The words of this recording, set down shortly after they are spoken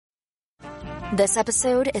This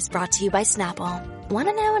episode is brought to you by Snapple. Want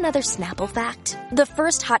to know another Snapple fact? The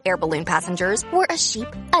first hot air balloon passengers were a sheep,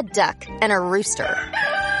 a duck, and a rooster.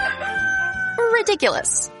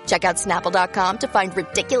 Ridiculous. Check out Snapple.com to find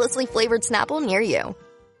ridiculously flavored Snapple near you.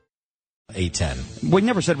 8:10. We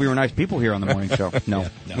never said we were nice people here on the morning show. No.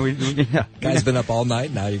 Guy's been up all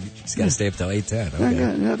night. Now you've just got to stay up till 8:10.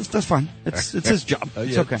 Okay. Yeah, that's fine. It's his job. Oh, yeah.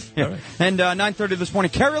 It's okay. Yeah. Right. And 9:30 this morning,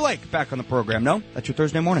 Carrie Lake back on the program. No? That's your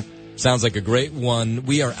Thursday morning. Sounds like a great one.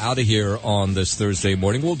 We are out of here on this Thursday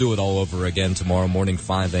morning. We'll do it all over again tomorrow morning,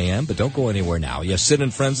 5 a.m., but don't go anywhere now. Yes, Sid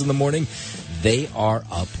and Friends in the morning. They are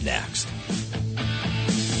up next.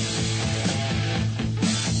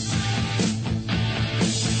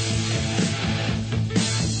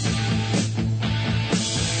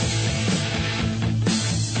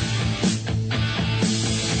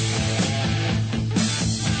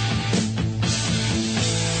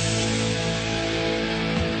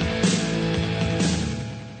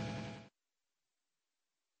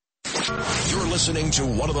 Listening to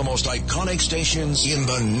one of the most iconic stations in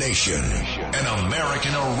the nation. An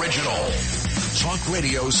American original. Talk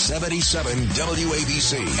Radio 77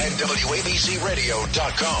 WABC and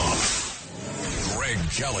WABCRadio.com. Greg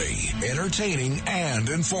Kelly, entertaining and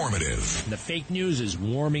informative. The fake news is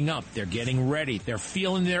warming up. They're getting ready. They're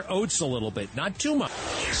feeling their oats a little bit. Not too much.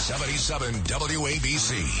 77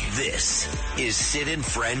 WABC. This is Sid and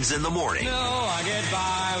Friends in the morning. No, I get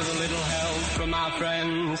by with a little help from my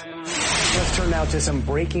friends. Let's turn now to some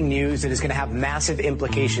breaking news that is going to have massive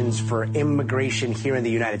implications for immigration here in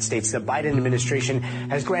the United States. The Biden administration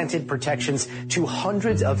has granted protections to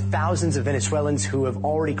hundreds of thousands of Venezuelans who have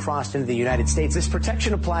already crossed into the United States. This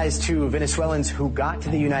protection applies to Venezuelans who got to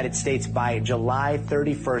the United States by July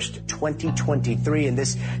 31st, 2023. And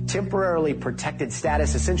this temporarily protected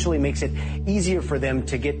status essentially makes it easier for them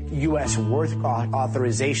to get U.S. work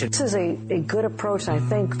authorization. This is a good approach, and I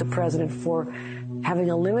thank the president for having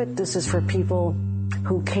a limit. This is for people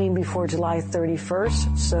who came before July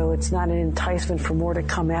 31st, so it's not an enticement for more to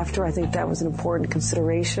come after. I think that was an important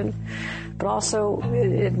consideration. But also,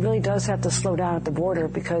 it really does have to slow down at the border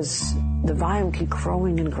because the volume keeps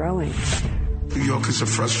growing and growing. New Yorkers are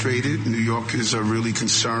frustrated. New Yorkers are really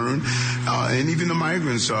concerned. And even the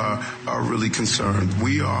migrants are really concerned.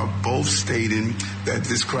 We are both stating that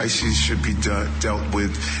this crisis should be dealt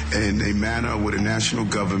with in a manner where the national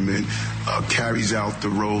government carries out the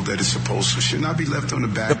role that it's supposed to. Should not be left on the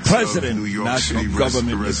back of New York City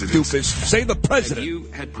residents. Say the president. Have you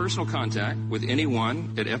had personal contact with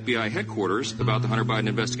anyone at FBI headquarters about the Hunter Biden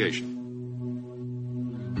investigation?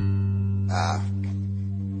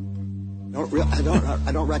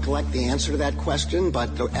 I don't recollect the answer to that question,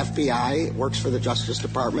 but the FBI works for the Justice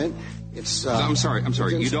Department. I'm sorry.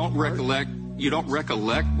 You don't recollect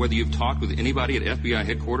whether you've talked with anybody at FBI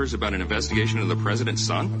headquarters about an investigation of the president's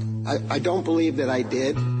son? I don't believe that I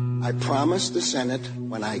did. I promised the Senate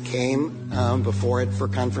when I came before it for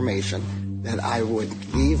confirmation that I would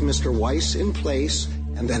leave Mr. Weiss in place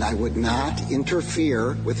and that I would not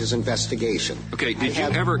interfere with his investigation. Okay,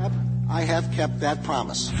 I have kept that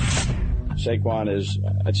promise. Saquon is,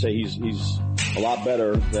 I'd say he's a lot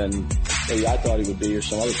better than maybe I thought he would be or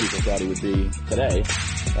some other people thought he would be today.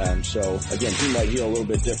 So, again, he might heal a little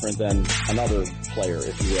bit different than another player,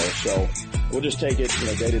 if you will. So we'll just take it,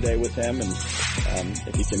 day to day with him, and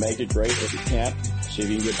if he can make it, great. If he can't, see if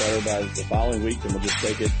he can get better by the following week, and we'll just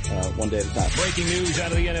take it one day at a time. Breaking news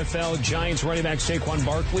out of the NFL. Giants running back Saquon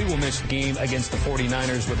Barkley will miss the game against the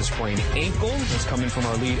 49ers with a sprained ankle. That's coming from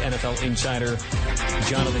our lead NFL insider,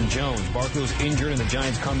 Jonathan Jones. Barkley was injured in the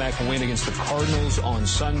Giants' comeback win against the Cardinals on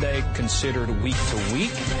Sunday, considered week to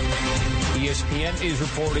week. ESPN is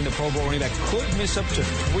reporting the Pro Bowl running back could miss up to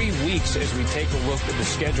 3 weeks as we take a look at the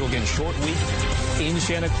schedule. Again, short week in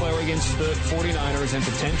Santa Clara against the 49ers and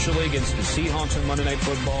potentially against the Seahawks on Monday Night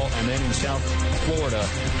Football, and then in South Florida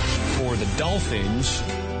for the Dolphins.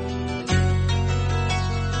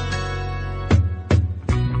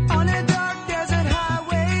 On a dark desert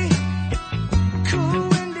highway, cool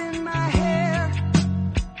wind in my hair,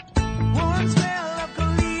 warm smell of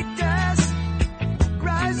colitas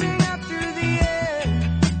rising up through the air.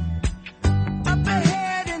 Up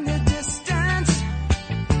ahead in the distance,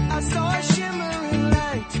 I saw a shimmering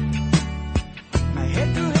light. My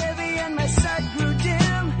head grew heavy and my sight grew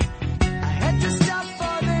dim. I had to stop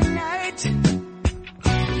for the night.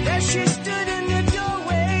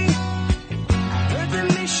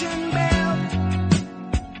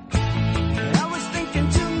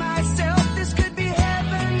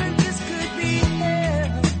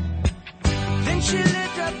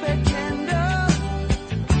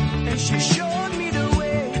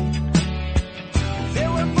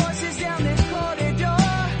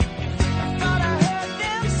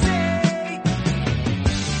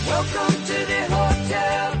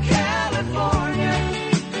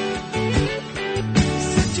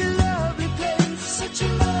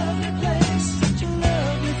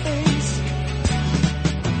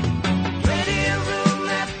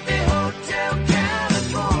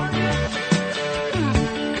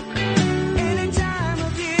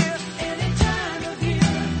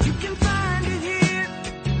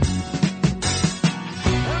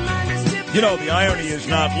 You know, the irony is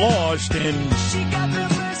not lost in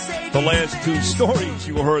the last two stories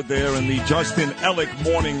you heard there in the Justin Ellick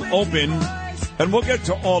Morning Open. And we'll get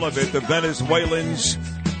to all of it. The Venezuelans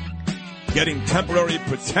getting temporary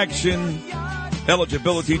protection,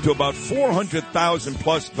 eligibility to about 400,000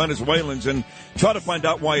 plus Venezuelans, and try to find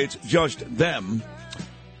out why it's just them.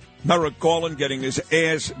 Merrick Garland getting his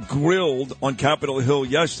ass grilled on Capitol Hill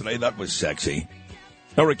yesterday. That was sexy.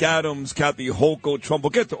 Eric Adams, Kathy Hochul, Trump.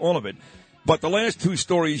 We'll get to all of it. But the last two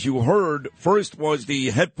stories you heard, first was the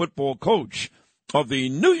head football coach of the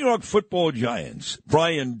New York Football Giants,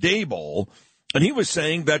 Brian Daboll, and he was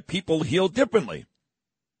saying that people heal differently.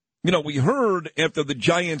 You know, we heard after the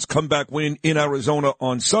Giants' comeback win in Arizona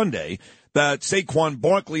on Sunday that Saquon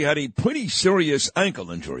Barkley had a pretty serious ankle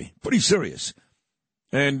injury, pretty serious.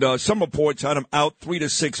 And some reports had him out 3 to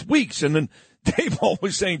 6 weeks. And then Daboll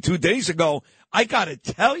was saying 2 days ago, I got to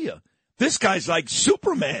tell you, this guy's like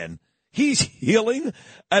Superman. He's healing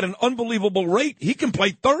at an unbelievable rate. He can play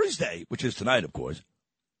Thursday, which is tonight, of course.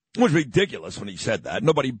 It was ridiculous when he said that.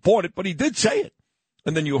 Nobody bought it, but he did say it.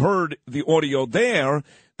 And then you heard the audio there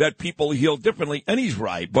that people heal differently, and he's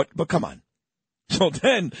right, but come on. So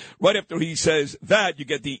then, right after he says that, you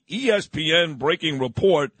get the ESPN breaking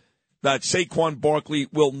report that Saquon Barkley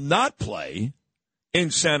will not play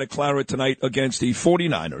in Santa Clara tonight against the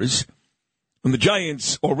 49ers. And the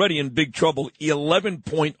Giants already in big trouble,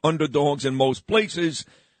 11-point underdogs in most places.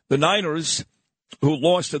 The Niners, who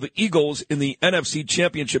lost to the Eagles in the NFC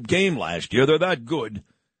Championship game last year, they're that good.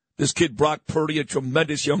 This kid, Brock Purdy, a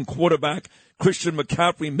tremendous young quarterback. Christian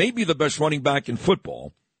McCaffrey may be the best running back in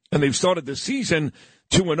football. And they've started the season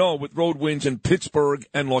 2-0 with road wins in Pittsburgh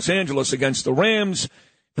and Los Angeles against the Rams.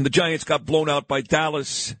 And the Giants got blown out by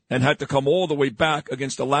Dallas and had to come all the way back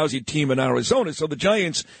against a lousy team in Arizona. So the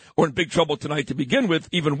Giants are in big trouble tonight to begin with,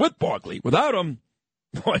 even with Barkley. Without him,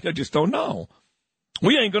 boy, I just don't know.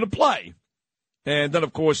 We ain't going to play. And then,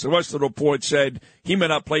 of course, the rest of the report said he may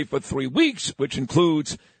not play for 3 weeks, which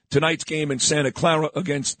includes tonight's game in Santa Clara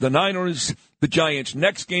against the Niners, the Giants'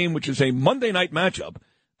 next game, which is a Monday night matchup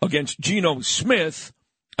against Geno Smith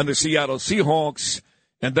and the Seattle Seahawks,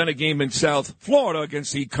 and then a game in South Florida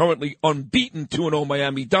against the currently unbeaten 2-0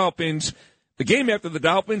 Miami Dolphins. The game after the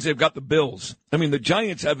Dolphins, they've got the Bills. I mean, the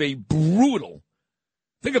Giants have a brutal.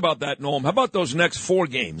 Think about that, Norm. How about those next 4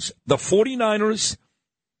 games? The 49ers,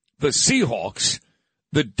 the Seahawks,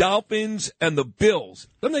 the Dolphins, and the Bills.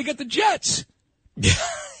 Then they get the Jets.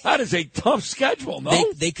 That is a tough schedule,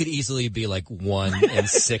 no? They could easily be like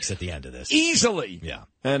 1-6 at the end of this. Easily. Yeah.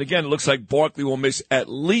 And again, it looks like Barkley will miss at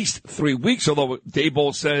least 3 weeks, although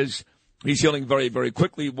Daboll says he's healing very, very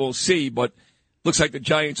quickly. We'll see. But looks like the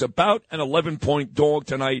Giants about an 11-point dog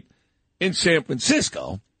tonight in San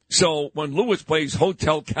Francisco. So when Lewis plays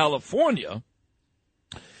Hotel California,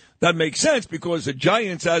 that makes sense because the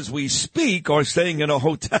Giants, as we speak, are staying in a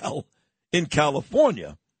hotel in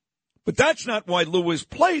California. But that's not why Lewis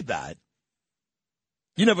played that.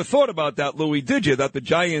 You never thought about that, Louis, did you? That the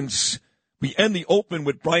Giants, we end the open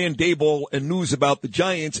with Brian Daboll and news about the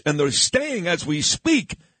Giants, and they're staying as we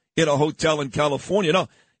speak in a hotel in California. No,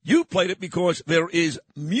 you played it because there is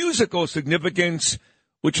musical significance,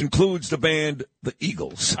 which includes the band The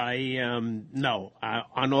Eagles. No,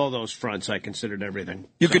 on all those fronts, I considered everything.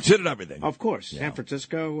 You considered everything? Of course. Yeah. San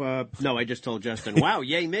Francisco, no, I just told Justin, wow,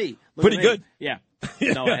 yay me. Look Pretty at me. good. Yeah.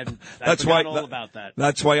 No, I that's forgot why, all about that.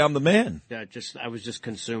 That's why I'm the man. Yeah, I was just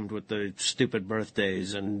consumed with the stupid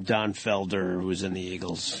birthdays and Don Felder, who was in the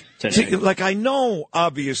Eagles today. See, like, I know,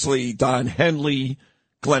 obviously, Don Henley,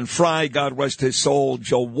 Glenn Fry, God rest his soul,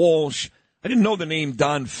 Joe Walsh. I didn't know the name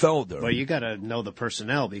Don Felder. Well, you got to know the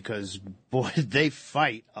personnel because, boy, they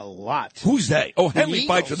fight a lot. Who's they? Oh, Henley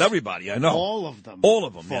fights with everybody, I know. All of them. All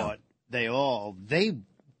of them, fought. Yeah. They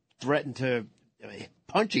threatened to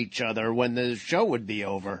punch each other when the show would be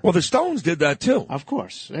over. Well, the Stones did that, too. Of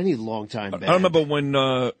course. Any long-time band. I remember when,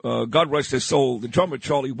 God rest his soul, the drummer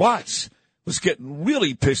Charlie Watts was getting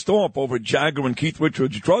really pissed off over Jagger and Keith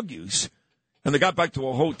Richards' drug use. And they got back to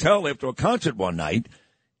a hotel after a concert one night.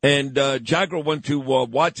 And Jagger went to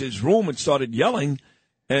Watts' room and started yelling.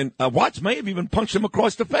 And Watts may have even punched him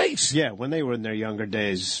across the face. Yeah, when they were in their younger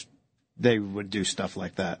days, they would do stuff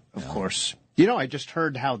like that, of course. You know, I just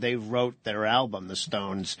heard how they wrote their album, The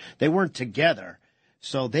Stones. They weren't together.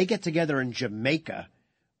 So they get together in Jamaica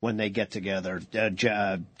when they get together,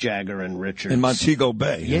 Jagger and Richards. In Montego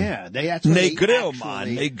Bay. Yeah. Negril.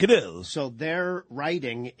 So they're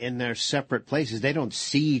writing in their separate places. They don't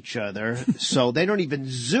see each other, so they don't even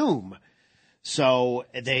Zoom. So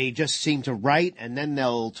they just seem to write, and then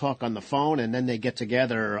they'll talk on the phone, and then they get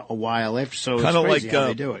together a while after. So it's kind of crazy like how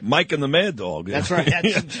they do it. Mike and the Mad Dog. That's right.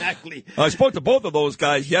 That's exactly. I spoke to both of those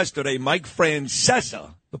guys yesterday. Mike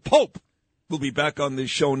Francesa, the Pope, will be back on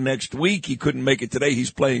this show next week. He couldn't make it today.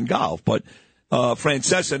 He's playing golf. But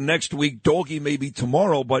Francesa next week, Doggy maybe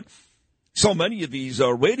tomorrow. But so many of these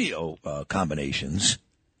radio combinations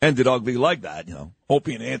ended ugly like that. You know,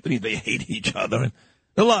 Opie and Anthony, they hate each other. And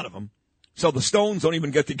a lot of them. So the Stones don't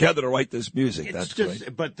even get together to write this music. That's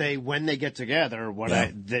great. But when they get together,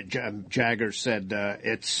 Jagger said,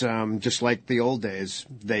 it's just like the old days.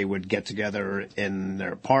 They would get together in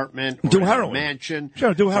their apartment, or do in heroin, their mansion,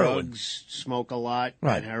 sure, do heroin, drugs, smoke a lot,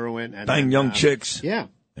 right, and heroin, and bang young chicks. Yeah,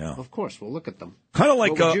 of course. We'll look at them. Kind of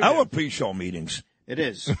like our pre-show meetings. It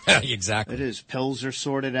is exactly. It is. Pills are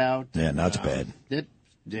sorted out. Yeah, that's bad.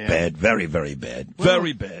 Yeah. Bad, very, very bad. Well,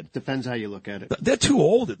 very bad. Depends how you look at it. They're too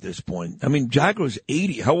old at this point. I mean, Jagger's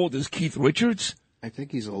 80. How old is Keith Richards? I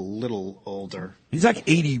think he's a little older. He's like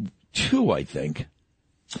 82, I think.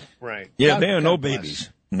 Right. Yeah, they are no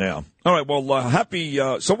babies. Yeah. All right, well, happy,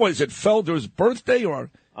 so what is it, Felder's birthday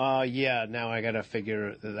or? Yeah, now I got to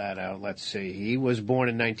figure that out. Let's see. He was born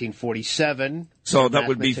in 1947. So that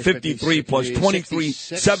would be 53 plus 23,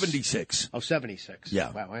 76. Oh, 76.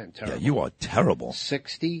 Yeah. Wow, I am terrible. Yeah, you are terrible.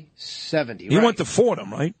 60, 70. You went to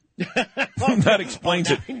Fordham, right? That explains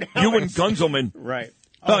it. You and Gunzelman. Right.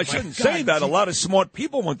 No, I shouldn't say that. A lot of smart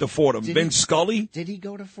people went to Fordham. Vince Scully. Did he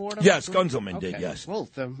go to Fordham? Yes, Gunzelman did, yes. Well,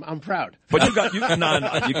 I'm proud. But you got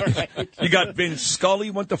you got Vince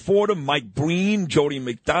Scully went to Fordham, Mike Breen, Jody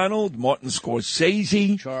McDonald, Martin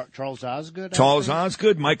Scorsese. Charles Osgood. Charles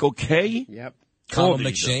Osgood, Michael Kay. Yep. Connell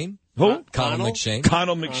McShane. Who? Connell McShane.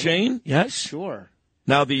 Connell McShane, yes. Sure.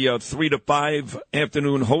 Now the 3 to 5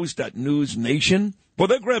 afternoon host at News Nation. Well,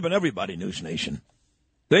 they're grabbing everybody, News Nation.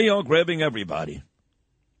 They are grabbing everybody.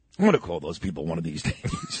 I'm going to call those people one of these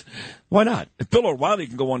days. Why not? If Bill O'Reilly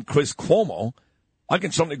can go on Chris Cuomo, I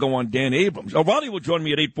can certainly go on Dan Abrams. O'Reilly will join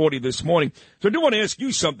me at 8:40 this morning. So I do want to ask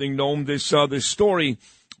you something, Noam. This story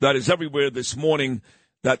that is everywhere this morning,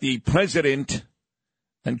 that the president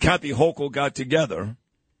and Kathy Hochul got together,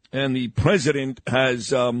 and the president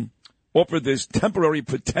has offered this temporary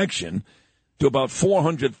protection to about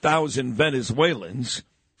 400,000 Venezuelans.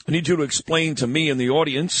 I need you to explain to me and the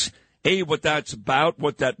audience, A, what that's about,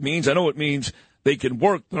 what that means. I know it means they can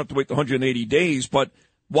work, don't have to wait 180 days, but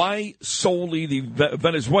why solely the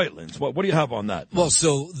Venezuelans? What do you have on that? Well,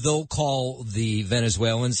 so they'll call the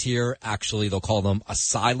Venezuelans here, actually, they'll call them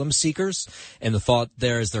asylum seekers. And the thought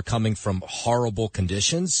there is they're coming from horrible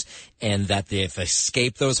conditions and that they've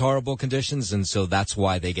escaped those horrible conditions. And so that's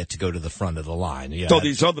why they get to go to the front of the line. Yeah. So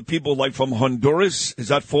these other people, like from Honduras, is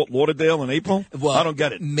that Fort Lauderdale in April? Well, I don't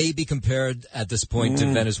get it. Maybe compared at this point to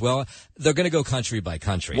Venezuela. They're going to go country by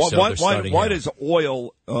country. Why does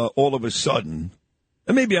oil all of a sudden...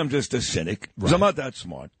 And maybe I'm just a cynic, because I'm not that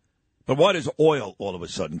smart. But why does oil all of a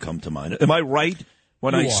sudden come to mind? Am I right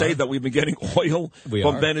when I say that we've been getting oil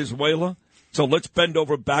from Venezuela? So let's bend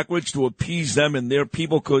over backwards to appease them and their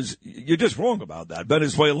people, because you're just wrong about that.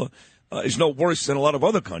 Venezuela is no worse than a lot of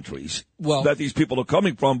other countries that these people are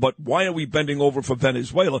coming from. But why are we bending over for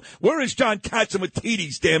Venezuela? Where is John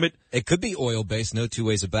Katsimatidis, damn it? It could be oil-based, no two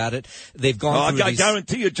ways about it. They've gone through I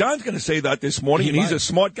guarantee you John's going to say that this morning, and he's a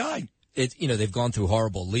smart guy. They've gone through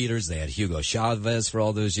horrible leaders. They had Hugo Chavez for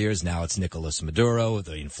all those years. Now it's Nicolas Maduro.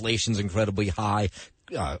 The inflation's incredibly high.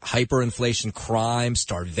 Hyperinflation, crime,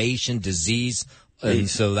 starvation, disease. And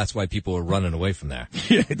so that's why people are running away from there.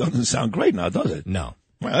 Yeah, it doesn't sound great now, does it? No.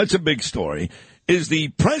 Well, that's a big story. Is the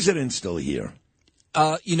president still here?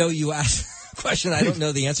 You asked a question I don't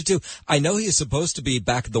know the answer to. I know he is supposed to be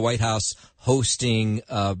back at the White House hosting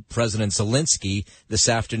President Zelensky this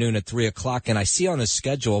afternoon at 3 o'clock, and I see on his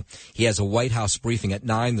schedule he has a White House briefing at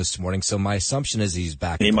 9 this morning, so my assumption is he's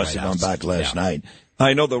back at the White House. He must have gone back last night.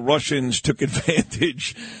 I know the Russians took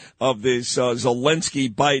advantage of this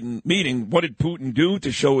Zelensky-Biden meeting. What did Putin do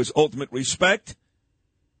to show his ultimate respect?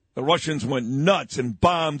 The Russians went nuts and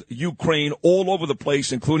bombed Ukraine all over the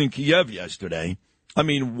place, including Kiev yesterday. I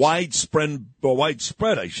mean, widespread,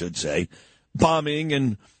 I should say, bombing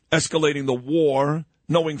and escalating the war,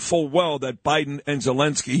 knowing full well that Biden and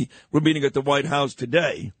Zelensky were meeting at the White House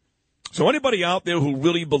today. So anybody out there who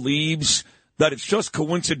really believes that it's just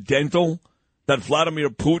coincidental that Vladimir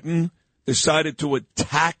Putin decided to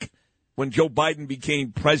attack when Joe Biden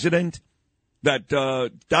became president, that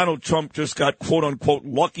Donald Trump just got, quote-unquote,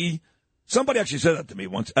 lucky. Somebody actually said that to me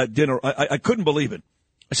once at dinner. I couldn't believe it.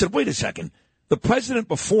 I said, wait a second. The president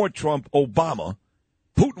before Trump, Obama,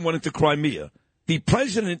 Putin went into Crimea. The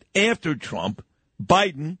president after Trump,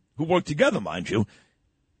 Biden, who worked together, mind you.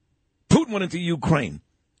 Putin went into Ukraine.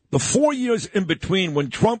 The 4 years in between when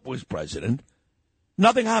Trump was president,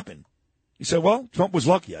 nothing happened. You say, well, Trump was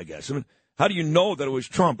lucky, I guess. I mean, how do you know that it was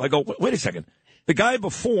Trump? I go, wait a second. The guy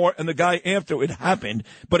before and the guy after it happened,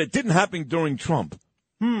 but it didn't happen during Trump.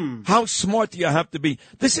 How smart do you have to be?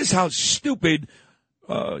 This is how stupid,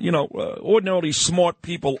 ordinarily smart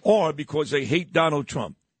people are because they hate Donald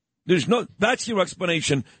Trump. That's your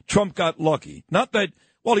explanation. Trump got lucky. Not that,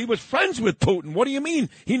 well, he was friends with Putin. What do you mean?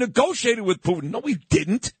 He negotiated with Putin. No, he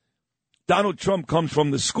didn't. Donald Trump comes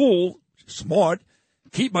from the school, smart,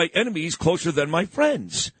 keep my enemies closer than my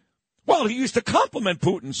friends. Well, he used to compliment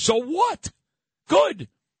Putin. So what? Good.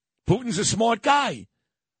 Putin's a smart guy.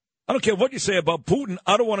 I don't care what you say about Putin.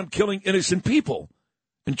 I don't want him killing innocent people.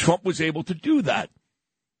 And Trump was able to do that.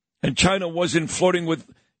 And China wasn't flirting with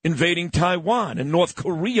invading Taiwan. And North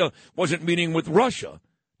Korea wasn't meeting with Russia.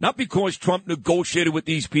 Not because Trump negotiated with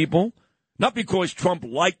these people. Not because Trump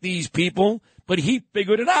liked these people. But he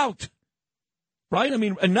figured it out. Right? I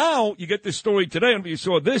mean, and now you get this story today. I don't know if you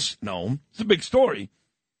saw this. No, it's a big story.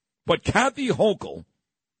 But Kathy Hochul,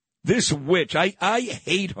 this witch, I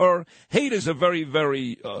hate her. Hate is a very,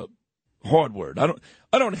 very hard word.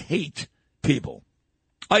 I don't hate people.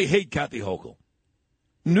 I hate Kathy Hochul.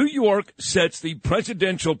 New York sets the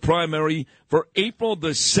presidential primary for April the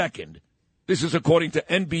 2nd. This is according to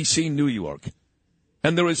NBC New York.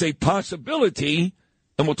 And there is a possibility,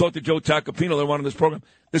 and we'll talk to Joe Tacopino later on in this program,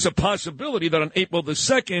 there's a possibility that on April the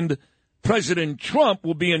 2nd, President Trump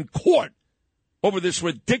will be in court over this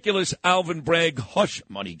ridiculous Alvin Bragg hush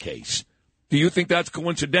money case. Do you think that's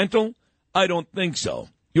coincidental? I don't think so.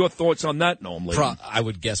 Your thoughts on that, Noam? I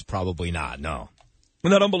would guess probably not, no.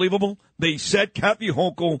 Isn't that unbelievable? They set, Kathy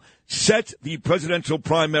Hochul set the presidential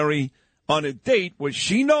primary on a date where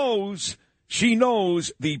she knows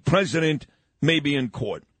the president may be in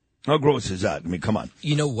court. How gross is that? I mean, come on.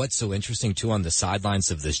 You know what's so interesting, too, on the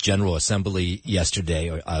sidelines of this General Assembly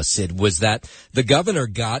yesterday, Sid, was that the governor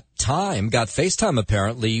got FaceTime,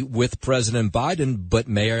 apparently, with President Biden, but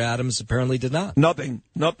Mayor Adams apparently did not. Nothing.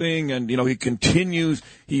 And, he continues.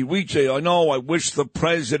 He reaches, I wish the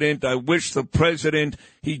president,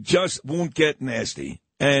 he just won't get nasty.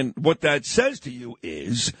 And what that says to you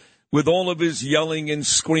is, with all of his yelling and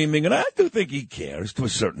screaming, and I do think he cares to a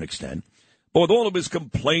certain extent, but with all of his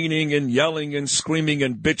complaining and yelling and screaming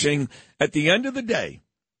and bitching, at the end of the day,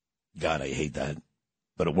 God, I hate that,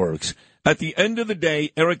 but it works. At the end of the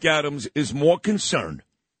day, Eric Adams is more concerned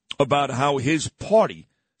about how his party,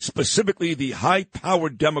 specifically the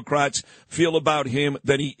high-powered Democrats, feel about him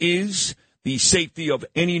than he is the safety of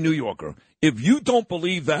any New Yorker. If you don't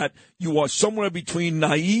believe that, you are somewhere between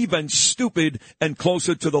naive and stupid and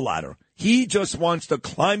closer to the latter. He just wants to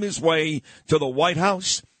climb his way to the White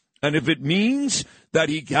House. And if it means that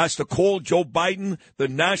he has to call Joe Biden, the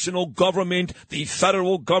national government, the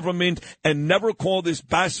federal government, and never call this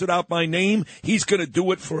bastard out by name, he's going to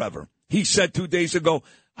do it forever. He said 2 days ago,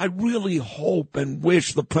 I really hope and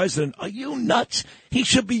wish the president, are you nuts? He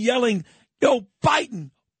should be yelling, yo,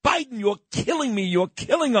 Biden, you're killing me, you're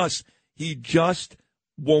killing us. He just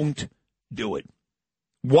won't do it.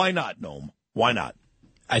 Why not, Noam? Why not?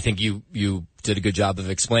 I think you did a good job of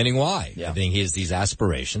explaining why. Yeah. I think he has these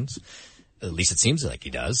aspirations. At least it seems like he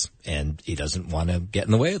does. And he doesn't want to get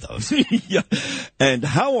in the way of those. Yeah. And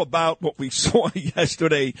how about what we saw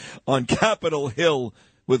yesterday on Capitol Hill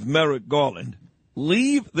with Merrick Garland?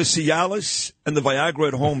 Leave the Cialis and the Viagra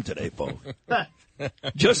at home today, folks.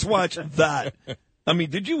 Just watch that. I mean,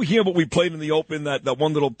 did you hear what we played in the open, that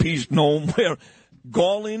one little piece, Noam, where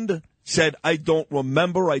Garland said, I don't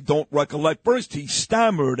remember, I don't recollect. First, he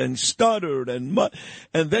stammered and stuttered, and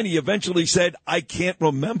then he eventually said, I can't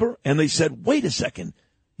remember. And they said, wait a second,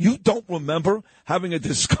 you don't remember having a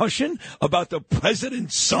discussion about the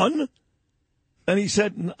president's son? And he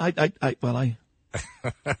said,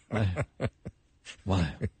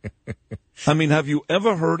 why? I mean, have you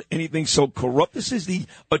ever heard anything so corrupt? This is the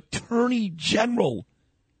attorney general.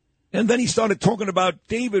 And then he started talking about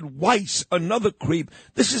David Weiss, another creep.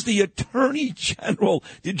 This is the attorney general.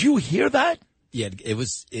 Did you hear that? Yeah,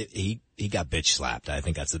 he got bitch slapped. I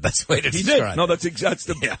think that's the best way to He describe did. No, it. that's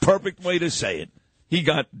the perfect way to say it. He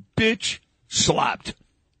got bitch slapped.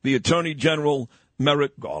 The attorney general,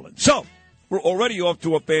 Merrick Garland. So, we're already off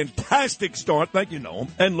to a fantastic start. Thank you, Noam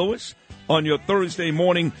and Lewis, on your Thursday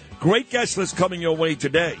morning. Great guest list coming your way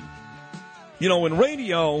today. In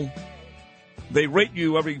radio, they rate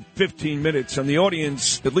you every 15 minutes, and the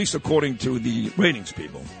audience, at least according to the ratings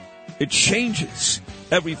people, It changes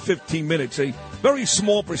every 15 minutes. A very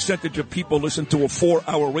small percentage of people listen to a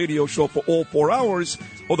 4-hour radio show for all 4 hours,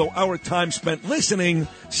 although our time spent listening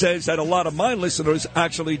says that a lot of my listeners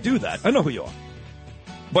actually do that. I know who you are.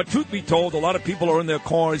 But truth be told, a lot of people are in their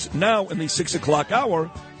cars now in the 6 o'clock hour,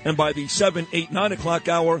 and by the 7, 8, 9 o'clock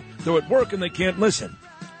hour, they're at work and they can't listen.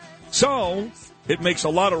 So it makes a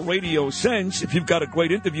lot of radio sense if you've got a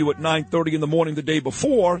great interview at 9:30 in the morning the day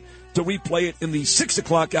before to replay it in the 6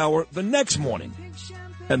 o'clock hour the next morning.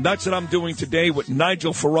 And that's what I'm doing today with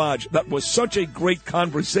Nigel Farage. That was such a great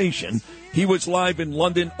conversation. He was live in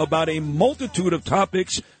London about a multitude of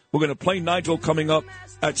topics. We're going to play Nigel coming up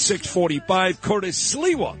at 6:45. Curtis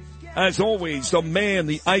Sliwa, as always, the man,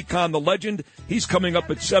 the icon, the legend. He's coming up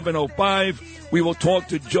at 7:05. We will talk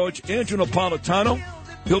to Judge Andrew Napolitano.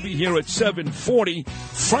 He'll be here at 7:40.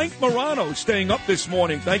 Frank Morano staying up this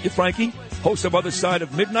morning. Thank you, Frankie. Host of Other Side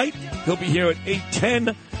of Midnight. He'll be here at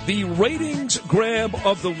 8:10. The ratings grab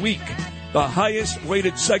of the week. The highest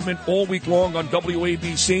rated segment all week long on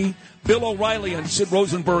WABC. Bill O'Reilly and Sid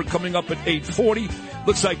Rosenberg coming up at 8:40.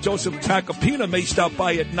 Looks like Joseph Tacopina may stop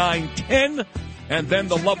by at 9:10. And then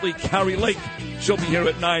the lovely Carrie Lake. She'll be here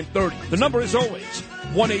at 9:30. The number is always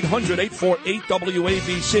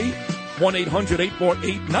 1-800-848-WABC.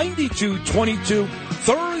 1-800-848-9222.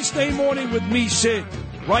 Thursday morning with me, Sid,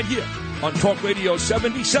 right here on Talk Radio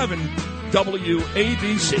 77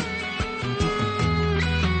 WABC.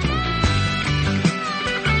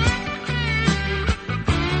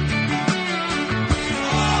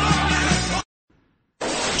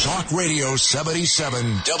 Talk Radio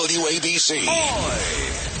 77 WABC.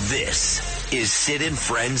 This is Sid and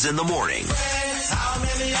Friends in the Morning.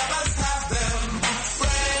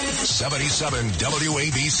 77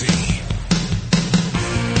 WABC.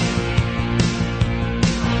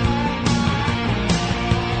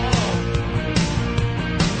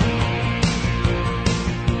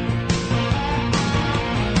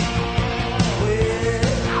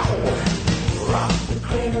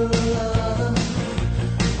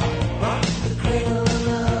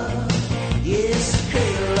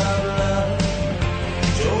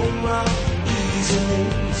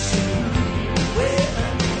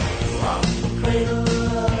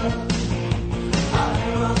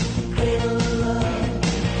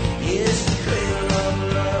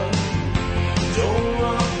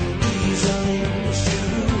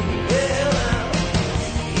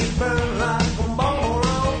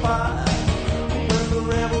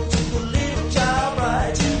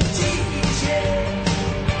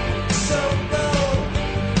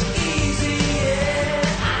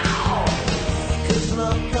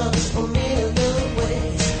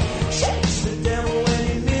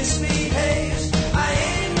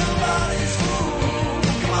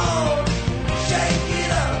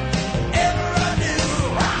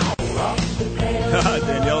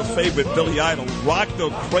 Favorite Billy Idol, Rock the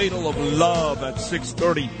Cradle of Love at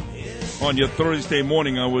 6:30 on your Thursday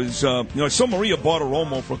morning. I was, I saw Maria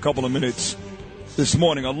Bartiromo for a couple of minutes this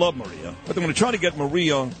morning. I love Maria. But I'm going to try to get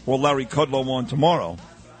Maria or Larry Kudlow on tomorrow.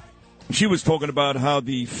 She was talking about how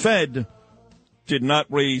the Fed did not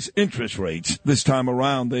raise interest rates this time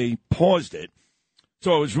around. They paused it.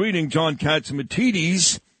 So I was reading John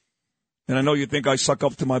Catsimatidis, and I know you think I suck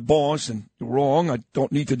up to my boss, and you're wrong. I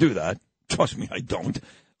don't need to do that. Trust me, I don't.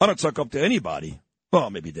 I don't suck up to anybody. Well,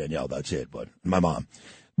 maybe Danielle, that's it, but my mom.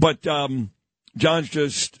 But John's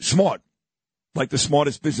just smart, like the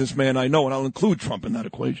smartest businessman I know, and I'll include Trump in that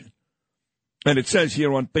equation. And it says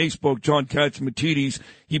here on Facebook, John Catsimatidis,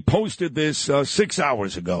 he posted this 6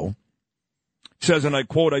 hours ago. It says, and I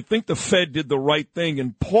quote, "I think the Fed did the right thing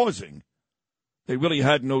in pausing. They really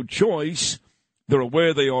had no choice. They're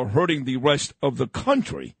aware they are hurting the rest of the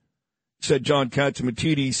country," said John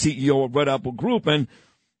Catsimatidis, CEO of Red Apple Group. And,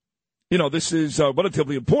 this is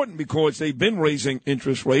relatively important because they've been raising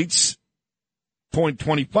interest rates,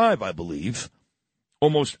 0.25, I believe,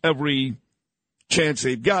 almost every chance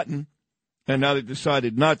they've gotten. And now they've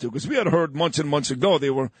decided not to, because we had heard months and months ago they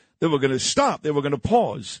were going to stop. They were going to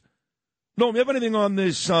pause. No, you have anything on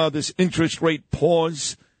this interest rate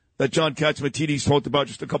pause that John Catsimatidis talked about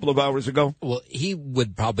just a couple of hours ago? Well, he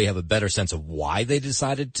would probably have a better sense of why they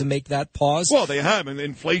decided to make that pause. Well, they have, and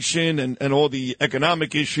inflation and all the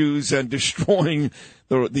economic issues and destroying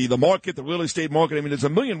the market, the real estate market. I mean, there's a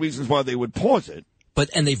million reasons why they would pause it.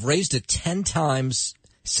 And they've raised it 10 times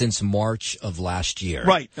since March of last year.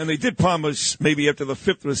 Right, and they did promise maybe after the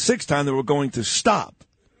fifth or the sixth time they were going to stop.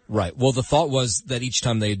 Right. Well, the thought was that each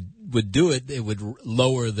time they'd would do it, it would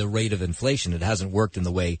lower the rate of inflation. It hasn't worked in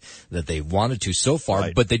the way that they wanted to so far.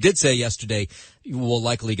 Right. But they did say yesterday we'll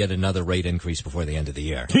likely get another rate increase before the end of the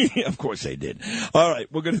year. Of course they did. All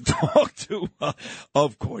right, we're going to talk to,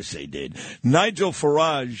 of course they did, Nigel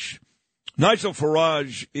Farage. Nigel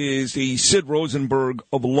Farage is the Sid Rosenberg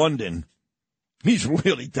of London. He's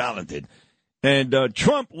really talented. And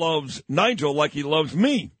Trump loves Nigel like he loves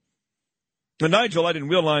me. And Nigel, I didn't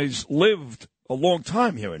realize, lived a long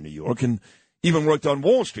time here in New York and even worked on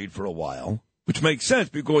Wall Street for a while, which makes sense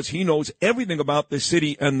because he knows everything about this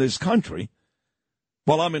city and this country.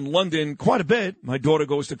 While I'm in London quite a bit, my daughter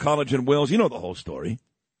goes to college in Wales. You know the whole story.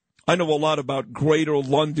 I know a lot about Greater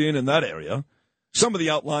London and that area. Some of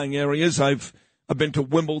the outlying areas, I've been to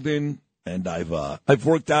Wimbledon, and I've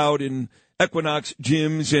worked out in Equinox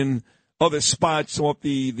gyms and other spots off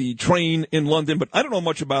the train in London, but I don't know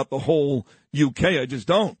much about the whole UK. I just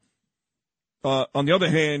don't. On the other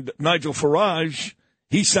hand, Nigel Farage,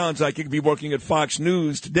 he sounds like he could be working at Fox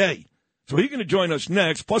News today. So he's going to join us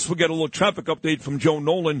next. Plus, we'll get a little traffic update from Joe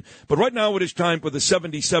Nolan. But right now, it is time for the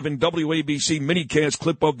 77 WABC minicast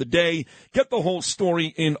clip of the day. Get the whole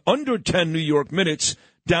story in under 10 New York minutes.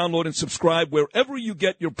 Download and subscribe wherever you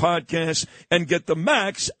get your podcasts and get the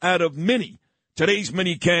max out of Mini. Today's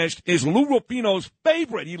minicast is Lou Rufino's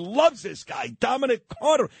favorite. He loves this guy, Dominic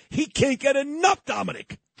Carter. He can't get enough,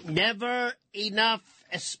 Dominic. Never enough,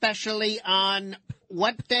 especially on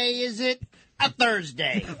what day is it? A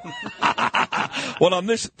Thursday. Well, on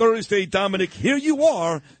this Thursday, Dominic, here you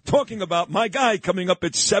are talking about my guy coming up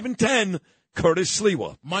at 7:10, Curtis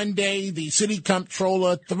Sliwa. Monday, the city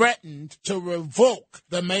comptroller threatened to revoke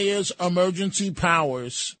the mayor's emergency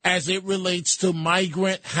powers as it relates to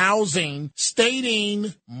migrant housing,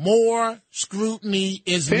 stating more scrutiny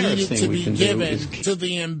is needed to be given to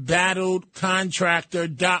the embattled contractor,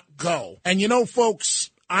 Go. And you know,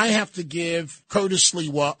 folks, I have to give Curtis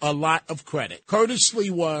Sliwa a lot of credit. Curtis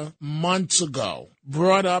Sliwa, months ago,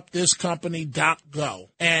 brought up this company, Go.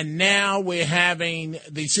 And now we're having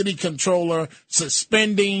the city controller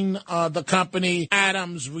suspending the company,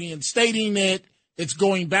 Adams reinstating it. It's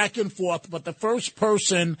going back and forth. But the first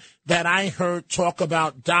person that I heard talk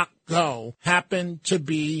about Go happened to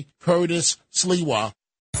be Curtis Sliwa.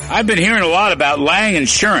 I've been hearing a lot about Lang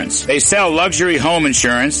Insurance. They sell luxury home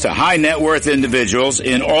insurance to high net worth individuals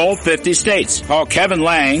in all 50 states. Call Kevin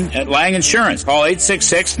Lang at Lang Insurance. Call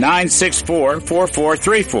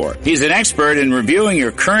 866-964-4434. He's an expert in reviewing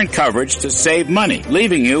your current coverage to save money,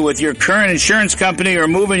 leaving you with your current insurance company or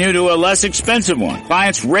moving you to a less expensive one.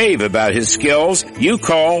 Clients rave about his skills. You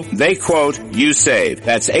call, they quote, you save.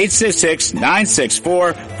 That's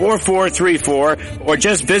 866-964-4434 or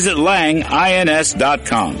just visit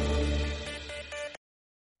langins.com.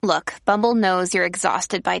 Look, Bumble knows you're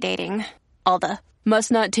exhausted by dating. All the,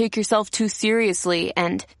 must not take yourself too seriously,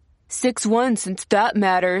 and 6'1" since that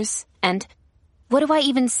matters, and what do I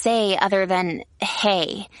even say other than,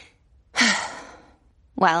 hey?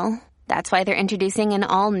 Well, that's why they're introducing an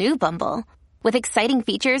all-new Bumble, with exciting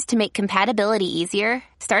features to make compatibility easier,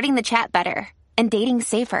 starting the chat better, and dating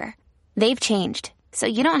safer. They've changed, so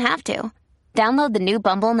you don't have to. Download the new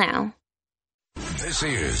Bumble now. This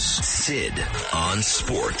is Sid on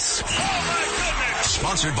Sports.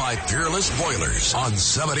 Sponsored by Peerless Boilers on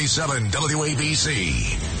 77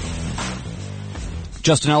 WABC.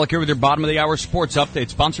 Justin Ellick here with your bottom of the hour sports update,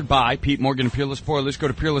 sponsored by Pete Morgan and Peerless Boilers. Go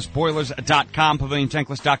to peerlessboilers.com,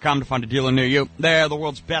 paviliontankless.com to find a dealer near you. They're the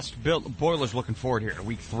world's best built boilers. Looking forward here to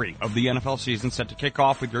week 3 of the NFL season, set to kick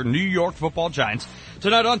off with your New York Football Giants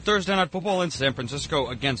tonight on Thursday Night Football in San Francisco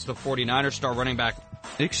against the 49ers. Star running back,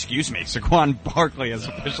 Saquon Barkley has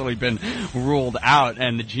officially been ruled out,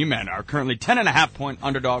 and the G-Men are currently 10.5-point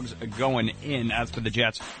underdogs going in. As for the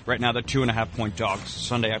Jets, right now they're 2.5-point dogs.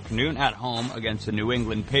 Sunday afternoon at home against the New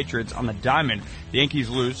England Patriots on the Diamond. The Yankees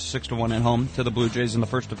lose 6-1 at home to the Blue Jays in the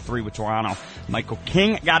first of 3 with Toronto. Michael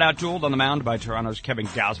King got out-dueled on the mound by Toronto's Kevin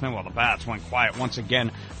Gausman, while the bats went quiet once again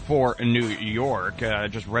for New York,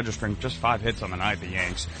 just registering just 5 hits on the night, the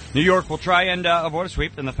Yanks. New York will try and avoid a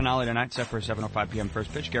sweep in the finale tonight, set for a 7:05 p.m.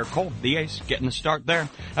 first pitch. Garrett Cole, the ace, getting the start there.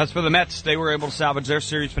 As for the Mets, they were able to salvage their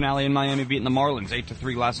series finale in Miami, beating the Marlins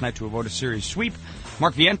 8-3 last night to avoid a series sweep.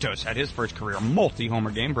 Mark Vientos had his first career multi-homer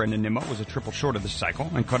game. Brendan Nimmo was a triple short of the cycle,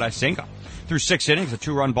 and Kodai Senga threw 6 innings, a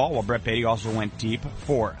 2-run ball, while Brett Beatty also went deep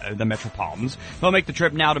for the Metropolitans. They'll make the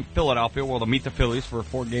trip now to Philadelphia, where they'll meet the Phillies for a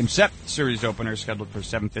 4-game set. Series opener scheduled for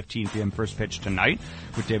 7:15 p.m. first pitch tonight,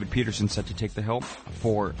 with David Peterson set to take the hill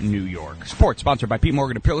for New York. Sports sponsored by Pete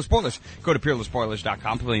Morgan and Peerless Boilers. Go to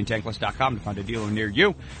peerlessboilers.com, paviliontankless.com to find a dealer near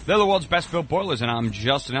you. They're the world's best built boilers, and I'm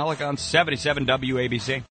Justin Ellick on 77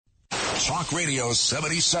 WABC. Talk Radio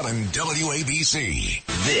 77 WABC.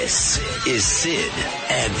 This is Sid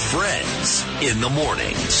and Friends in the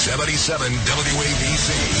morning. 77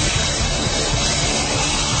 WABC.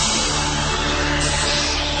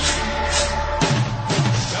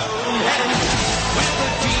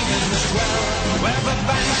 Where the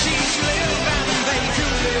banshees live and they do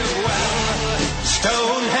live well.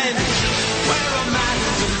 Stonehenge, where a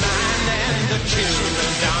man's a man and the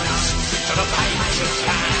children dance to the pipes of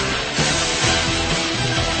Pan.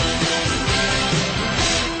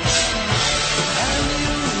 And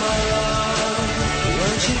you, my love,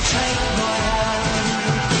 won't you take my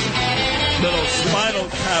hand? Little Spinal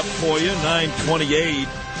Tap for you, 9:28.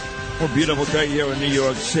 For a beautiful day here in New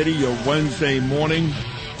York City, your Wednesday morning.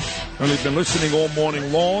 And we've been listening all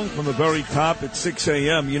morning long from the very top at 6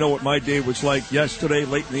 a.m. You know what my day was like yesterday,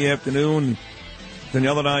 late in the afternoon.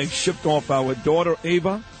 Danielle and I shipped off our daughter,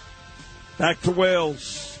 Ava, back to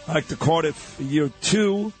Wales, back to Cardiff, year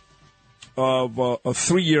 2 of a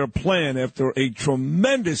 3-year plan after a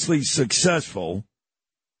tremendously successful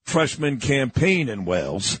freshman campaign in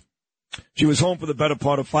Wales. She was home for the better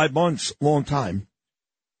part of 5 months, long time.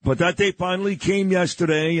 But that day finally came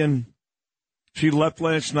yesterday, and she left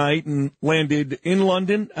last night and landed in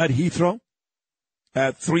London at Heathrow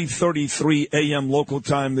at 3:33 a.m. local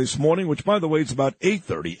time this morning, which, by the way, is about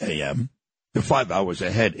 8:30 a.m. They're 5 hours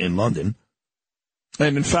ahead in London.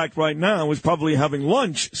 And, in fact, right now is probably having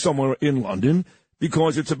lunch somewhere in London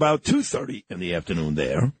because it's about 2:30 in the afternoon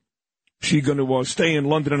there. She's going to stay in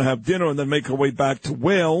London and have dinner and then make her way back to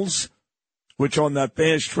Wales, which on that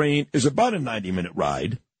fast train is about a 90-minute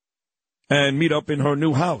ride, and meet up in her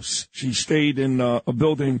new house. She stayed in a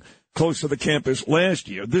building close to the campus last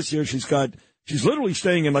year. This year she's literally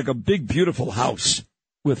staying in like a big, beautiful house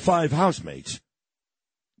with 5 housemates.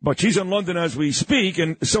 But she's in London as we speak,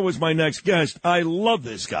 and so is my next guest. I love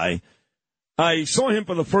this guy. I saw him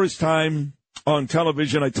for the first time on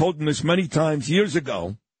television. I told him this many times years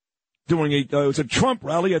ago during it was a Trump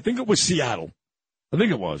rally. I think it was Seattle. I think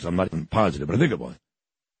it was. I'm not even positive, but I think it was.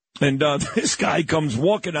 And this guy comes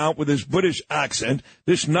walking out with his British accent,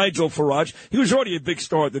 this Nigel Farage. He was already a big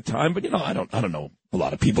star at the time, but, I don't know a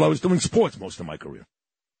lot of people. I was doing sports most of my career.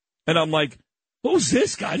 And I'm like, who's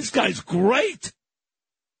this guy? This guy's great.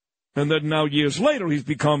 And then now years later, he's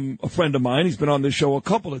become a friend of mine. He's been on this show a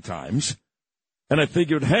couple of times. And I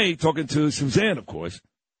figured, hey, talking to Suzanne, of course,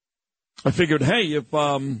 I figured, hey, if,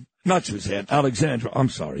 not Suzanne, Alexandra, I'm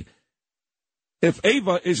sorry. If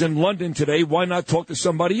Ava is in London today, why not talk to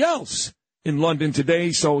somebody else in London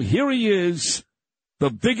today? So here he is, the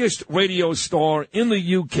biggest radio star in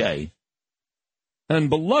the UK and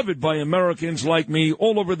beloved by Americans like me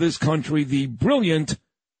all over this country, the brilliant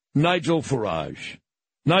Nigel Farage.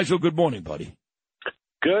 Nigel, good morning, buddy.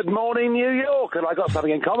 Good morning, New York. And I got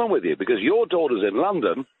something in common with you because your daughter's in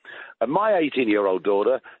London and my 18-year-old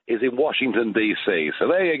daughter is in Washington, D.C. So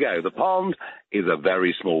there you go. The pond is a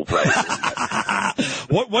very small place.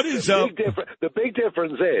 What is the big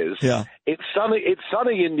difference is it's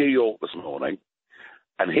sunny in New York this morning,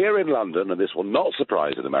 and here in London, and this will not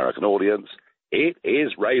surprise an American audience, it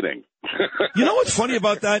is raining. You know what's funny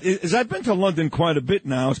about that is I've been to London quite a bit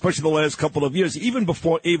now, especially the last couple of years. Even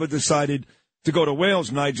before Ava decided to go to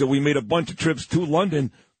Wales, Nigel, we made a bunch of trips to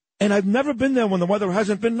London. And I've never been there when the weather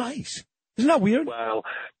hasn't been nice. Isn't that weird? Well,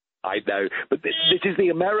 I know. But this is the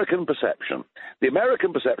American perception. The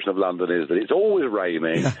American perception of London is that it's always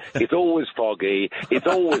raining, it's always foggy, it's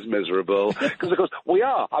always miserable. Because, of course, we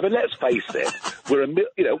are. I mean, let's face it. We're a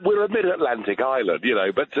mid-Atlantic island,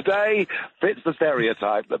 But today fits the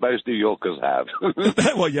stereotype that most New Yorkers have.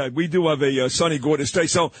 Well, yeah, we do have a sunny, gorgeous day.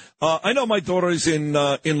 So I know my daughter is in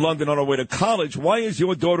London on her way to college. Why is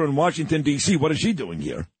your daughter in Washington, D.C.? What is she doing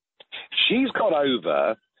here? She's gone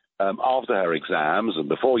over after her exams and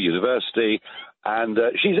before university, and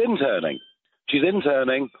she's interning. She's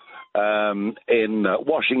interning in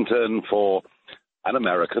Washington for an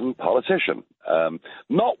American politician.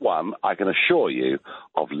 Not one, I can assure you,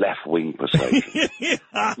 of left-wing persuasion.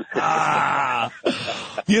 Well,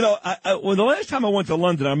 the last time I went to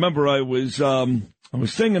London, I remember I was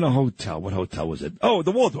staying in a hotel. What hotel was it? Oh,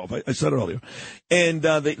 the Waldorf. I said earlier. And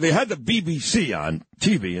they had the BBC on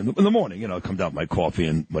TV in the morning. I come down with my coffee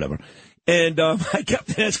and whatever. And I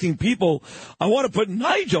kept asking people, I want to put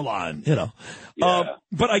Nigel on,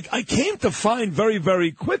 But I came to find very,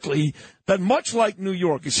 very quickly that much like New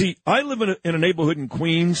York, you see, I live in a neighborhood in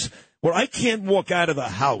Queens where I can't walk out of the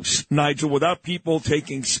house, Nigel, without people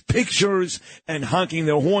taking pictures and honking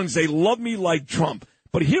their horns. They love me like Trump.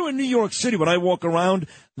 But here in New York City, when I walk around,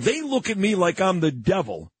 they look at me like I'm the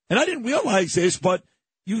devil. And I didn't realize this, but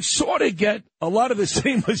you sort of get a lot of the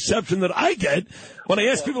same reception that I get when I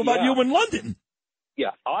ask people about you in London.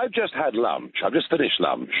 Yeah, I've just had lunch. I've just finished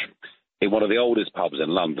lunch in one of the oldest pubs in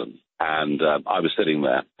London, and I was sitting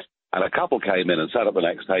there, and a couple came in and sat at the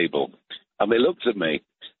next table, and they looked at me,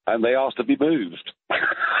 and they asked to be moved.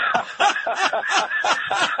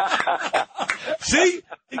 See?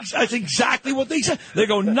 That's exactly what they said. They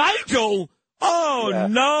go, Nigel! Oh,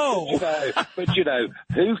 no! But,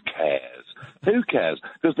 who cares? Who cares?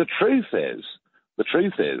 Because the truth is,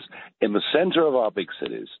 in the center of our big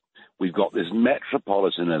cities, we've got this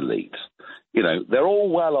metropolitan elite. They're all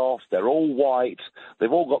well off. They're all white.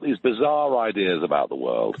 They've all got these bizarre ideas about the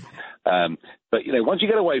world. But, once you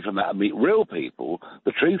get away from that and meet real people,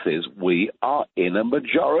 the truth is we are in a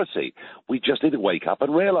majority. We just need to wake up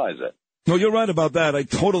and realize it. No, you're right about that. I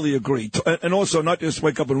totally agree. And also not just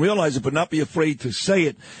wake up and realize it, but not be afraid to say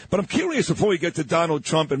it. But I'm curious, before we get to Donald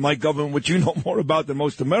Trump and my government, which you know more about than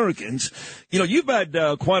most Americans, you've had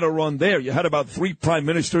quite a run there. You had about 3 prime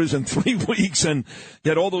ministers in 3 weeks, and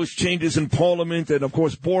you had all those changes in Parliament. And, of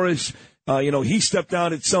course, Boris, he stepped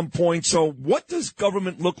down at some point. So what does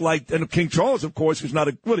government look like? And King Charles, of course, was not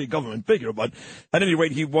really a government figure, but at any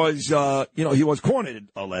rate, he was coronated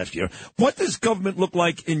last year. What does government look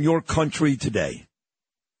like in your country today?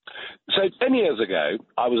 So 10 years ago,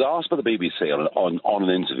 I was asked by the BBC on an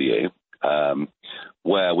interview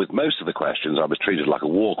where, with most of the questions, I was treated like a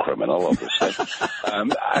war criminal, obviously.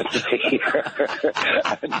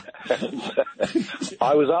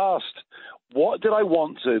 I was asked, what did I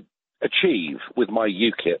want to achieve with my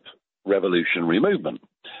UKIP revolutionary movement,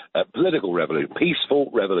 political revolution, peaceful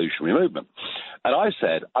revolutionary movement? And I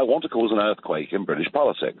said, I want to cause an earthquake in British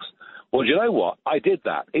politics. Well, do you know what? I did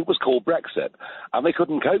that. It was called Brexit, and they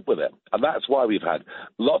couldn't cope with it. And that's why we've had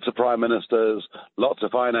lots of prime ministers, lots of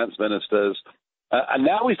finance ministers, and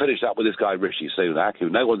now we finished up with this guy, Rishi Sunak, who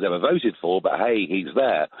no one's ever voted for, but hey, he's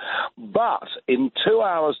there. But in 2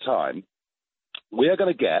 hours' time, we are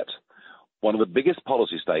going to get one of the biggest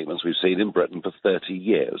policy statements we've seen in Britain for 30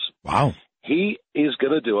 years. Wow. He is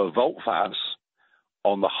going to do a volte-face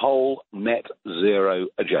on the whole net zero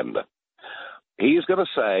agenda. He is going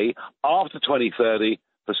to say, after 2030,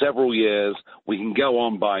 for several years, we can go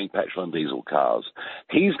on buying petrol and diesel cars.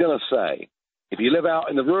 He's going to say, if you live out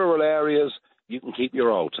in the rural areas, you can keep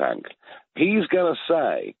your oil tank. He's going to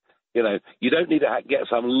say, you don't need to get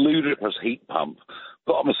some ludicrous heat pump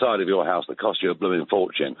put on the side of your house that costs you a blooming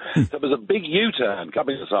fortune. So there's a big U-turn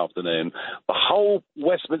coming this afternoon. The whole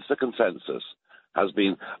Westminster consensus has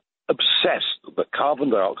been obsessed that carbon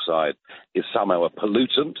dioxide is somehow a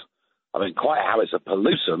pollutant. I mean, quite how it's a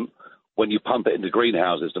pollutant when you pump it into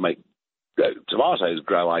greenhouses to make tomatoes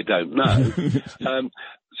grow, I don't know.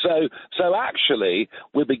 So actually,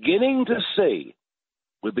 we're beginning to see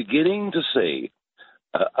a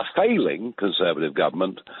failing Conservative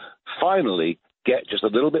government finally get just a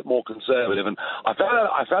little bit more conservative. And I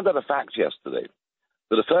found out a fact yesterday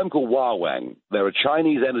that a firm called Huawei, they're a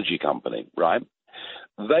Chinese energy company, right?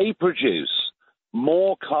 They produce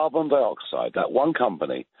more carbon dioxide, that one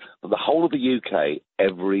company, than the whole of the UK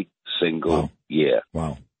every single year.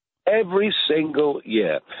 Wow. Every single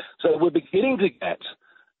year. So we're beginning to get,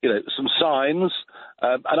 some signs.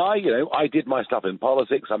 And I did my stuff in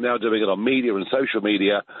politics. I'm now doing it on media and social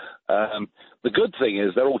media. The good thing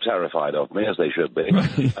is they're all terrified of me, as they should be.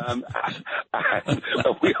 And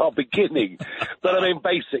we are beginning. But I mean,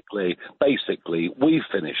 basically, we've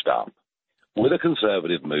finished up with a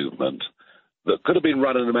conservative movement that could have been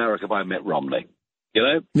run in America by Mitt Romney.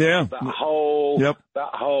 Yeah. That whole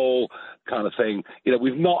kind of thing.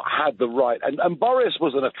 We've not had the right. And Boris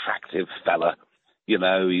was an attractive fella.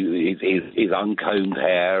 He's uncombed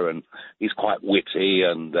hair and he's quite witty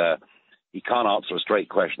and he can't answer a straight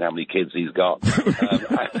question how many kids he's got. So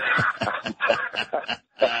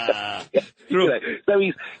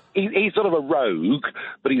he's sort of a rogue,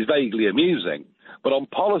 but he's vaguely amusing. But on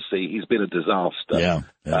policy, he's been a disaster.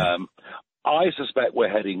 Yeah. I suspect we're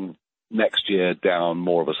heading next year down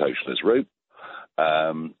more of a socialist route.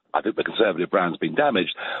 I think the Conservative brand's been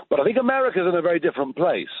damaged, but I think America's in a very different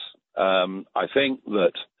place. I think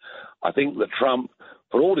that Trump,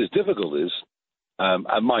 for all his difficulties,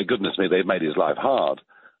 and my goodness me, they've made his life hard.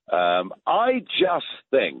 I just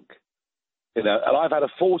think, and I've had a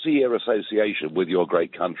 40-year association with your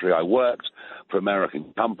great country. I worked for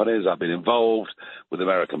American companies. I've been involved with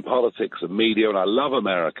American politics and media, and I love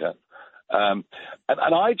America. And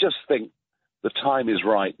I just think the time is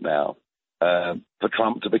right now for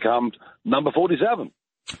Trump to become number 47.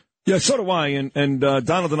 Yeah, so do I. And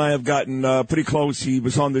Donald and I have gotten pretty close. He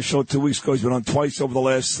was on the show 2 weeks ago. He's been on twice over the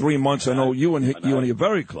last 3 months. I know you and he are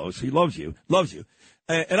very close. He loves you.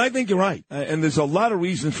 And I think you're right. And there's a lot of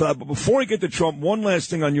reasons for that. But before I get to Trump, one last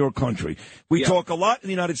thing on your country. We talk a lot in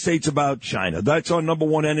the United States about China. That's our number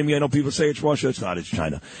one enemy. I know people say it's Russia. It's not. It's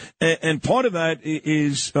China. And part of that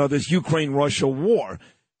is this Ukraine-Russia war,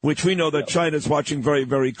 which we know that China is watching very,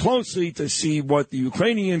 very closely to see what the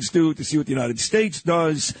Ukrainians do, to see what the United States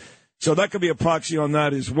does. So that could be a proxy on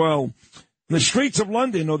that as well. In the streets of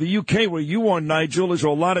London or the UK where you are, Nigel, is there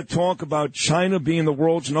a lot of talk about China being the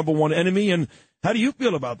world's number one enemy? And how do you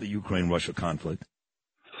feel about the Ukraine-Russia conflict?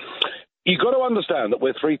 You've got to understand that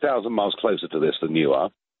we're 3,000 miles closer to this than you are.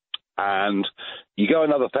 And you go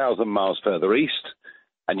another 1,000 miles further east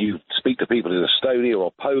and you speak to people in Estonia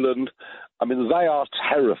or Poland. I mean, they are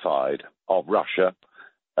terrified of Russia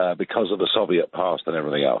because of the Soviet past and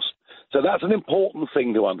everything else. So that's an important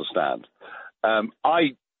thing to understand.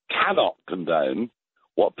 I cannot condone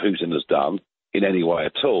what Putin has done in any way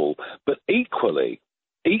at all. But equally,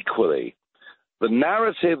 the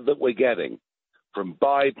narrative that we're getting from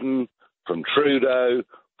Biden, from Trudeau,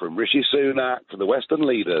 from Rishi Sunak, from the Western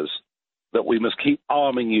leaders, that we must keep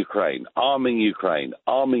arming Ukraine,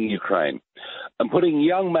 and putting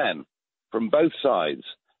young men from both sides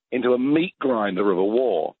into a meat grinder of a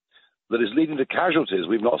war that is leading to casualties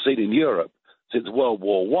we've not seen in Europe since World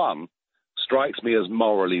War I, strikes me as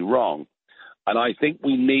morally wrong. And I think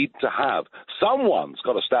we need to have, someone's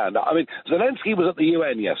got to stand up. I mean, Zelensky was at the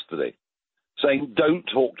UN yesterday saying, don't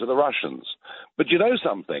talk to the Russians. But you know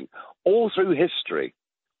something? All through history,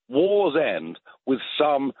 wars end with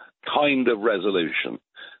some kind of resolution.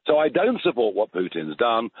 So I don't support what Putin's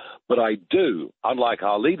done, but I do, unlike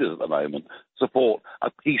our leaders at the moment, support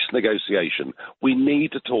a peace negotiation. We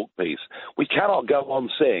need to talk peace. We cannot go on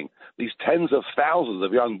seeing these tens of thousands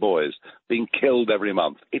of young boys being killed every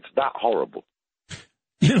month. It's that horrible.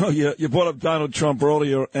 You know, you brought up Donald Trump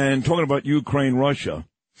earlier and talking about Ukraine, Russia.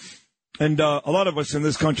 And a lot of us in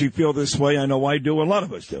this country feel this way. I know I do. A lot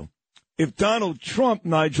of us do. If Donald Trump,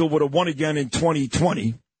 Nigel, would have won again in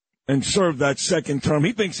 2020 and served that second term,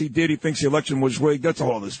 he thinks he did. He thinks the election was rigged. That's a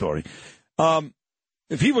whole other story.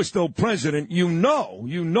 If he was still president, you know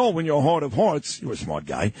in your heart of hearts, you're a smart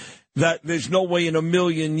guy, that there's no way in a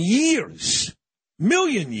million years,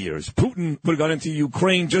 Putin would have got into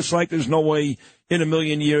Ukraine, just like there's no way in a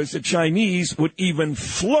million years the Chinese would even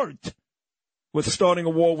flirt with starting a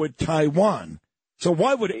war with Taiwan. So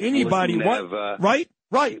why would anybody want, right?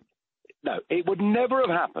 No, it would never have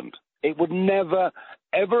happened. It would never,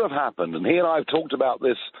 ever have happened. And he and I have talked about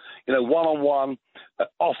this, one-on-one,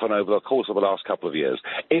 often over the course of the last couple of years.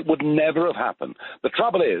 It would never have happened. The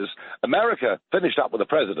trouble is, America finished up with a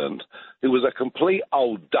president who was a complete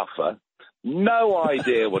old duffer, no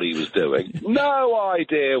idea what he was doing,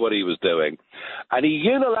 and he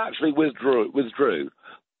unilaterally withdrew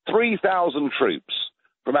 3,000 troops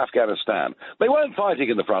from Afghanistan. They weren't fighting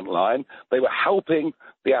in the front line. They were helping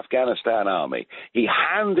the Afghanistan army. He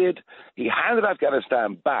handed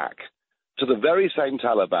Afghanistan back to the very same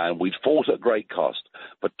Taliban we'd fought at great cost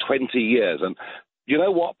for 20 years. And you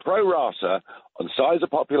know what? Pro rata, on size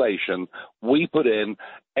of population, we put in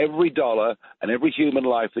every dollar and every human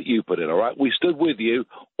life that you put in, all right? We stood with you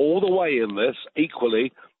all the way in this,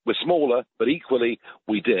 equally. We're smaller, but equally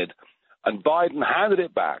we did. And Biden handed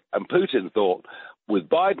it back, and Putin thought, with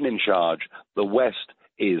Biden in charge, the West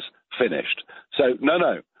is finished. So,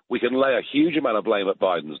 no, we can lay a huge amount of blame at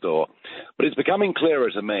Biden's door. But it's becoming clearer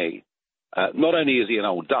to me, not only is he an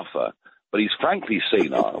old duffer, but he's frankly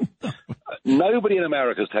senile. Nobody in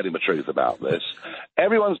America is telling the truth about this.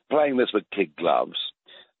 Everyone's playing this with kid gloves.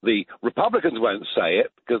 The Republicans won't say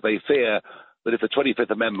it because they fear that if the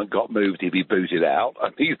 25th Amendment got moved, he'd be booted out.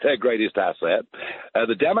 I think it's their greatest asset.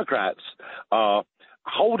 The Democrats are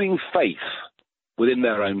holding faith within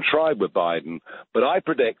their own tribe with Biden, but I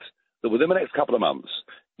predict that within the next couple of months,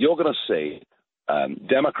 you're going to see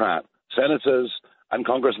Democrat senators and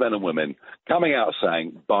congressmen and women coming out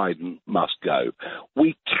saying Biden must go.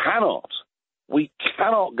 We cannot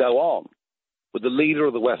go on with the leader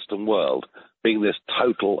of the Western world being this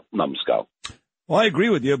total numbskull. Well, I agree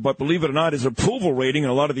with you, but believe it or not, his approval rating in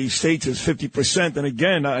a lot of these states is 50%. And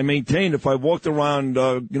again, I maintain if I walked around,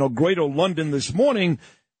 Greater London this morning,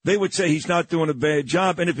 they would say he's not doing a bad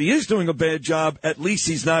job. And if he is doing a bad job, at least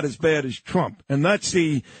he's not as bad as Trump. And that's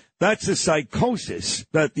the psychosis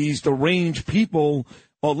that these deranged people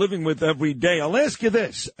are living with every day. I'll ask you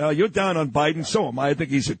this. You're down on Biden. So am I. I think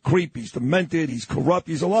he's a creep. He's demented. He's corrupt.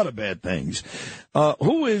 He's a lot of bad things.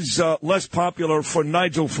 Who is less popular for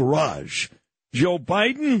Nigel Farage? Joe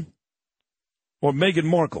Biden or Meghan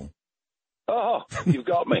Markle? Oh, you've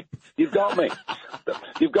got me. You've got me.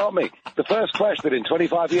 You've got me. The first question in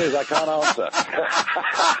 25 years I can't answer.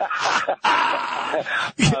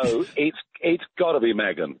 No, it's got to be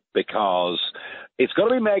Meghan because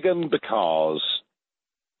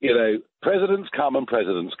you know, presidents come and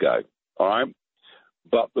presidents go. All right,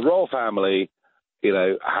 but the royal family, you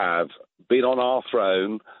know, have been on our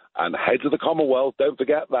throne and heads of the Commonwealth. Don't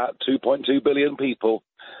forget that 2.2 billion people.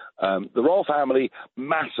 The royal family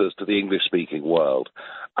matters to the English-speaking world,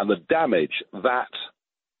 and the damage that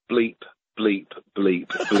bleep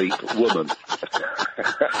woman.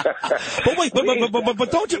 But wait,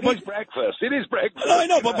 but don't you? It is breakfast. It is breakfast. I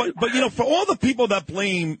know, but you know, for all the people that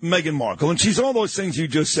blame Meghan Markle, and she's all those things you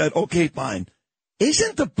just said, okay, fine.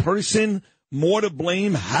 Isn't the person more to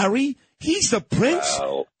blame Harry? He's the prince.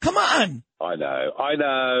 Well, come on. I know. I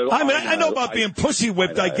mean, I know about being pussy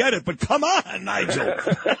whipped. I get it, but come on, Nigel.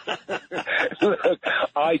 Look,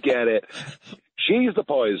 I get it. She's the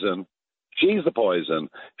poison. She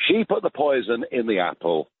put the poison in the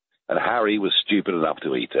apple, and Harry was stupid enough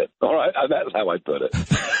to eat it. All right, and that's how I put it.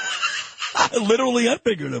 Literally and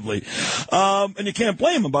figuratively. And you can't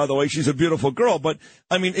blame him, by the way. She's a beautiful girl. But,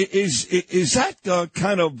 I mean, is that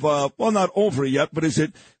kind of, well, not over yet, but is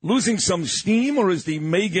it losing some steam, or is the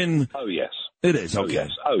Meghan... Oh, yes. It is, okay.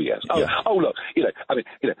 Oh, yes. Yeah. Oh, look, you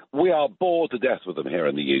know, we are bored to death with them here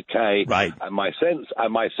in the UK. Right. And my sense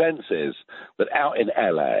is that out in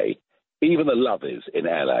LA, even the lovies in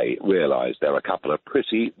LA realise they're a couple of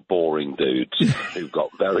pretty boring dudes who've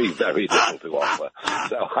got very, very little to offer.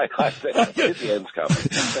 So I think the end's coming.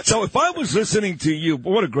 So if I was listening to you,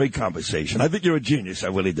 what a great conversation. I think you're a genius. I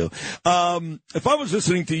really do. If I was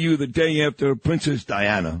listening to you the day after Princess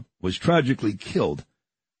Diana was tragically killed,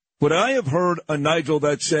 would I have heard a Nigel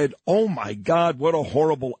that said, oh, my God, what a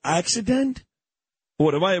horrible accident?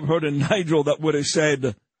 Or would I have heard a Nigel that would have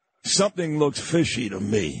said, something looks fishy to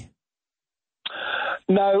me?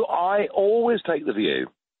 No, I always take the view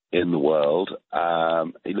in the world,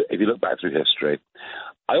 if you look back through history,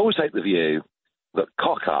 I always take the view that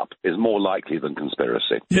cock-up is more likely than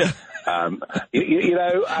conspiracy. Yeah. You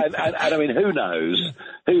know, and I mean, who knows?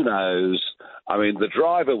 Who knows? I mean, the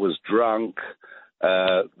driver was drunk.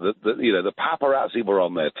 The paparazzi were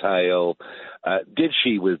on their tail. Did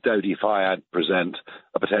she, with Dodi Fayed, present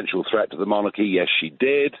a potential threat to the monarchy? Yes, she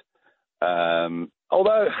did.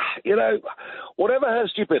 Although, you know, whatever her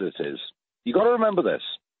stupidities, you got to remember this.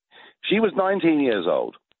 She was 19 years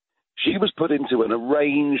old. She was put into an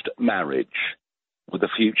arranged marriage with the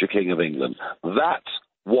future King of England. That's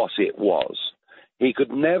what it was. He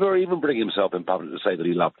could never even bring himself in public to say that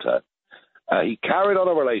he loved her. He carried on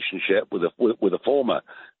a relationship with a former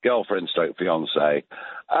girlfriend stroke fiancé.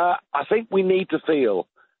 I think we need to feel,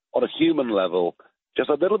 on a human level, just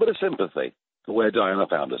a little bit of sympathy for where Diana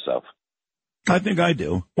found herself. I think I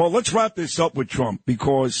do. Well, let's wrap this up with Trump,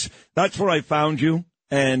 because that's where I found you.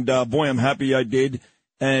 And, boy, I'm happy I did.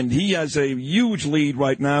 And he has a huge lead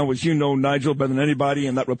right now, as you know, Nigel, better than anybody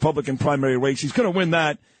in that Republican primary race. He's going to win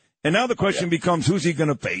that. And now the question becomes, who's he going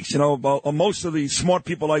to face? You know, most of the smart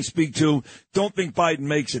people I speak to don't think Biden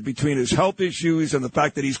makes it, between his health issues and the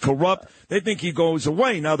fact that he's corrupt. They think he goes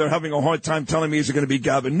away. Now they're having a hard time telling me, is it going to be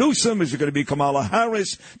Gavin Newsom? Is it going to be Kamala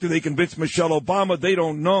Harris? Do they convince Michelle Obama? They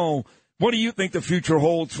don't know. What do you think the future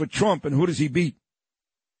holds for Trump, and who does he beat?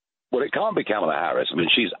 Well, it can't be Kamala Harris. I mean,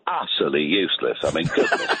 she's utterly useless. I mean,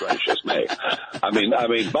 goodness gracious me. I mean,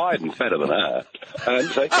 Biden's better than her.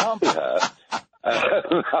 So it can't be her.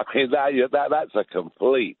 I mean, that's a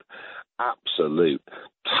complete, absolute,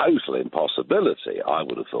 total impossibility, I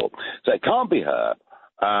would have thought. So it can't be her.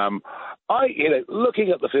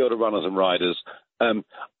 Looking at the field of runners and riders,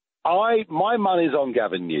 my money's on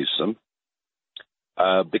Gavin Newsom.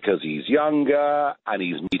 Because he's younger and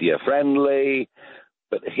he's media friendly,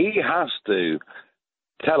 but he has to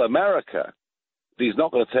tell America that he's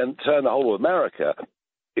not going to turn the whole of America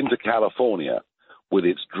into California with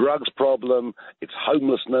its drugs problem, its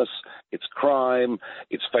homelessness, its crime,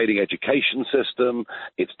 its failing education system,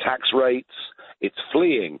 its tax rates, its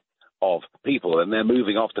fleeing of people, and they're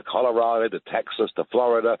moving off to Colorado, to Texas, to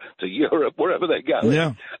Florida, to Europe, wherever they go.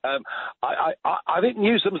 Yeah. I think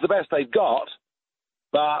Newsom's the best they've got.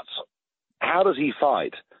 But how does he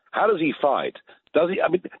fight? How does he fight? Does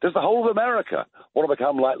the whole of America want to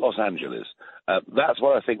become like Los Angeles? That's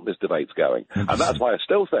where I think this debate's going. And that's why I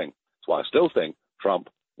still think Trump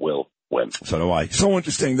will win. So do I. So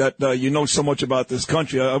interesting that you know so much about this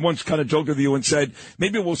country. I once kind of joked with you and said,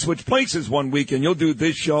 maybe we'll switch places one week and you'll do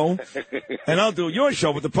this show and I'll do your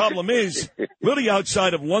show. But the problem is, really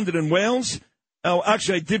outside of London and Wales, Oh,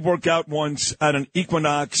 actually, I did work out once at an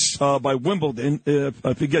Equinox by Wimbledon.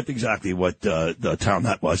 I forget exactly what the town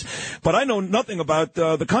that was. But I know nothing about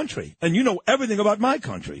the country. And you know everything about my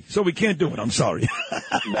country. So we can't do it. I'm sorry.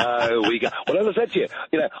 No, well, as I said to you,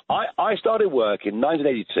 I started work in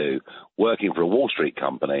 1982 working for a Wall Street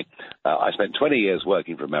company. I spent 20 years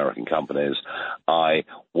working for American companies. I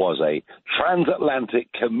was a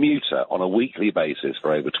transatlantic commuter on a weekly basis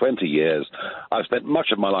for over 20 years. I've spent much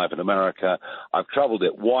of my life in America. I've traveled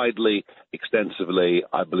it widely, extensively.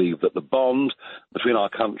 I believe that the bond between our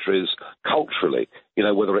countries culturally,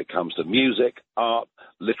 whether it comes to music, art,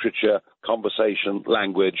 literature, conversation,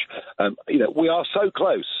 language, we are so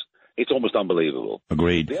close. It's almost unbelievable.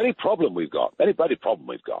 Agreed. The only problem we've got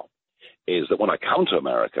is that when I come to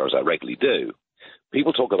America, as I regularly do,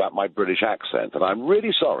 people talk about my British accent, and I'm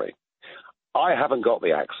really sorry. I haven't got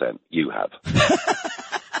the accent you have.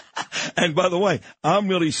 And by the way, I'm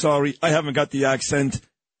really sorry I haven't got the accent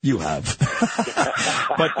you have.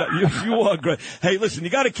 But you are great. Hey, listen, you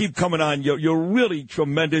got to keep coming on. You're really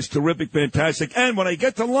tremendous, terrific, fantastic. And when I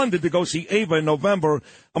get to London to go see Ava in November,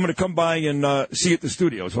 I'm going to come by and see you at the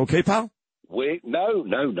studios. Okay, pal? No,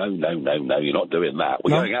 you're not doing that.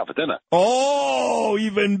 We're going out for dinner. Oh,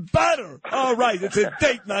 even better. All right, it's a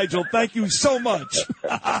date, Nigel. Thank you so much.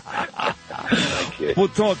 Thank you. We'll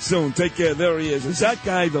talk soon. Take care. There he is. Is that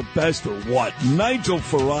guy the best or what? Nigel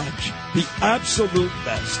Farage, the absolute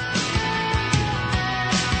best.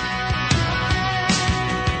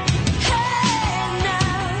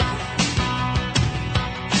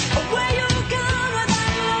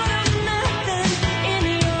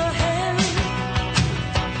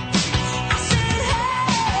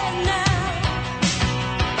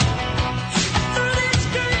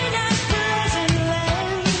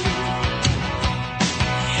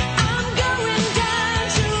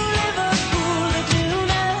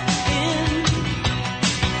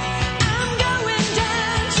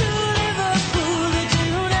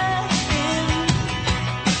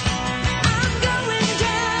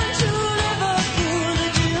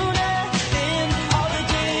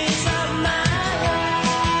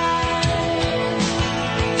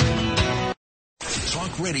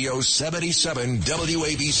 Radio 77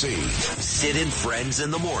 WABC. Sid and Friends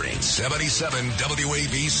in the morning. 77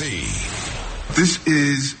 WABC. This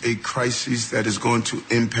is a crisis that is going to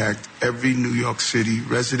impact every New York City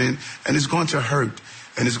resident, and it's going to hurt.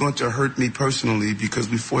 And it's going to hurt me personally because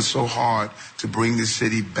we fought so hard to bring this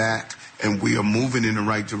city back, and we are moving in the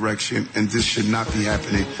right direction, and this should not be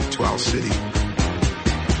happening to our city.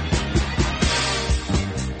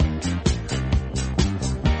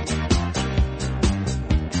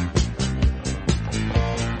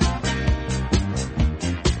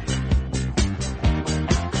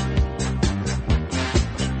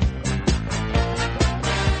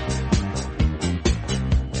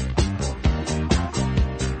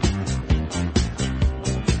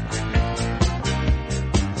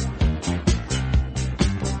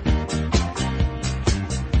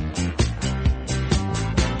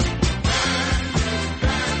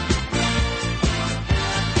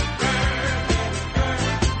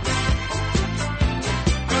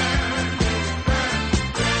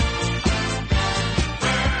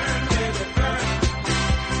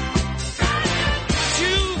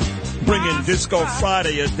 Disco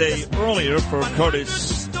Friday a day earlier for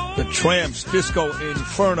Curtis, the Tramps, Disco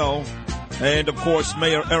Inferno, and, of course,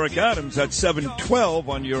 Mayor Eric Adams at 7:12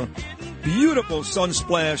 on your beautiful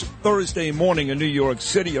sun-splashed Thursday morning in New York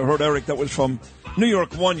City. You heard Eric, that was from New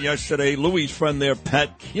York One yesterday. Louis' friend there,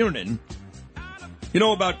 Pat Kiernan. You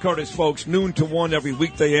know about Curtis, folks, noon to 1 every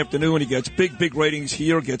weekday afternoon. He gets big ratings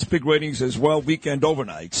here, gets big ratings as well, weekend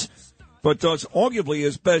overnights. But does arguably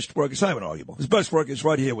his best work, it's not even arguable, his best work is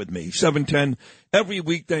right here with me, 7:10, every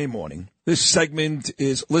weekday morning. This segment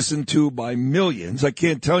is listened to by millions. I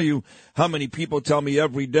can't tell you how many people tell me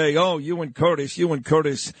every day, oh, you and Curtis, you and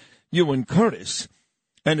Curtis, you and Curtis.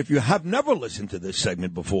 And if you have never listened to this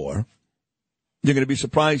segment before, you're going to be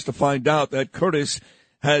surprised to find out that Curtis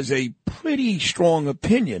has a pretty strong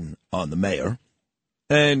opinion on the mayor.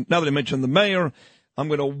 And now that I mentioned the mayor, I'm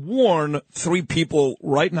going to warn 3 people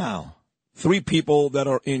right now. 3 people that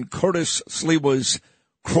are in Curtis Sliwa's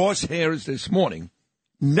crosshairs this morning.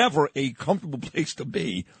 Never a comfortable place to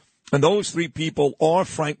be. And those 3 people are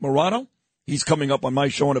Frank Morano. He's coming up on my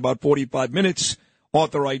show in about 45 minutes.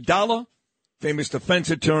 Arthur Aidala, famous defense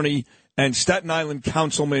attorney, and Staten Island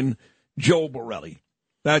Councilman Joe Borelli.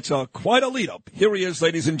 That's quite a lead-up. Here he is,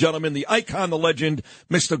 ladies and gentlemen, the icon, the legend,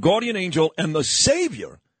 Mr. Guardian Angel, and the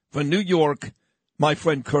savior for New York, my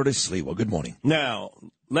friend Curtis Sliwa. Good morning. Now,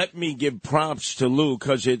 let me give props to Lou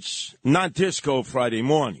because it's not Disco Friday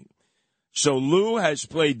morning. So Lou has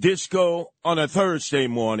played disco on a Thursday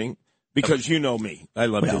morning because you know me. I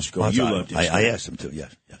love disco. You love disco. I asked him to,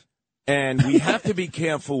 yes. And we have to be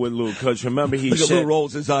careful with Lou because remember he Look said... Lou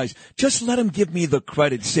rolls his eyes. Just let him give me the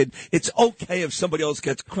credit, Sid. It's okay if somebody else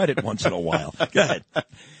gets credit once in a while. Go ahead.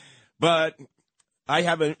 But I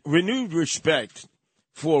have a renewed respect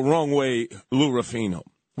for Wrong Way Lou Ruffino.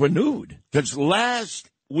 Renewed? Because last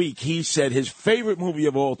week he said his favorite movie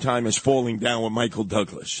of all time is Falling Down with Michael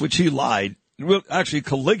Douglas. Which he lied. Well, actually,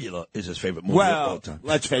 Caligula is his favorite movie of all time.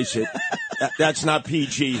 Let's face it, that's not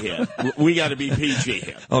PG here. We got to be PG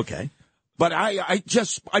here. Okay. But I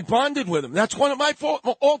bonded with him. That's one of my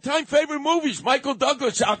all-time favorite movies. Michael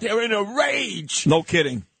Douglas out there in a rage. No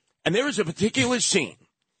kidding. And there is a particular scene.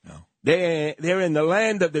 No. They're in the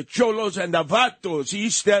land of the Cholos and the Vatos,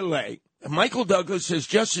 East L.A. And Michael Douglas says,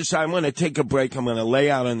 Justice, I'm going to take a break. I'm going to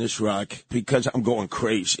lay out on this rock because I'm going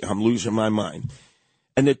crazy. I'm losing my mind.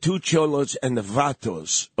 And the two Cholos and the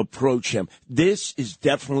Vatos approach him. This is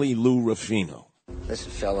definitely Lou Ruffino.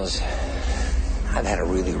 Listen, fellas, I've had a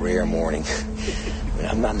really rare morning.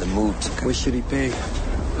 I'm not in the mood to... What should he pay?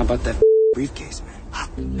 How about that briefcase, man?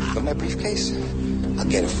 But my briefcase? I'll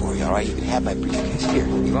get it for you, all right? You can have my briefcase. Here,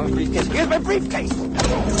 you want my briefcase? Here's my briefcase!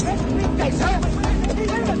 Briefcase, huh? Wait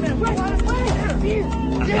a minute, wait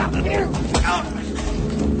here!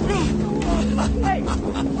 Hey,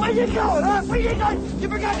 where you going, huh? Where you going? You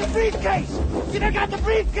forgot the briefcase! You forgot the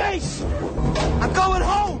briefcase! I'm going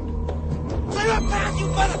home! Clear a path, you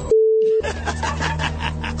mother...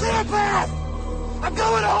 Clear a path! I'm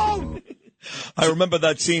going home! I remember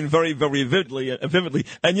that scene very, very vividly.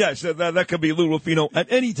 And yes, that could be Lou Ruffino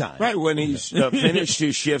at any time. Right, when he's finished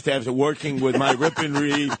his shift after working with my rip and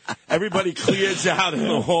read, everybody clears out in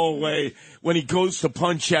the hallway. When he goes to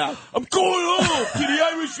punch out, I'm going home to the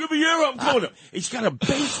Irish Riviera. I'm going home. He's got a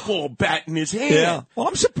baseball bat in his hand. Yeah. Well,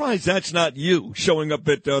 I'm surprised that's not you showing up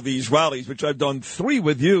at these rallies, which I've done 3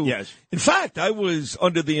 with you. Yes. In fact, I was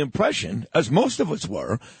under the impression, as most of us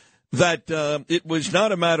were, that it was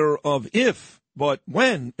not a matter of if, but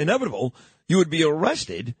when, inevitable, you would be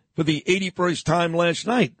arrested for the 81st time last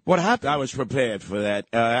night. What happened? I was prepared for that.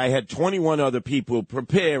 I had 21 other people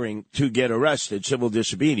preparing to get arrested, civil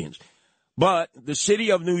disobedience. But the city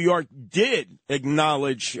of New York did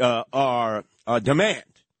acknowledge our demand.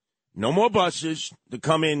 No more buses to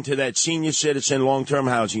come into that senior citizen long-term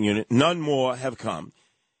housing unit. None more have come.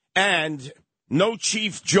 And no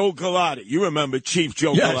Chief Joe Galati. You remember Chief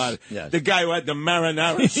Joe Galati? Yes. The guy who had the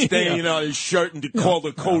marinara stain on his shirt and called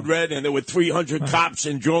the code red, and there were 300 cops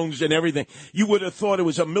and drones and everything. You would have thought it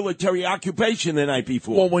was a military occupation the night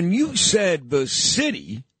before. Well, when you said the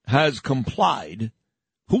city has complied,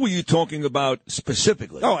 who were you talking about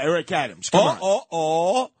specifically? Oh, Eric Adams. Come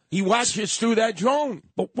on. He watches through that drone.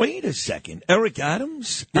 But wait a second. Eric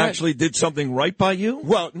Adams actually did something right by you?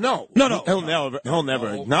 Well, no. No. He'll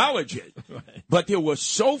never acknowledge it. Right. But there were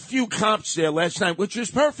so few cops there last night, which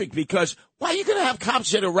is perfect because why are you going to have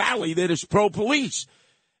cops at a rally that is pro-police?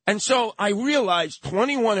 And so I realized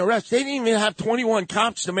 21 arrests. They didn't even have 21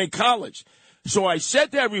 cops to make college. So I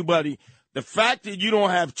said to everybody, the fact that you don't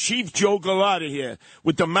have Chief Joe Galati here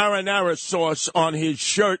with the marinara sauce on his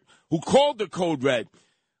shirt who called the code red,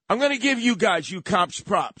 I'm going to give you guys, you cops,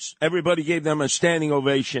 props. Everybody gave them a standing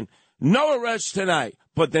ovation. No arrest tonight,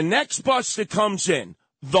 but the next bus that comes in,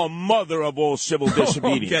 the mother of all civil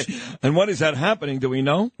disobedience. Okay. And what is that happening? Do we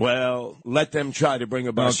know? Well, let them try to bring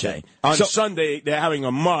a bus in. On Sunday, they're having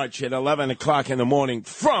a march at 11 o'clock in the morning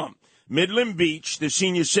from Midland Beach, the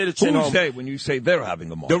senior citizen home. Who's they when you say they're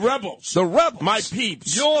having a march? The rebels. The rebels. My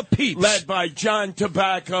peeps. Your peeps. Led by John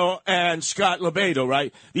Tobacco and Scott Lebedo,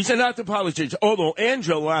 right? These are not the politicians. Although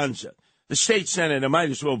Andrew Lanza, the state senator, might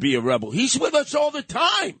as well be a rebel. He's with us all the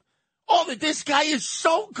time. This guy is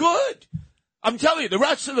so good. I'm telling you, the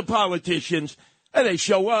rest of the politicians, they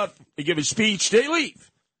show up, they give a speech, they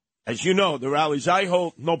leave. As you know, the rallies I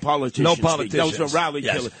hold, no politicians. No politicians. Those are rally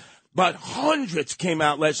killers. But hundreds came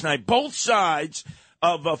out last night, both sides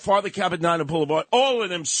of Father Capadonna Boulevard. All of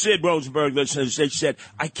them Sid Rosenberg listeners, they said,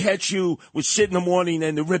 I catch you with Sid in the morning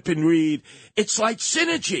and the rip and read. It's like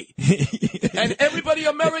synergy. And everybody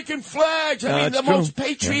American flags. I mean, the most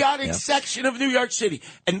patriotic section of New York City.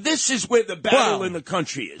 And this is where the battle in the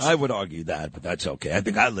country is. I would argue that, but that's okay. I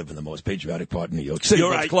think I live in the most patriotic part of New York City.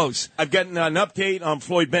 You're right. Close. I've gotten an update on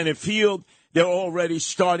Floyd Bennett Field. They're already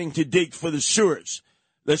starting to dig for the sewers.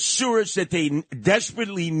 The sewers that they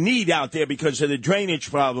desperately need out there because of the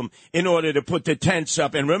drainage problem in order to put the tents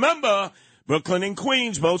up. And remember, Brooklyn and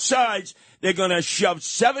Queens, both sides, they're going to shove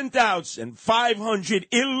 7,500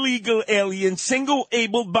 illegal alien, single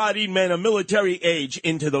able-bodied men of military age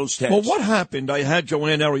into those tents. Well, what happened? I had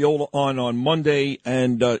Joanne Ariola on Monday,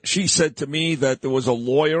 and she said to me that there was a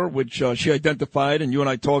lawyer, which she identified, and you and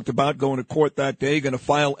I talked about going to court that day, going to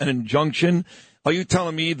file an injunction. Are you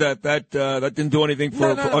telling me that didn't do anything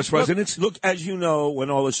for us residents? Look, as you know, when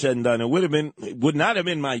all is said and done, it would not have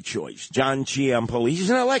been my choice. John Ciampoli, he's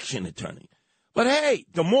an election attorney. But hey,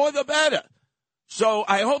 the more the better. So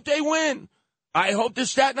I hope they win. I hope the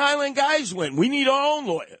Staten Island guys win. We need our own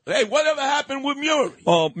lawyer. Hey, whatever happened with Murray?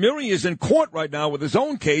 Murray is in court right now with his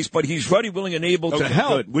own case, but he's ready, willing, and able to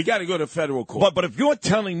help. Good. We got to go to federal court. But if you're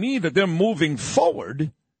telling me that they're moving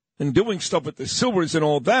forward and doing stuff with the sewers and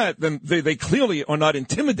all that, then they clearly are not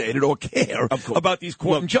intimidated or care about these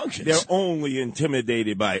court injunctions. They're only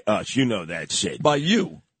intimidated by us. You know that, Sid. By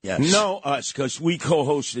you. Yes. No, us, because we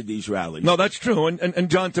co-hosted these rallies. No, that's true. And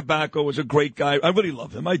John Tobacco is a great guy. I really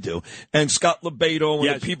love him. I do. And Scott Lebedo and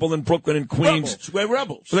the people in Brooklyn and Queens. Rebels. We're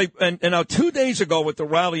rebels. And now 2 days ago at the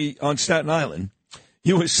rally on Staten Island,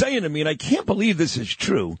 you were saying to me, and I can't believe this is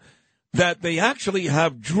true, that they actually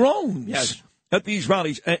have drones at these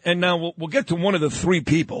rallies. And now we'll get to one of the three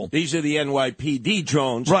people. These are the NYPD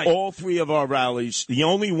drones. Right. All three of our rallies, the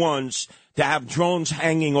only ones to have drones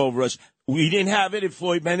hanging over us. We didn't have it at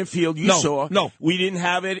Floyd Bennett Field, you saw. No. We didn't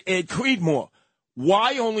have it at Creedmoor.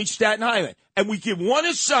 Why only Staten Island? And we give one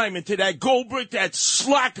assignment to that Goldbrick, that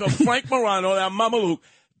slacker, Frank Morano, that Mamaluke.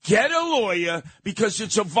 Get a lawyer because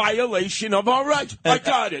it's a violation of our rights. I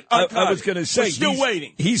got it. I was going to say, we're still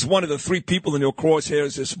waiting. He's one of the three people in your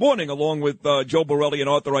crosshairs this morning, along with Joe Borelli and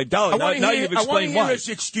Arthur Idala. Now you've explained why. I want to hear his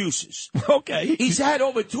excuses. Okay. He's had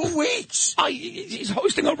over 2 weeks. He's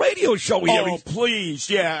hosting a radio show here. Oh, please.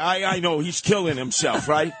 Yeah, I know. He's killing himself,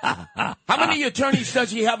 right? How many attorneys does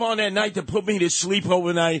he have on that night to put me to sleep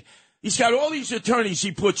overnight? He's got all these attorneys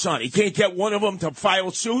he puts on. He can't get one of them to file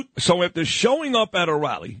suit. So after showing up at a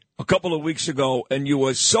rally a couple of weeks ago and you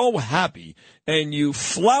were so happy and you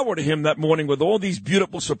flowered him that morning with all these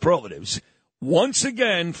beautiful superlatives, once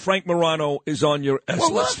again, Frank Morano is on your S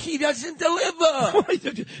list. Well, look, he doesn't deliver.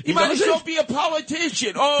 He might as well be a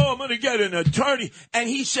politician. Oh, I'm going to get an attorney. And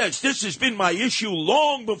he says, this has been my issue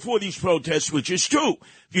long before these protests, which is true.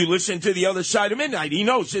 If you listen to The Other Side of Midnight, he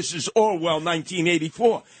knows this is Orwell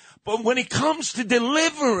 1984. But when it comes to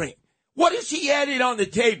delivering, what has he added on the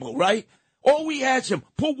table, right? All we asked him,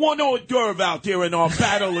 put one hors d'oeuvre out there in our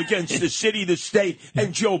battle against the city, the state,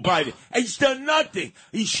 and Joe Biden. And he's done nothing.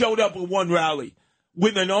 He showed up at one rally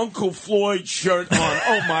with an Uncle Floyd shirt on.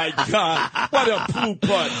 Oh, my God. What a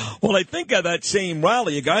poop-butt. Well, I think at that same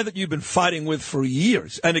rally, a guy that you've been fighting with for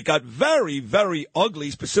years, and it got very, very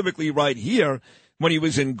ugly, specifically right here, when he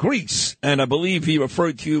was in Greece, and I believe he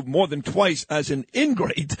referred to you more than twice as an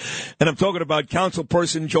ingrate. And I'm talking about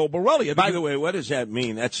councilperson Joe Borelli. By the way, what does that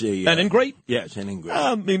mean? That's an ingrate? Yes, an ingrate.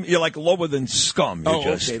 I mean, you're like lower than scum. You're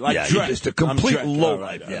okay, like you're just a complete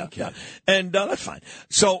lowlife. Right, okay. And that's fine.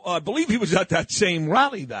 So I believe he was at that same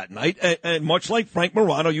rally that night, and much like Frank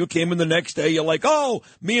Morano, you came in the next day, you're like, oh,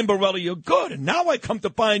 me and Borelli are good. And now I come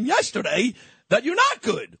to find yesterday that you're not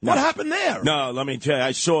good. No. What happened there? No, let me tell you.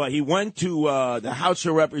 I saw he went to the House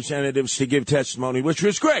of Representatives to give testimony, which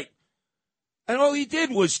was great. And all he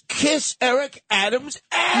did was kiss Eric Adams'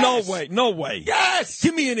 ass. No way. Yes.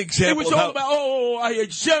 Give me an example. It was all about, I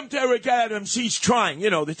exempt Eric Adams. He's trying. You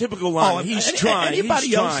know, the typical line. He's trying. Anybody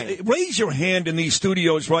He's else, trying. raise your hand in these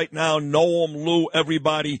studios right now, Noam, Lou,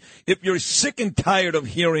 everybody, if you're sick and tired of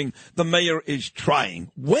hearing the mayor is trying.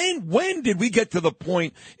 When did we get to the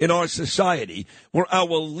point in our society where our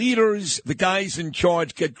leaders, the guys in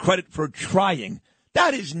charge, get credit for trying?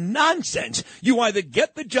 That is nonsense. You either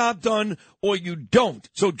get the job done or you don't.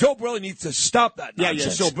 So Joe Borelli needs to stop that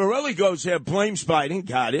nonsense. Yeah. So Borelli goes there, blames Biden,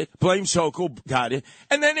 got it. Blames Sokol, got it.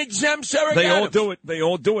 And then exempts Eric Adams. They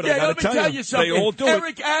all do it. Yeah, I got to tell you something. They all do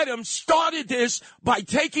Eric Adams started this by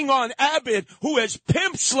taking on Abbott, who has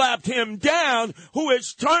pimp-slapped him down, who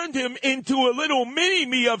has turned him into a little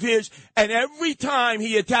mini-me of his. And every time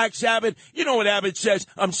he attacks Abbott, you know what Abbott says?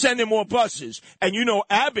 I'm sending more buses. And you know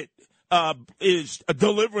Abbott is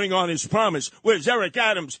delivering on his promise. Whereas Eric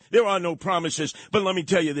Adams, there are no promises. But let me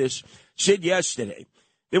tell you this. Sid, yesterday,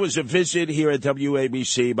 there was a visit here at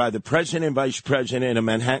WABC by the president and vice president of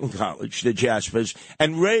Manhattan College, the Jaspers,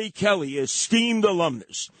 and Ray Kelly, esteemed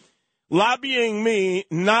alumnus, lobbying me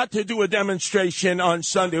not to do a demonstration on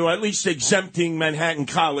Sunday, or at least exempting Manhattan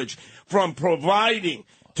College from providing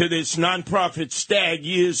to this nonprofit stag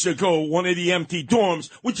years ago one of the empty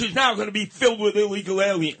dorms, which is now going to be filled with illegal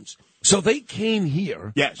aliens. So they came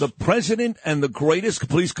here. Yes. The president and the greatest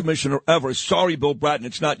police commissioner ever. Sorry, Bill Bratton,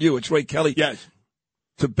 it's not you. It's Ray Kelly. Yes.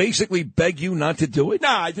 To basically beg you not to do it? No,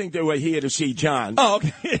 I think they were here to see John. Oh,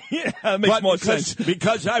 okay. Yeah, that makes more sense.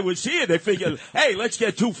 Because I was here, they figured, hey, let's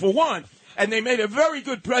get 2 for 1. And they made a very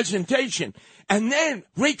good presentation. And then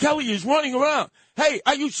Ray Kelly is running around. Hey,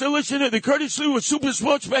 I used to listen to the Curtis Lee with Super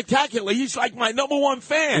Sports Spectacular. He's like my #1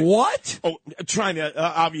 fan. What? Oh, trying to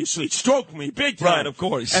obviously stroke me big time. Right, of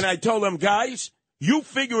course. And I told them, guys, you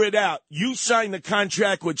figure it out. You sign the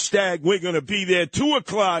contract with Stag. We're going to be there 2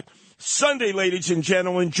 o'clock Sunday, ladies and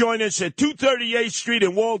gentlemen. Join us at 238th Street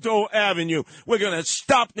and Waldo Avenue. We're going to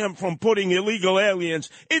stop them from putting illegal aliens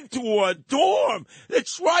into a dorm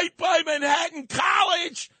that's right by Manhattan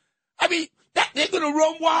College. I mean, they're going to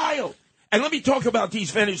run wild. And let me talk about these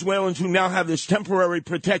Venezuelans who now have this temporary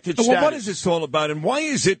protected status. Well, what is this all about, and why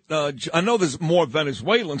is it, I know there's more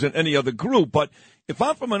Venezuelans than any other group, but if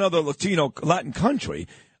I'm from another Latin country,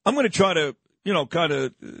 I'm going to try to, kind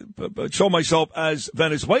of show myself as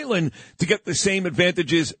Venezuelan to get the same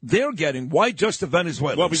advantages they're getting. Why just the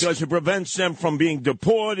Venezuelans? Well, because it prevents them from being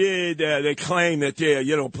deported. They claim that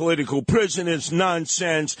they're, political prisoners,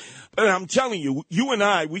 nonsense. But I'm telling you, you and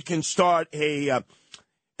I, we can start a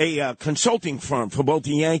consulting firm for both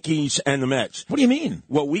the Yankees and the Mets. What do you mean?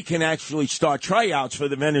 Well, we can actually start tryouts for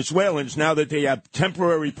the Venezuelans now that they have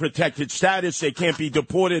temporary protected status. They can't be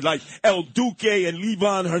deported like El Duque and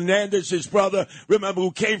Levon Hernandez's brother, remember, who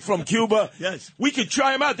came from Cuba? Yes. We could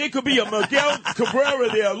try them out. They could be a Miguel Cabrera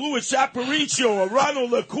there, a Luis Aparicio, a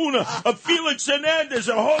Ronald Acuna, a Felix Hernandez,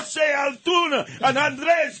 a Jose Altuna, an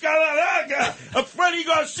Andres Galarraga, a Freddie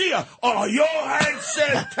Garcia, a Johan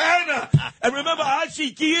Santana. And remember Ozzie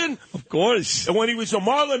Guillen? Of course. And when he was a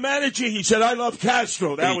Marlin manager, he said, I love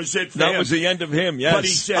Castro. That was it for him. That was the end of him, yes. But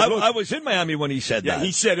he said, I was in Miami when he said that.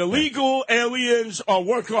 He said, illegal aliens are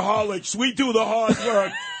workaholics. We do the hard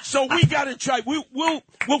work. So we got to try.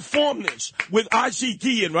 We'll form this with Ozzie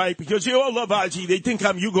Guillen, right? Because they all love Ozzie. They think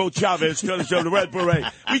I'm Hugo Chavez because of the Red Beret.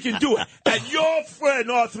 We can do it. And your friend,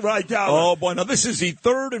 Arthur Idala. Oh, boy. Now, this is the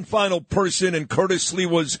third and final person in Curtis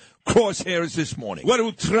Lewa's crosshairs this morning. What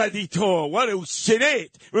a traditor. What a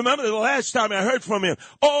sedate. Remember the last time I heard from him?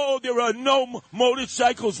 Oh, there are no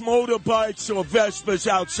motorcycles, motorbikes, or Vespas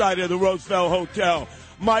outside of the Roosevelt Hotel.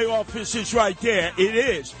 My office is right there. It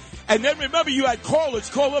is. And then remember, you had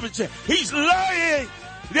callers call up and say, he's lying.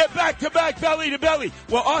 They're back-to-back, belly-to-belly.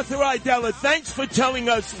 Well, Arthur Idala, thanks for telling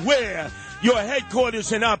us where your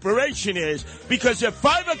headquarters and operation is, because at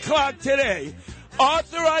 5 o'clock today,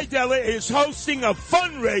 Arthur Idala is hosting a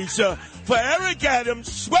fundraiser for Eric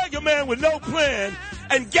Adams, swagger man with no plan.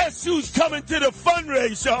 And guess who's coming to the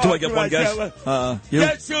fundraiser? Do I get one guess?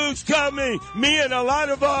 Guess who's coming? Me and a lot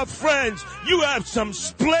of our friends. You have some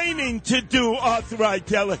splaining to do, Arthur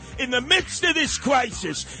Idala, in the midst of this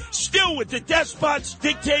crisis. Still with the despots,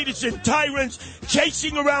 dictators, and tyrants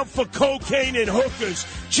chasing around for cocaine and hookers.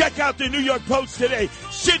 Check out the New York Post today.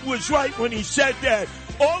 Sid was right when he said that.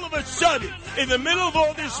 All of a sudden, in the middle of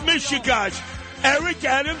all this mishigash, Eric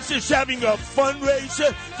Adams is having a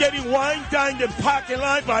fundraiser, getting wine-dined and pocket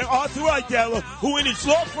lined by Arthur Idala, who in his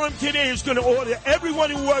law firm today is going to order everyone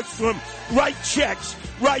who works for him write checks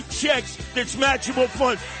that's matchable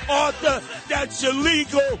funds. Arthur, that's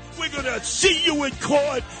illegal. We're going to see you in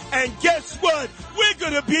court. And guess what? We're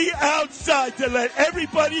going to be outside to let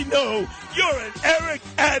everybody know you're an Eric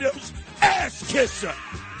Adams ass kisser.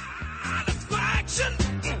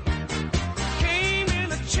 Came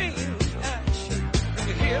in a chain reaction.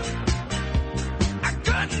 You hear? I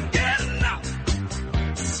couldn't get enough,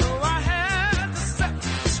 so I had to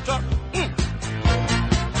self-destruct.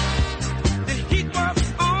 The heat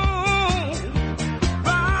was on,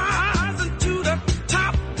 rising to the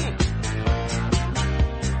top.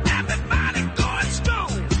 Everybody going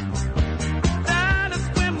strong. That is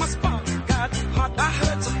when my spark got hot. I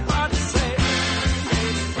heard somebody say,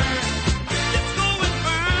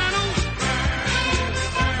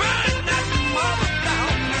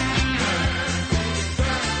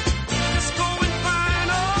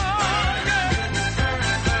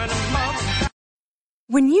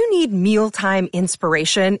 when you need mealtime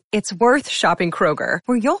inspiration, it's worth shopping Kroger,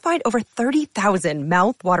 where you'll find over 30,000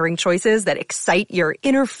 mouth-watering choices that excite your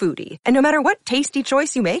inner foodie. And no matter what tasty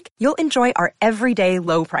choice you make, you'll enjoy our everyday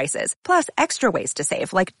low prices, plus extra ways to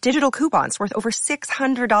save, like digital coupons worth over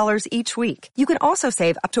 $600 each week. You can also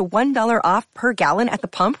save up to $1 off per gallon at the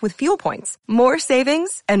pump with fuel points. More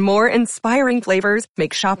savings and more inspiring flavors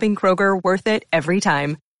make shopping Kroger worth it every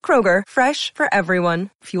time. Kroger, fresh for everyone.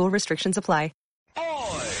 Fuel restrictions apply.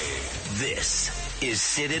 This is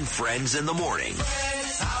Sid and Friends in the Morning.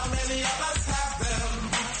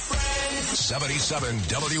 77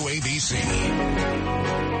 WABC.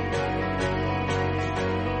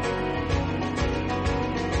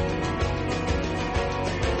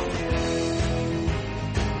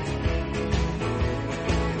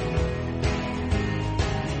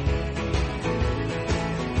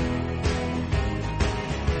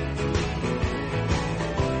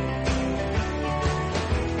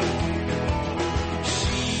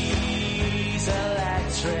 She's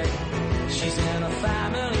electric. She's in a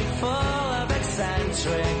family full of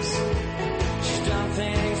eccentrics. She's done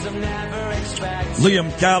things I've never expected.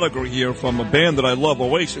 Liam Gallagher here from a band that I love,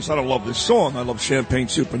 Oasis. I don't love this song. I love Champagne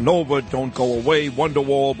Supernova, Don't Go Away,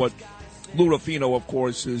 Wonderwall. But Lou Ruffino, of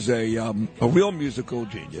course, is a real musical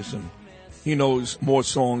genius, and he knows more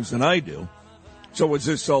songs than I do. So is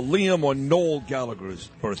this Liam or Noel Gallagher's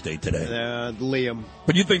birthday today? Liam.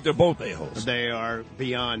 But you think they're both a-holes? They are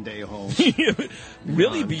beyond a-holes.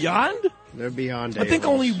 Really? Beyond? They're beyond I think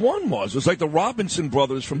only one was. It was like the Robinson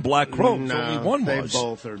brothers from Black Crow. No, only one they was.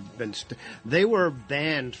 both are been. They were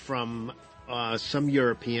banned from some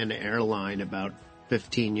European airline about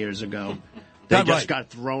 15 years ago. They That just right. got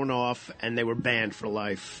thrown off, and they were banned for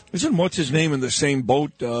life. Isn't what's his name in the same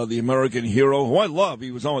boat, the American hero, who I love?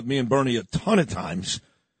 He was on with me and Bernie a ton of times.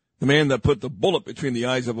 The man that put the bullet between the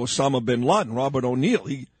eyes of Osama bin Laden, Robert O'Neill.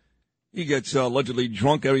 He gets allegedly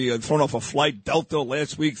drunk. Thrown off a flight, Delta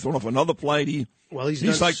last week. Thrown off another flight.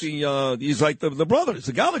 He's like the brothers,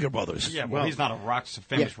 the Gallagher brothers. Yeah, well, he's not a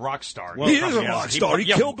famous rock star. Well, he is a rock star. He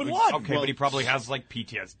killed Bin Laden. Okay, but he probably has like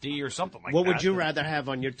PTSD or something like that. What would you rather have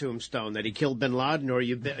on your tombstone? That he killed Bin Laden, or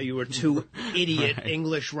you were two idiot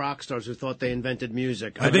English rock stars who thought they invented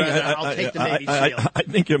music? I'll take the Navy SEAL. I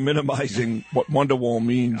think you're minimizing what Wonderwall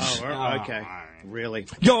means. Oh, okay. Really?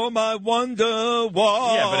 You're my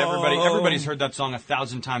Wonderwall. Yeah, but everybody's heard that song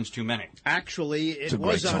 1,000 times too many. Actually, It's a it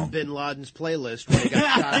great was on song. Bin Laden's playlist when he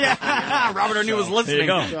got shot. Robert O'Neill was listening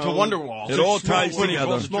to Wonderwall. It all ties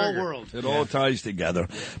together. Small world. It all ties together.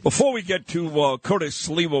 Before we get to Curtis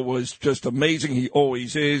Sliwa was just amazing. He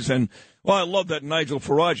always is. And, well, I love that Nigel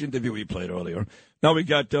Farage interview he played earlier. Now we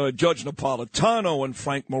got Judge Napolitano and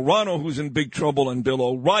Frank Morano, who's in big trouble, and Bill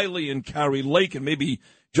O'Reilly and Carrie Lake and maybe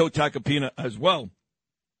Joe Tacopina as well.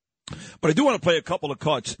 But I do want to play a couple of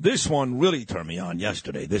cuts. This one really turned me on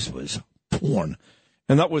yesterday. This was porn.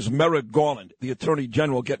 And that was Merrick Garland, the Attorney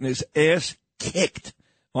General, getting his ass kicked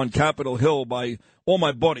on Capitol Hill by all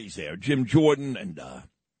my buddies there, Jim Jordan and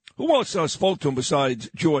who else spoke to him besides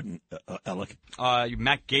Jordan, Alec?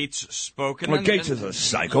 Matt Gaetz spoke. Well, Gaetz is a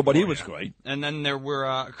psycho, but he was great. And then there were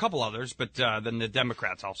a couple others, but then the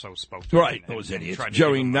Democrats also spoke to Right, him. those idiots. Tried to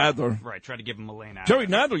Jerry give him, Nadler. Right, tried to give him a lane out. Jerry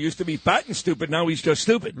Nadler used to be fat and stupid. Now he's just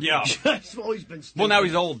stupid. Yeah. He's always been stupid. Well, now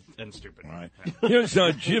he's old and stupid. All right. Here's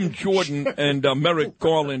Jim Jordan and Merrick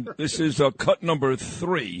Garland. This is cut number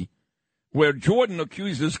 3, where Jordan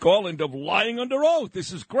accuses Garland of lying under oath.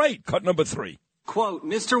 This is great. Cut number 3. Quote,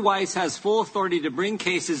 Mr. Weiss has full authority to bring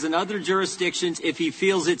cases in other jurisdictions if he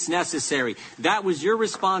feels it's necessary. That was your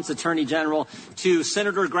response, Attorney General, to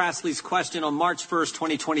Senator Grassley's question on March 1st,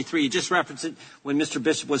 2023. You just referenced it when Mr.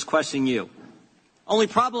 Bishop was questioning you. Only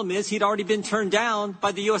problem is he'd already been turned down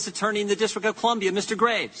by the U.S. Attorney in the District of Columbia, Mr.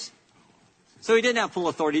 Graves. So he didn't have full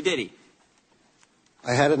authority, did he?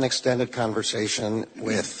 I had an extended conversation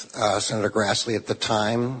with Senator Grassley at the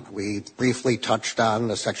time. We briefly touched on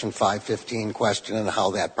the Section 515 question and how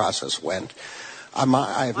that process went.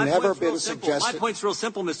 I've never been suggested. My point's real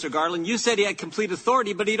simple, Mr. Garland. You said he had complete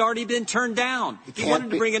authority, but he'd already been turned down. He wanted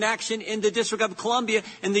to bring an action in the District of Columbia,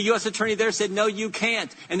 and the U.S. Attorney there said, no, you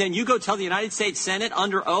can't. And then you go tell the United States Senate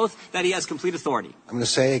under oath that he has complete authority. I'm going to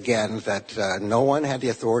say again that no one had the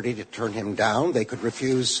authority to turn him down. They could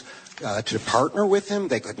refuse to partner with him.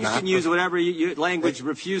 They could not. You can use whatever language.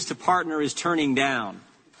 Refuse to partner is turning down.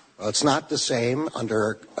 Well, it's not the same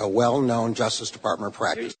under a well-known Justice Department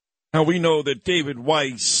practice. Now, we know that David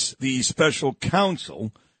Weiss, the special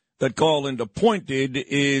counsel that Garland appointed,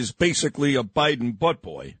 is basically a Biden butt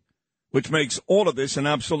boy, which makes all of this an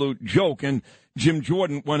absolute joke. And Jim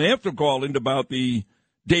Jordan went after Garland about the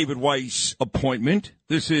David Weiss appointment.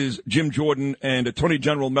 This is Jim Jordan and Attorney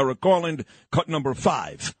General Merrick Garland, cut number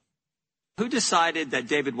 5. Who decided that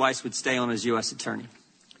David Weiss would stay on as U.S. Attorney?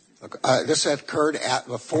 Look, this occurred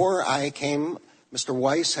before I came. Mr.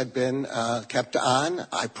 Weiss had been kept on.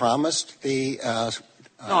 I promised the... no,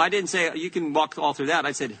 I didn't say... You can walk all through that.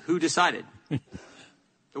 I said, who decided?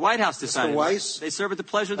 The White House decided. Mr. Weiss... They serve at the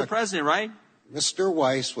pleasure of the president, right? Mr.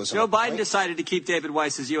 Weiss was... Joe Biden decided to keep David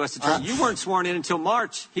Weiss as U.S. Attorney. You weren't sworn in until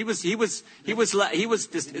March. He was told he was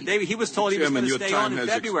going to stay on in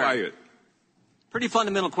February. Expired. Pretty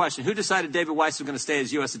fundamental question. Who decided David Weiss was going to stay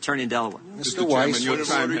as U.S. Attorney in Delaware? Mr. Weiss, your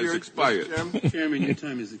time has expired. Chairman, your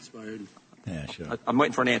time has expired. Yeah, sure. I'm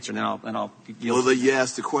waiting for an answer, and I'll yield. Well, you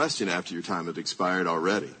asked the question after your time had expired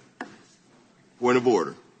already. Point of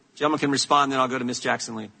order. Gentleman can respond, then I'll go to Ms.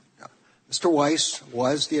 Jackson-Lee. Mr. Weiss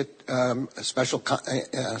was the special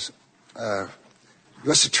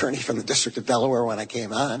U.S. Attorney from the District of Delaware when I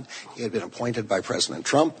came on. He had been appointed by President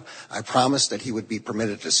Trump. I promised that he would be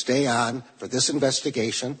permitted to stay on for this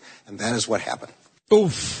investigation, and that is what happened.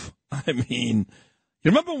 Oof. I mean, you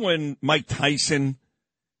remember when Mike Tyson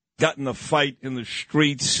got in a fight in the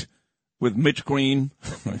streets with Mitch Green?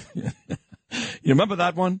 You remember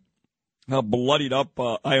that one? How bloodied up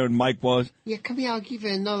Iron Mike was? Yeah, come here. I'll give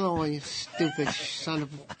you another one, you stupid son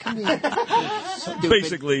of a... Come here.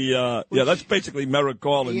 Basically, that's basically Merrick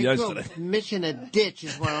Garland yesterday. Mitch in a ditch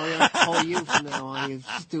is what I'm going to call you from now on, you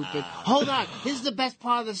stupid. Hold on. This is the best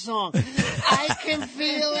part of the song. I can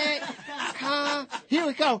feel it. Here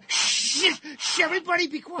we go. Shh, everybody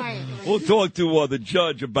be quiet. We'll talk to the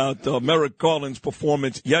judge about Merrick Garland's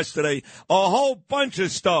performance yesterday. A whole bunch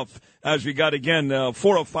of stuff as we got, again,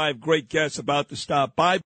 4 or 5 great guests about to stop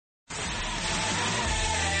by.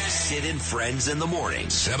 Sid and Friends in the morning.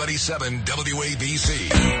 77 WABC.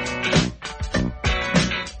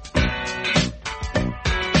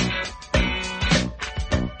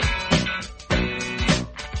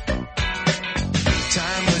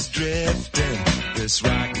 Time was drifting, this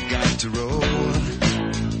rocket got to roll.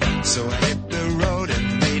 So I hit the road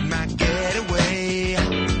and made my getaway.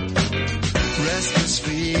 Restless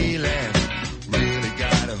feeling really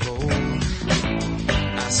got a hold.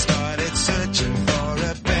 I started searching for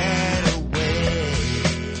a better way.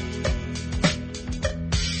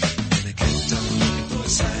 And I kept on looking for a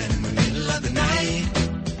sign in the middle of the night.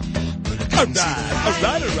 All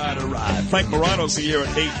right. Frank Morano's here at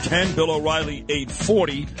 8:10. Bill O'Reilly,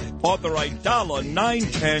 8:40. Arthur Aidala,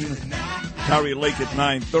 9:10. Harry Lake at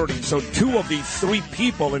 9:30. So 2 of the 3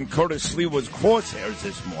 people in Curtis Lewa's crosshairs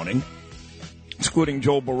this morning, excluding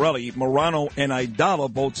Joe Borelli, Morano and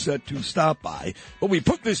Aidala, both set to stop by. But we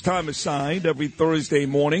put this time aside every Thursday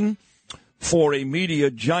morning for a media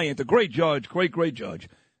giant, a great judge, great judge,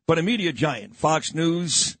 but a media giant. Fox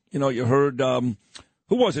News, you heard,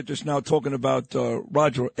 who was it just now talking about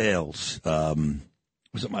Roger Ailes?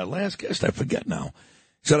 Was it my last guest? I forget now.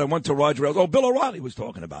 Said I went to Roger Ailes. Oh, Bill O'Reilly was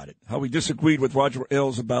talking about it, how he disagreed with Roger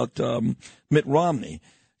Ailes about Mitt Romney.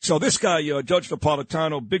 So this guy, Judge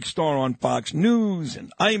Napolitano, big star on Fox News,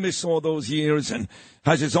 and I miss all those years, and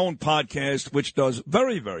has his own podcast, which does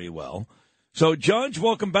very, very well. So, Judge,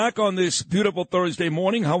 welcome back on this beautiful Thursday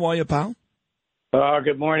morning. How are you, pal?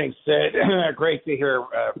 Good morning, Sid. Great to hear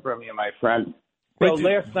from you, my friend. So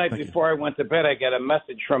last night before I went to bed, I got a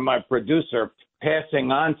message from my producer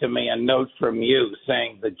passing on to me a note from you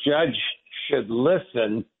saying the judge should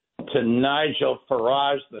listen to Nigel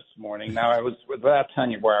Farage this morning. Now, without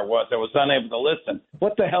telling you where I was unable to listen.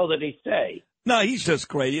 What the hell did he say? No, he's just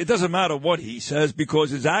great. It doesn't matter what he says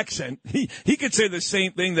because his accent, he could say the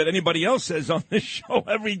same thing that anybody else says on this show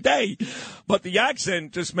every day. But the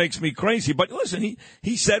accent just makes me crazy. But listen,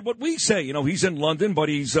 he said what we say. He's in London, but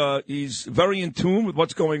he's very in tune with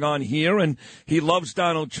what's going on here. And he loves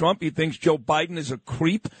Donald Trump. He thinks Joe Biden is a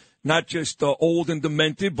creep, not just old and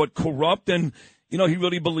demented, but corrupt. And, he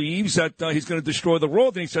really believes that he's going to destroy the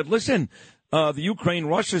world. And he said, listen, the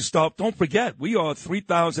Ukraine-Russia stuff, don't forget, we are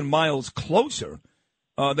 3,000 miles closer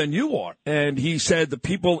than you are. And he said the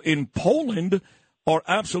people in Poland are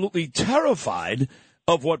absolutely terrified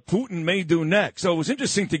of what Putin may do next. So it was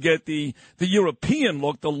interesting to get the European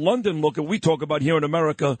look, the London look that we talk about here in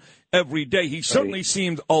America every day. He certainly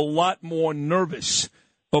seemed a lot more nervous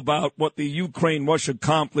about what the Ukraine-Russia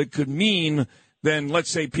conflict could mean than,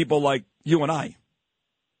 let's say, people like you and I.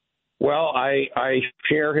 Well, I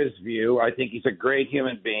share his view. I think he's a great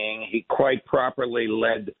human being. He quite properly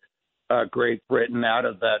led Great Britain out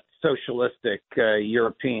of that socialistic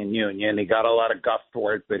European Union. He got a lot of guff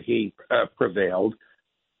for it, but he prevailed.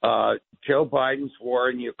 Joe Biden's war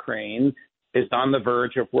in Ukraine is on the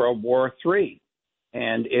verge of World War III.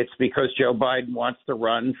 And it's because Joe Biden wants to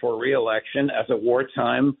run for re-election as a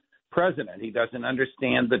wartime president. He doesn't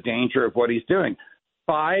understand the danger of what he's doing.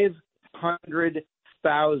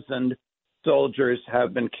 500,000 soldiers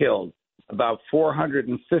have been killed, about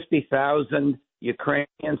 450,000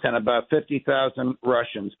 Ukrainians and about 50,000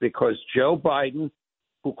 Russians, because Joe Biden,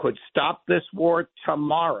 who could stop this war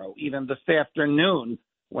tomorrow, even this afternoon,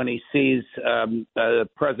 when he sees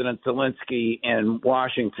President Zelensky in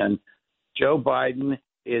Washington, Joe Biden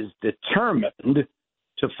is determined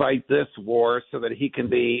to fight this war so that he can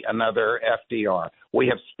be another FDR. We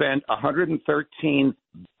have spent $113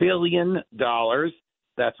 billion.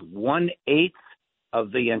 That's 1/8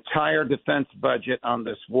 of the entire defense budget on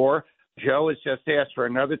this war. Joe has just asked for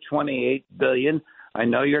another $28 billion. I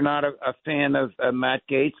know you're not a fan of Matt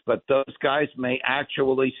Gaetz, but those guys may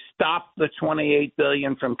actually stop the $28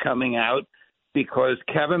 billion from coming out because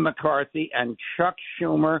Kevin McCarthy and Chuck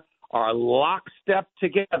Schumer are lockstep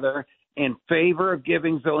together in favor of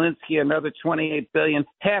giving Zelensky another $28 billion,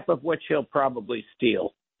 half of which he'll probably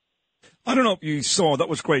steal. I don't know if you saw, that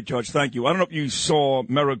was great, Judge, thank you. I don't know if you saw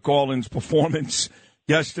Merrick Garland's performance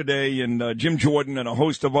yesterday and Jim Jordan and a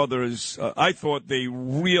host of others. I thought they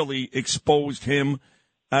really exposed him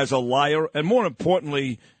as a liar and, more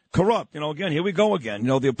importantly, corrupt. Again, here we go again.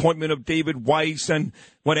 The appointment of David Weiss, and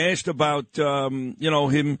when asked about,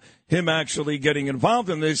 him actually getting involved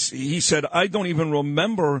in this, he said, I don't even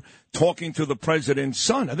remember talking to the president's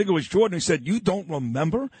son. I think it was Jordan who said, you don't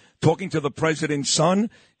remember talking to the president's son?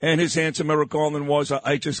 And his answer, Merrick Garland, was,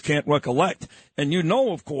 I just can't recollect. And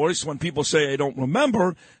of course, when people say I don't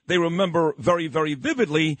remember, they remember very, very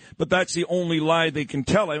vividly, but that's the only lie they can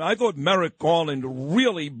tell. And I thought Merrick Garland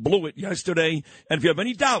really blew it yesterday. And if you have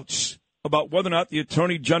any doubts about whether or not the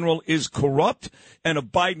Attorney General is corrupt and a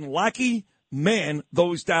Biden lackey, man,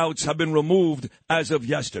 those doubts have been removed as of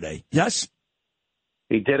yesterday. Yes?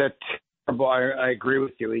 He did a terrible, I agree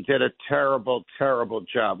with you. He did a terrible, terrible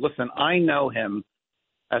job. Listen, I know him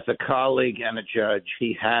as a colleague and a judge.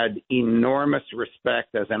 He had enormous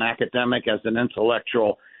respect as an academic, as an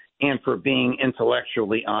intellectual, and for being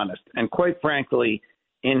intellectually honest. And quite frankly,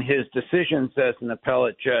 in his decisions as an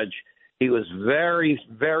appellate judge, he was very,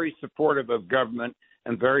 very supportive of government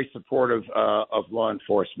and very supportive of law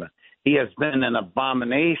enforcement. He has been an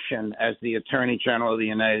abomination as the Attorney General of the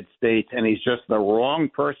United States, and he's just the wrong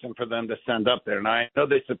person for them to send up there. And I know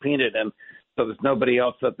they subpoenaed him, so there's nobody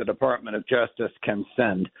else that the Department of Justice can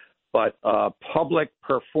send. But public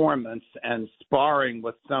performance and sparring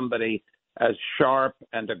with somebody as sharp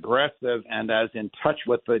and aggressive and as in touch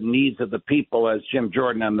with the needs of the people as Jim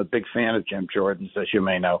Jordan, I'm a big fan of Jim Jordan's, as you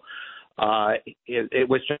may know. It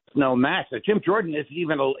was just no match. Jim Jordan isn't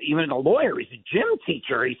even a lawyer. He's a gym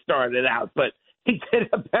teacher. He started out, but he did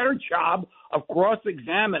a better job of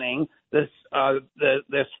cross-examining this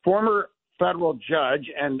former federal judge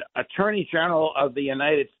and Attorney General of the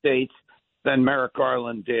United States than Merrick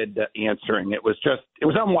Garland did answering. It was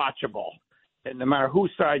unwatchable. And no matter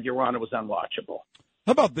whose side you're on, it was unwatchable.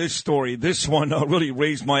 How about this story? This one really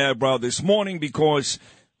raised my eyebrow this morning because,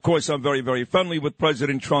 of course, I'm very, very friendly with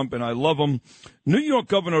President Trump, and I love him. New York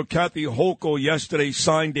Governor Kathy Hochul yesterday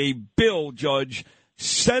signed a bill, Judge,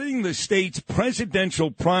 setting the state's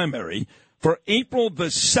presidential primary for April the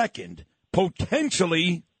 2nd,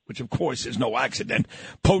 potentially, which of course is no accident,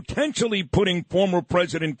 potentially putting former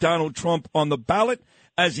President Donald Trump on the ballot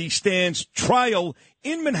as he stands trial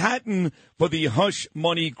in Manhattan for the hush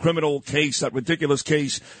money criminal case, that ridiculous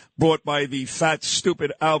case brought by the fat,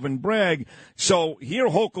 stupid Alvin Bragg. So here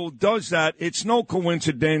Hochul does that. It's no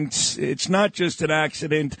coincidence. It's not just an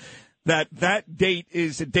accident that date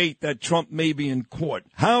is the date that Trump may be in court.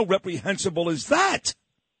 How reprehensible is that?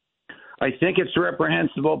 I think it's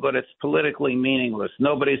reprehensible, but it's politically meaningless.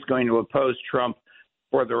 Nobody's going to oppose Trump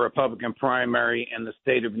for the Republican primary in the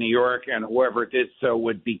state of New York, and whoever did so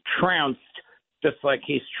would be trounced just like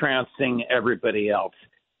he's trouncing everybody else.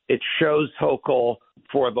 It shows Hochul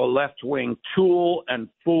for the left-wing tool and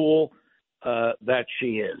fool that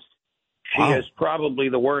she is. She is probably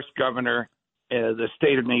the worst governor the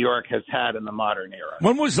state of New York has had in the modern era.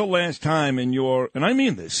 When was the last time in your, and I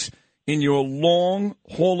mean this, in your long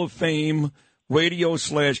Hall of Fame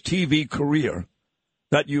radio/TV career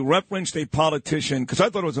that you referenced a politician, because I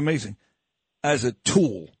thought it was amazing, as a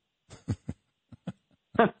tool?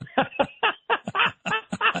 All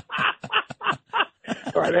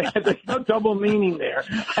right, there's no double meaning there.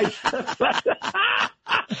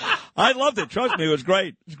 I loved it. Trust me, it was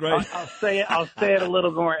great. It was great. I'll say it a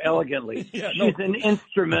little more elegantly. She's an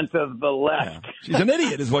instrument of the left. Yeah. She's an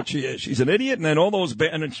idiot, is what she is. She's an idiot, and then all those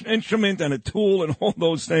an instrument and a tool and all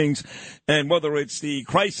those things. And whether it's the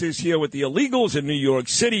crisis here with the illegals in New York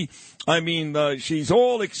City, I mean, she's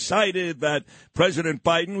all excited that President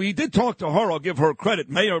Biden. We did talk to her. I'll give her credit.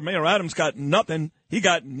 Mayor Adams got nothing. He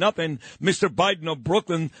got nothing. Mr. Biden of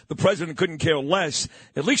Brooklyn, the president couldn't care less.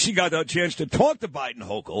 At least she got a chance to talk to Biden,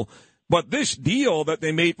 Hochul. But this deal that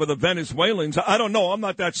they made for the Venezuelans, I don't know. I'm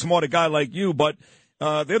not that smart a guy like you, but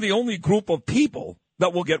they're the only group of people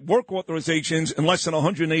that will get work authorizations in less than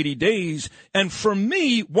 180 days. And for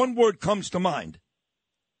me, one word comes to mind: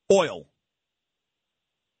 oil.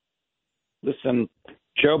 Listen,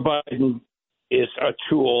 Joe Biden is a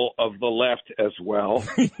tool of the left as well.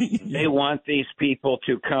 They want these people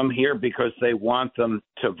to come here because they want them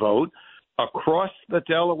to vote. Across the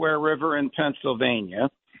Delaware River in Pennsylvania,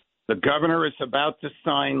 the governor is about to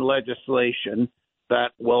sign legislation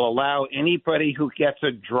that will allow anybody who gets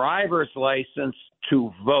a driver's license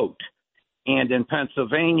to vote. And in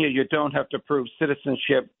Pennsylvania, you don't have to prove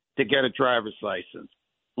citizenship to get a driver's license.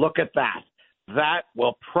 Look at that. That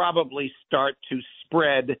will probably start to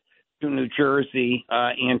spread to New Jersey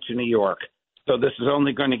and to New York. So this is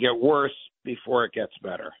only going to get worse before it gets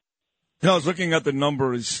better. You know, I was looking at the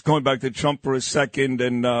numbers, going back to Trump for a second,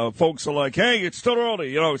 and folks are like, hey, it's still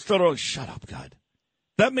early. It's still early. Shut up, God.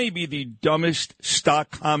 That may be the dumbest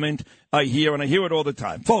stock comment I hear, and I hear it all the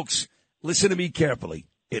time. Folks, listen to me carefully.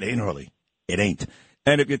 It ain't early. It ain't.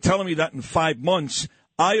 And if you're telling me that in 5 months,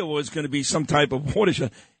 Iowa is going to be some type of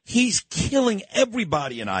watershed, he's killing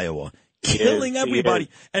everybody in Iowa. Killing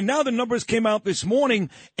everybody. And now the numbers came out this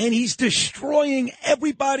morning, and he's destroying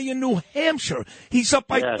everybody in New Hampshire. He's up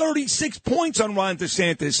by 36 points on Ron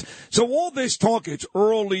DeSantis. So all this talk, it's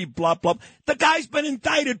early, blah, blah. The guy's been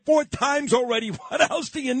indicted 4 times already. What else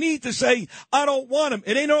do you need to say? I don't want him.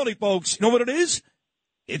 It ain't early, folks. You know what it is?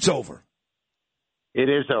 It's over. It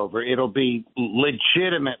is over. It'll be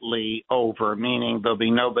legitimately over, meaning there'll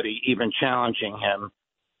be nobody even challenging him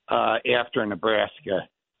after Nebraska.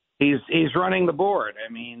 He's running the board.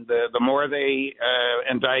 I mean, the more they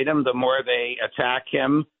indict him, the more they attack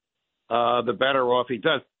him, the better off he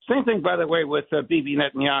does. Same thing, by the way, with Bibi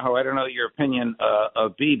Netanyahu. I don't know your opinion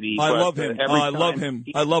of Bibi. I love him. I love him.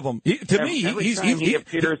 I love him. Every time he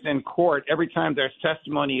appears in court, every time there's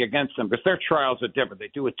testimony against him, because their trials are different.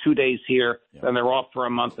 They do it 2 days here, then they're off for a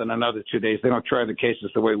month and another 2 days. They don't try the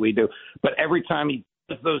cases the way we do. But every time he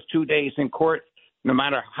does those 2 days in court, no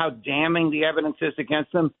matter how damning the evidence is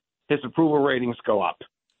against him, his approval ratings go up.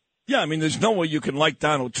 Yeah, I mean, there's no way you can like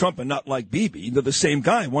Donald Trump and not like Bibi. They're the same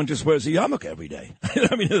guy. One just wears a yarmulke every day.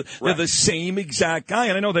 I mean, they're the same exact guy.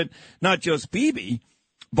 And I know that not just Bibi,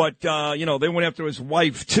 but, they went after his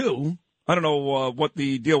wife, too. I don't know what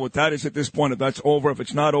the deal with that is at this point, if that's over, if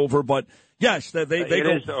it's not over. But, yes, they it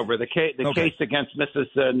is over. The case against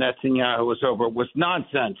Mrs. Netanyahu was over. It was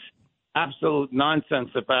nonsense, absolute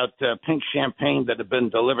nonsense about pink champagne that had been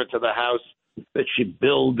delivered to the house that she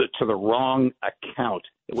billed to the wrong account.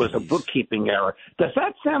 It was a bookkeeping error. Does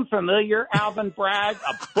that sound familiar, Alvin Bragg?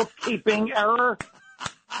 A bookkeeping error?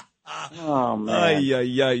 Oh,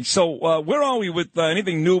 man. So where are we with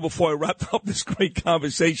anything new before I wrap up this great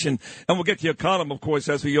conversation? And we'll get to your column, of course,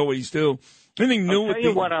 as we always do. Anything new? I'll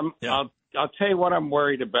tell you what I'm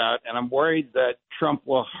worried about, and I'm worried that Trump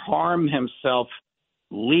will harm himself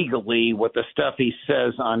legally with the stuff he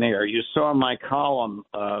says on air. You saw my column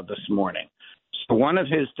this morning. So one of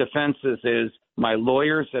his defenses is, my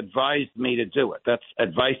lawyers advised me to do it. That's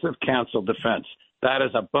advice of counsel defense. That is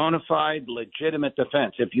a bona fide, legitimate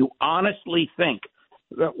defense. If you honestly think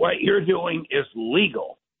that what you're doing is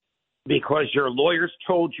legal because your lawyers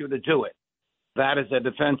told you to do it, that is a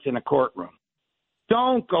defense in a courtroom.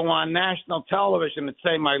 Don't go on national television and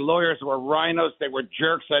say my lawyers were rhinos, they were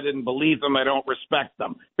jerks, I didn't believe them, I don't respect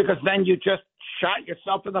them. Because then you just shot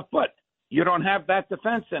yourself in the foot. You don't have that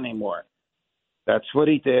defense anymore. That's what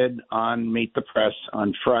he did on Meet the Press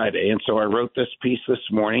on Friday. And so I wrote this piece this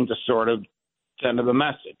morning to sort of send him a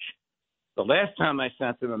message. The last time I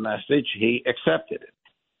sent him a message, he accepted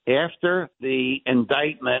it. After the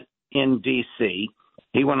indictment in D.C.,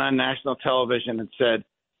 he went on national television and said,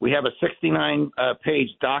 we have a 69-page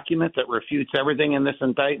document that refutes everything in this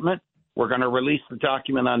indictment. We're going to release the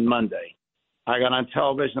document on Monday. I got on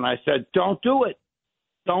television. I said, don't do it.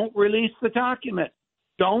 Don't release the document.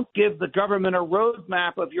 Don't give the government a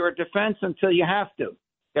roadmap of your defense until you have to.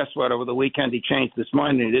 Guess what? Over the weekend, he changed his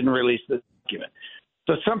mind and he didn't release the document.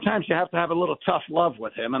 So sometimes you have to have a little tough love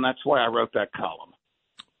with him, and that's why I wrote that column.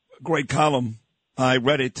 Great column. I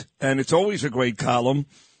read it, and it's always a great column.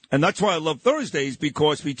 And that's why I love Thursdays,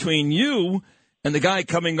 because between you and the guy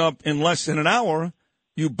coming up in less than an hour,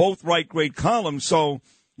 you both write great columns. So,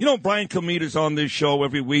 Brian Kilmeada's on this show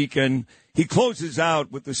every week, and he closes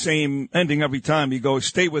out with the same ending every time. He goes,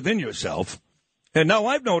 stay within yourself. And now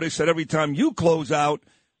I've noticed that every time you close out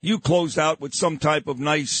with some type of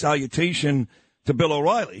nice salutation to Bill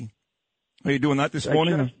O'Reilly. Are you doing that this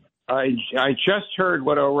morning? I just heard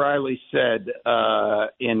what O'Reilly said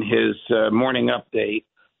in his morning update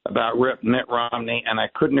about Mitt Romney, and I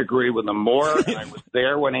couldn't agree with him more. And I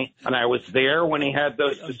was there when he had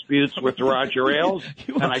those disputes with Roger Ailes,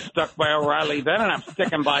 and I stuck by O'Reilly then, and I'm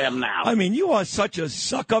sticking by him now. I mean, you are such a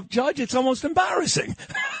suck-up judge. It's almost embarrassing.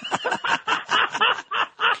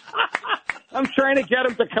 I'm trying to get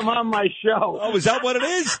him to come on my show. Oh, is that what it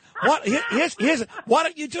is? What? Here's. Why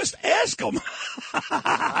don't you just ask him?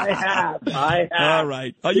 I have. All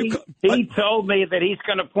right. He told me that he's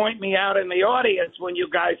going to point me out in the audience when you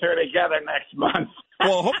guys are together next month.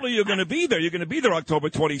 Well, hopefully you're going to be there. You're going to be there October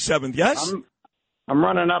 27th, yes? I'm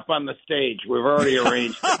running up on the stage. We've already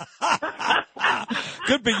arranged it.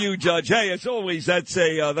 Good for you, Judge. Hey, as always, that's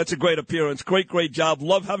a great appearance. Great job.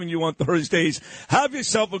 Love having you on Thursdays. Have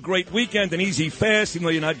yourself a great weekend, an easy fast, even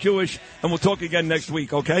though you're not Jewish, and we'll talk again next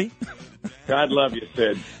week, okay? God love you,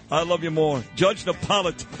 Sid. I love you more. Judge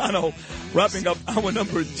Napolitano, wrapping up hour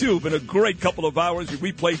number 2. Been a great couple of hours.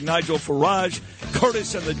 We replayed Nigel Farage.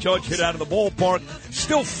 Curtis and the Judge hit out of the ballpark.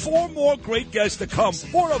 Still 4 more great guests to come.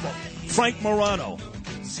 4 of them. Frank Morano,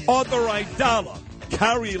 Arthur Aidala,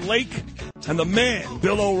 Carrie Lake, and the man,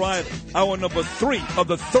 Bill O'Reilly. Hour number 3 of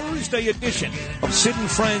the Thursday edition of Sid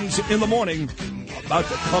and Friends in the Morning, about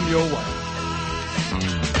to come your way.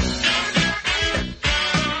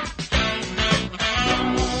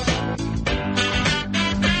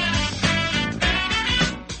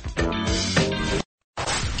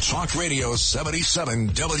 Talk Radio 77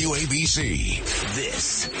 WABC.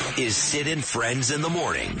 This is Sid and Friends in the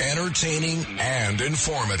Morning. Entertaining and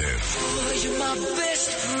informative. Oh, you're my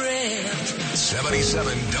best friend.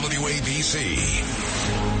 77 WABC.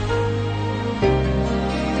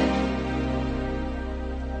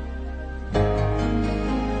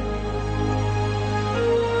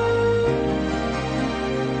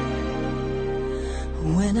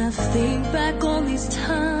 When I think back on these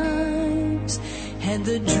times and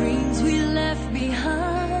the dreams we left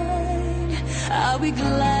behind, I'll be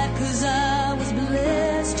glad 'cause I was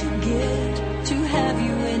blessed to get to have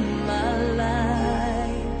you in my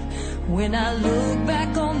life. When I look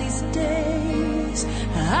back on these days,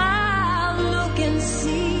 I'll look and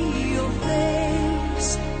see your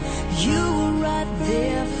face. You were right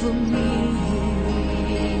there for me.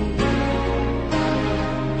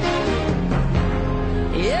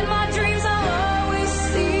 In my dreams I'll always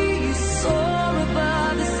see you soar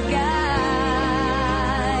above the sky.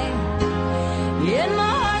 In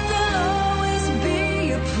my heart there'll always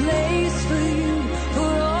be a place for you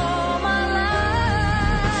for all my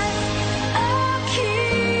life. I'll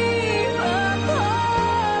keep a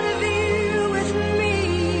part of you with me,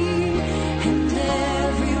 and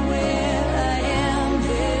everywhere I am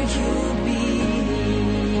there you'll be.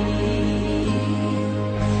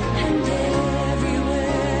 And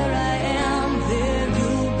everywhere I am there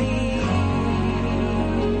you'll be.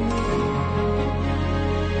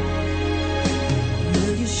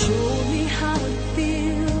 Will you show me how it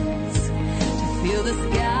feels to feel the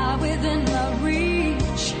sky within my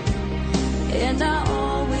reach? And I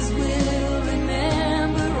always will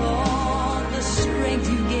remember all the strength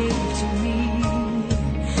you gave to me.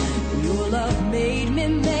 Your love made me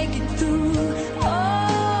make it through. Oh,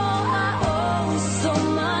 I owe so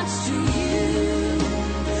much to you.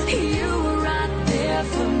 You were right there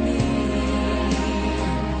for me.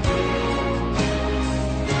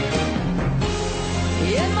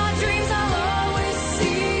 In my dreams I'll always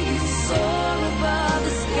see you soar above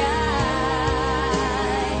the sky.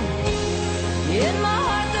 In my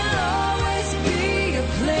heart there'll always be a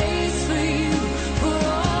place for you for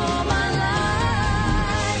all my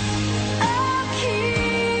life. I'll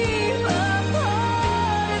keep a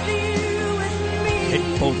part of you with me. Hey,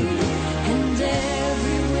 both of you. And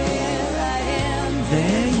everywhere I am,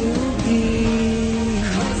 there you'll be.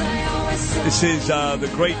 'Cause I always say This is the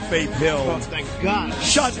great Faith Hill. Oh, thank God.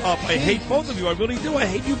 Shut up. I hate both of you. I really do. I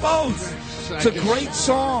hate you both. It's a great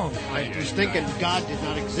song. I was thinking God did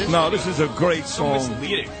not exist. No, this is a great song.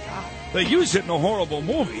 They used it in a horrible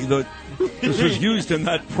movie. This was used in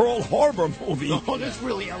that Pearl Harbor movie Oh, this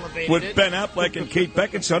really elevated with it. Ben Affleck and Kate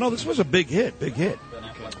Beckinsale. No, this was a big hit.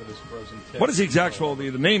 What is the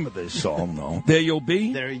the name of this song, though? There You'll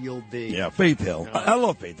Be? There you'll be. Yeah, Faith Hill. I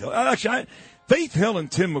love Faith Hill. Actually, Faith Hill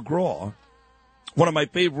and Tim McGraw, one of my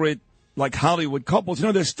favorite, Hollywood couples.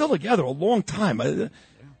 They're still together a long time.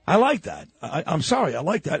 I like that. I'm sorry, I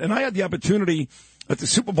like that. And I had the opportunity at the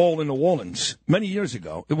Super Bowl in New Orleans many years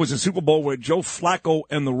ago. It was a Super Bowl where Joe Flacco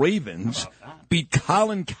and the Ravens beat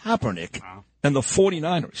Colin Kaepernick and the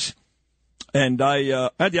 49ers. And I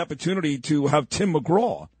had the opportunity to have Tim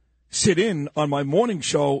McGraw sit in on my morning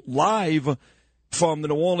show live from the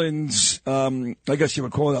New Orleans, I guess you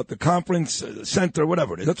would call it the conference center,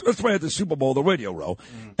 whatever it is. That's why I had the Super Bowl, the radio row.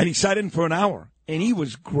 And he sat in for an hour, and he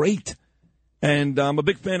was great. And I'm a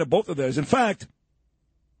big fan of both of theirs. In fact,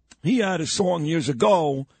 he had a song years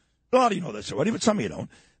ago. A lot of you know this already, but some of you don't.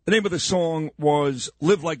 The name of the song was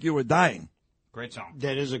Live Like You Were Dying. Great song.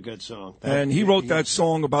 That is a good song. And he wrote that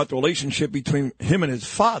song about the relationship between him and his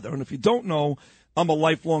father. And if you don't know, I'm a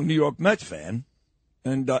lifelong New York Mets fan,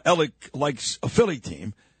 and Alec likes a Philly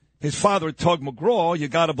team. His father, Tug McGraw, you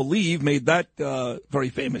got to believe, made that very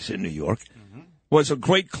famous in New York. Was a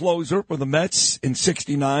great closer for the Mets in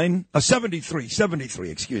 73,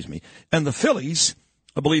 excuse me. And the Phillies,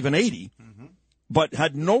 I believe, in 80, but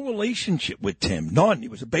had no relationship with Tim, none. He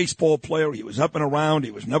was a baseball player. He was up and around.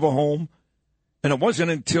 He was never home. And it wasn't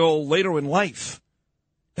until later in life,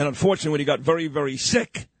 and unfortunately when he got very, very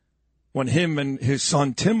sick, when him and his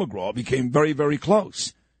son Tim McGraw became very, very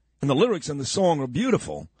close. And the lyrics in the song are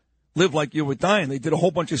beautiful. Live Like You Were Dying. They did a whole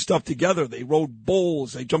bunch of stuff together. They rode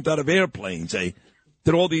bulls. They jumped out of airplanes. They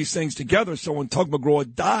did all these things together. So when Tug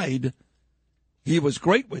McGraw died, he was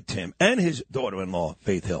great with Tim and his daughter-in-law,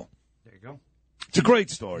 Faith Hill. There you go. It's a great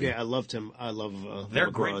story. Yeah, I loved him. I love They're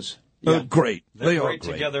the great. McGraws. Great. They are great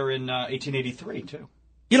together in 1883, too.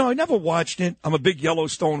 You know, I never watched it. I'm a big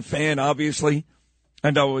Yellowstone fan, obviously.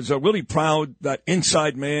 And I was really proud that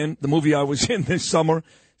Inside Man, the movie I was in this summer,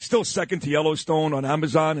 still second to Yellowstone on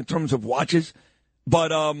Amazon in terms of watches. But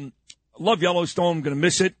love Yellowstone. I'm going to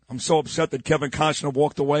miss it. I'm so upset that Kevin Costner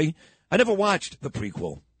walked away. I never watched the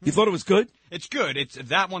prequel. You thought it was good? It's good.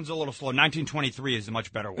 That one's a little slow. 1923 is a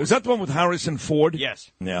much better one. Is that the one with Harrison Ford?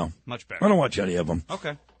 Yes. Yeah. Much better. I don't watch any of them.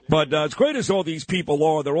 Okay. But as great as all these people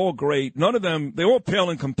are, they're all great. None of them, they all pale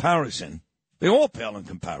in comparison. They all pale in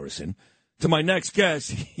comparison to my next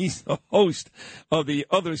guest. He's the host of The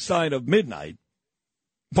Other Side of Midnight.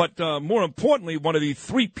 But more importantly, one of the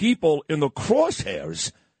three people in the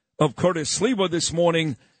crosshairs of Curtis Sliwa this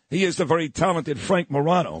morning, he is the very talented Frank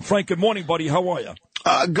Morano. Frank, good morning, buddy. How are you?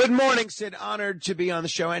 Good morning, Sid. Honored to be on the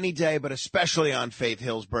show any day, but especially on Faith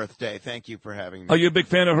Hill's birthday. Thank you for having me. Are you a big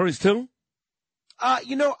fan of hers, too?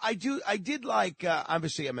 I did like,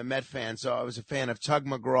 obviously I'm a Met fan, so I was a fan of Tug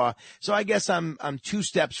McGraw. So I guess I'm 2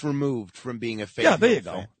 steps removed from being a Faith Hill Yeah, there you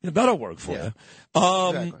fan. go. Yeah, that'll work for you.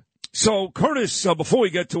 Exactly. So, Curtis, before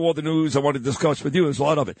we get to all the news I want to discuss with you, there's a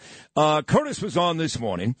lot of it. Curtis was on this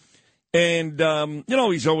morning, and,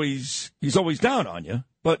 he's always down on you.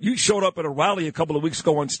 But you showed up at a rally a couple of weeks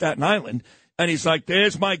ago on Staten Island, and he's like,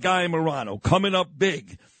 there's my guy Morano, coming up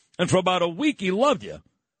big. And for about a week, he loved you.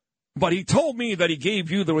 But he told me that he gave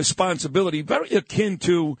you the responsibility, very akin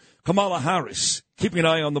to Kamala Harris, keeping an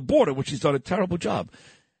eye on the border, which he's done a terrible job.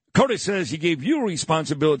 Curtis says he gave you a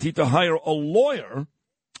responsibility to hire a lawyer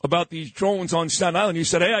about these drones on Staten Island. You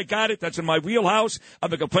said, hey, I got it. That's in my wheelhouse. I've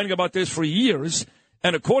been complaining about this for years.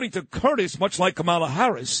 And according to Curtis, much like Kamala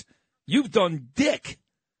Harris, you've done dick.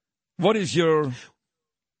 What is your...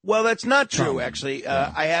 Well, that's not true, actually.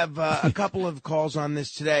 I have a couple of calls on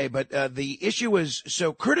this today, but the issue is,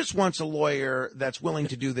 so Curtis wants a lawyer that's willing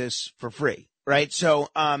to do this for free, right? So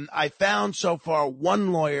I found so far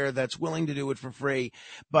one lawyer that's willing to do it for free,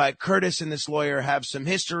 but Curtis and this lawyer have some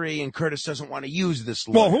history, and Curtis doesn't want to use this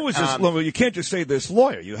lawyer. Well, who is this lawyer? You can't just say this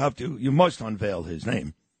lawyer. You must unveil his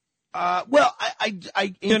name. In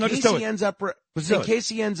case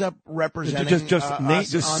he ends up representing,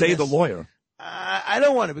 just say the lawyer. I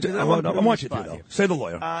don't want to because I want you to though. Say the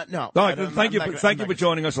lawyer. No. All right. Thank you for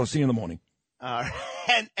joining us. I'll see you in the morning.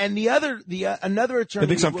 And another attorney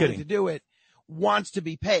who's willing to do it wants to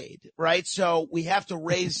be paid, right? So we have to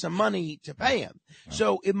raise some money to pay him.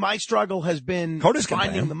 So my struggle has been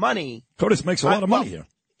finding the money. Curtis makes a lot of money here.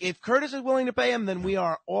 If Curtis is willing to pay him, then we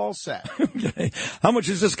are all set. Okay. How much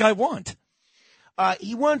does this guy want?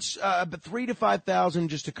 He wants $3,000 to $5,000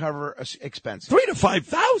 just to cover expenses. $3,000 to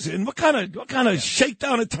 $5,000? What kind of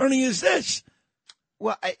shakedown attorney is this?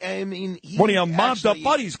 Well, I mean, one of your mobbed up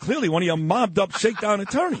buddies. Clearly, one of your mobbed up shakedown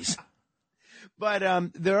attorneys.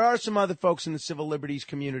 But there are some other folks in the civil liberties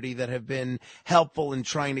community that have been helpful in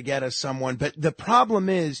trying to get us someone. But the problem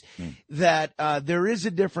is that there is a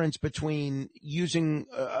difference between using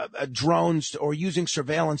drones or using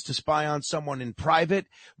surveillance to spy on someone in private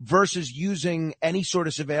versus using any sort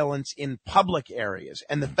of surveillance in public areas.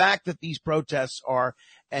 And the fact that these protests are,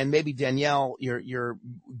 and maybe Danielle, your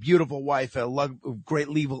beautiful wife, a great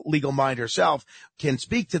legal mind herself, can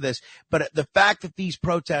speak to this. But the fact that these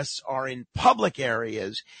protests are in public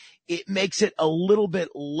areas, it makes it a little bit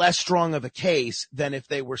less strong of a case than if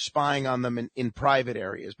they were spying on them in private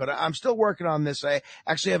areas. But I'm still working on this. I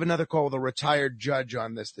actually have another call with a retired judge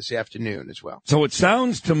on this afternoon as well. So it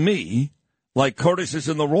sounds to me like Curtis is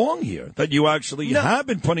in the wrong here, that you actually have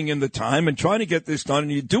been putting in the time and trying to get this done,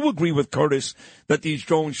 and you do agree with Curtis that these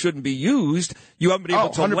drones shouldn't be used. You haven't been able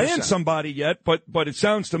to 100%. land somebody yet, but it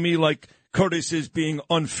sounds to me like Curtis is being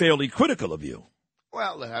unfairly critical of you.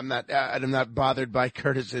 Well, I'm not bothered by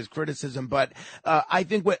Curtis's criticism, but I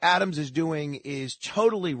think what Adams is doing is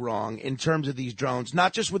totally wrong in terms of these drones,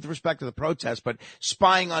 not just with respect to the protests, but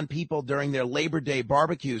spying on people during their Labor Day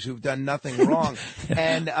barbecues who've done nothing wrong.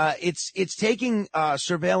 And it's taking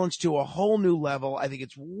surveillance to a whole new level. I think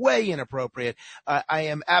it's way inappropriate. I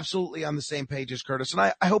am absolutely on the same page as Curtis, and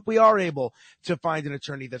I hope we are able to find an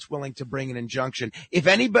attorney that's willing to bring an injunction. If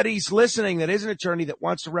anybody's listening that is an attorney that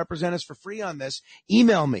wants to represent us for free on this,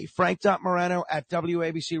 email me,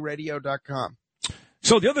 frank.morano@wabcradio.com.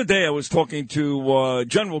 So the other day I was talking to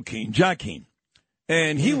General Keane, Jack Keane,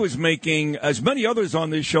 and he was making, as many others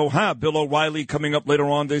on this show have, Bill O'Reilly coming up later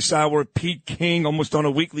on this hour, Pete King almost on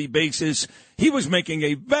a weekly basis. He was making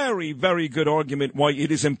a very, very good argument why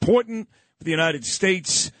it is important for the United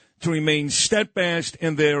States to remain steadfast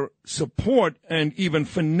in their support and even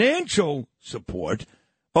financial support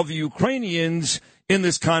of the Ukrainians in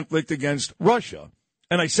this conflict against Russia.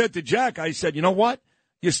 And I said to Jack, I said, you know what?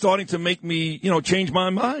 You're starting to make me, change my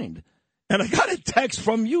mind. And I got a text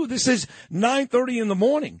from you. This is 9:30 in the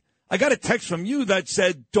morning. I got a text from you that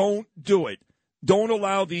said, don't do it. Don't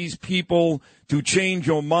allow these people to change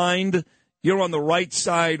your mind. You're on the right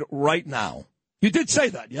side right now. You did say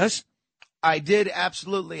that, yes? I did,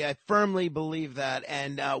 absolutely. I firmly believe that.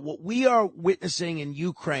 And what we are witnessing in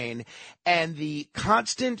Ukraine and the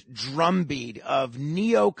constant drumbeat of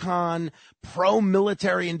neocon,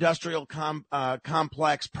 pro-military industrial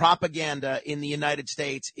complex propaganda in the United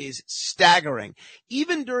States is staggering.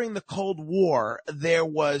 Even during the Cold War, there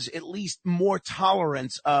was at least more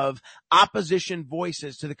tolerance of opposition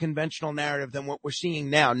voices to the conventional narrative than what we're seeing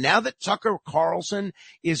now. Now that Tucker Carlson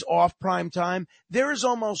is off prime time, there is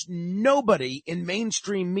almost nobody in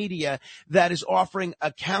mainstream media that is offering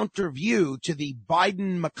a counter view to the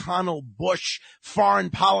Biden-McConnell-Bush foreign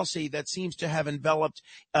policy that seems to have enveloped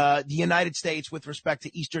the United States with respect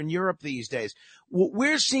to Eastern Europe these days. What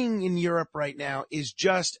we're seeing in Europe right now is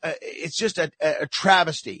just a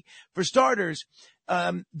travesty. For starters,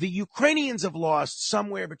 the Ukrainians have lost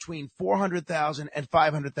somewhere between 400,000 and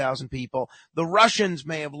 500,000 people. The Russians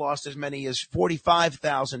may have lost as many as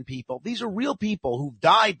 45,000 people. These are real people who've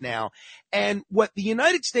died now. And what the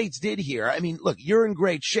United States did here, I mean, look, you're in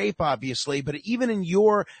great shape, obviously, but even in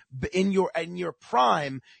your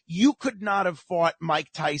prime, you could not have fought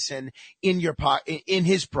Mike Tyson in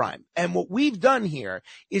his prime. And what we've done here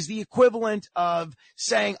is the equivalent of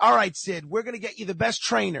saying, all right, Sid, we're going to get you the best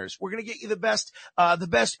trainers. We're going to get you the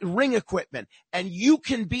best ring equipment, and you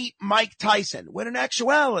can beat Mike Tyson. When in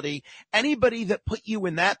actuality, anybody that put you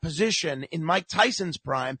in that position in Mike Tyson's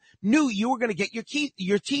prime knew you were going to get your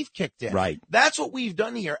teeth kicked in. Right. That's what we've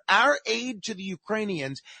done here. Our aid to the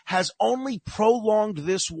Ukrainians has only prolonged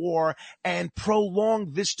this war and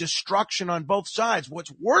prolonged this destruction on both sides.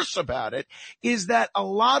 What's worse about it is that a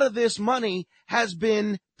lot of this money has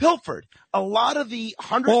been pilfered. A lot of the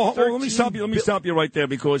 113. Let me stop you right there,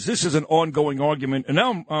 because this is an ongoing argument, and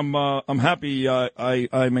now I'm happy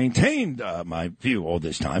I maintained my view all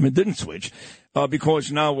this time and didn't switch,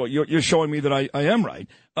 because now you're showing me that I am right.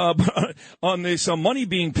 But on this money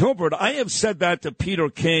being pilfered, I have said that to Peter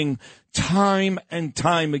King time and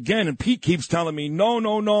time again, and Pete keeps telling me,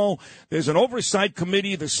 no, there's an oversight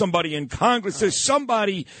committee, there's somebody in Congress, there's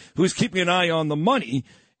somebody who's keeping an eye on the money.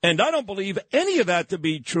 And I don't believe any of that to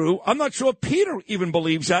be true. I'm not sure Peter even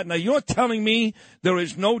believes that. Now, you're telling me there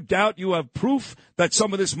is no doubt you have proof that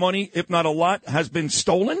some of this money, if not a lot, has been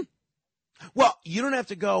stolen? Well, you don't have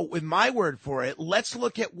to go with my word for it. Let's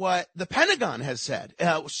look at what the Pentagon has said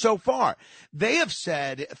so far. They have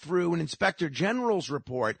said through an inspector general's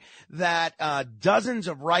report that dozens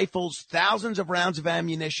of rifles, thousands of rounds of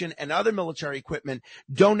ammunition, and other military equipment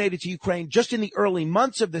donated to Ukraine just in the early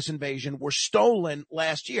months of this invasion were stolen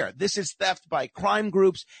last year. This is theft by crime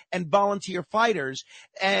groups and volunteer fighters,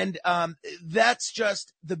 and that's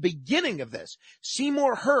just the beginning of this.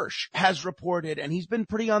 Seymour Hersh has reported, and he's been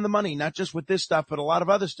pretty on the money, not just with this stuff, but a lot of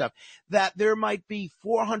other stuff, that there might be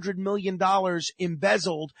 $400 million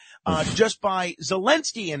embezzled just by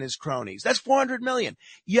Zelensky and his cronies. That's $400 million.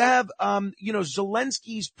 You have,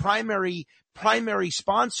 Zelensky's primary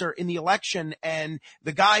sponsor in the election and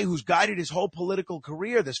the guy who's guided his whole political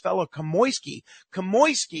career, this fellow Kamoisky.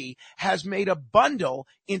 Kamoisky has made a bundle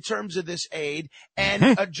in terms of this aid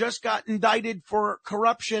and just got indicted for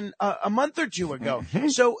corruption a month or two ago.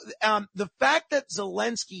 So the fact that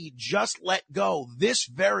Zelensky just let go this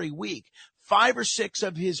very week 5 or 6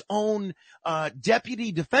 of his own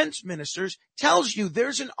deputy defense ministers tells you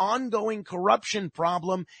there's an ongoing corruption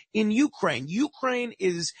problem in Ukraine. Ukraine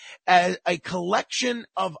is a collection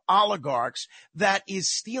of oligarchs that is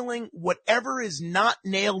stealing whatever is not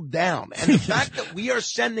nailed down. And the fact that we are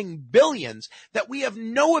sending billions that we have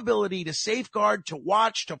no ability to safeguard, to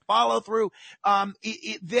watch, to follow through,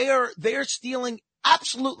 they are stealing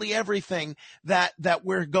absolutely everything that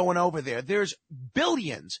we're going over there. There's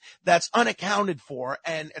billions that's unaccounted for,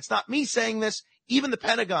 and it's not me saying this. Even the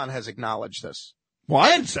Pentagon has acknowledged this. Well, I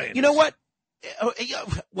didn't say it. You know what?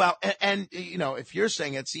 Well, and you know, if you're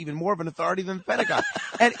saying it's even more of an authority than the Pentagon.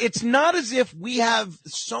 And it's not as if we have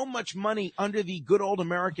so much money under the good old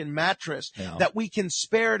American mattress that we can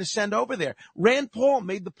spare to send over there. Rand Paul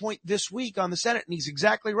made the point this week on the Senate, and he's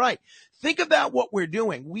exactly right. Think about what we're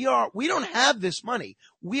doing. We don't have this money.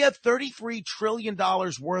 We have $33 trillion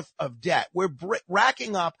worth of debt. We're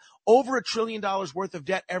racking up over $1 trillion worth of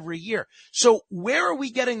debt every year. So where are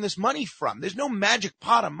we getting this money from? There's no magic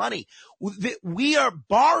pot of money. We are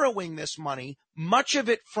borrowing this money, much of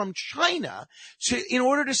it from China, in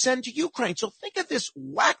order to send to Ukraine. So think of this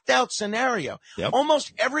whacked out scenario. Yep.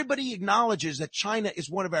 Almost everybody acknowledges that China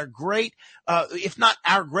is one of our great, if not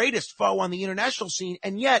our greatest foe on the international scene.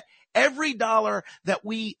 And yet, every dollar that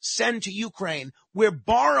we send to Ukraine, we're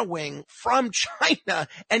borrowing from China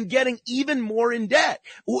and getting even more in debt.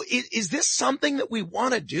 Is this something that we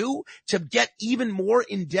want to do, to get even more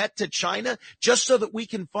in debt to China just so that we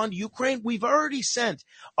can fund Ukraine? We've already sent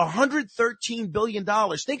 $113 billion.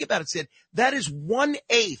 Think about it, Sid. That is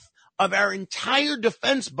 1/8 of our entire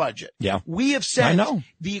defense budget. Yeah. We have sent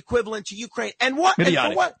the equivalent to Ukraine. And what? And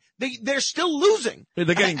for what? They're still losing. They're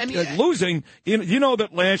getting losing. You know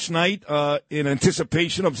that last night, in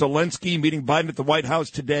anticipation of Zelensky meeting Biden at the White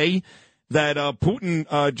House today, that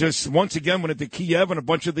Putin just once again went into Kiev and a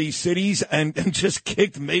bunch of these cities and just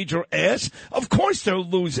kicked major ass. Of course they're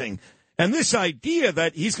losing. And this idea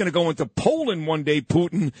that he's going to go into Poland one day,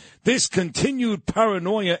 Putin, this continued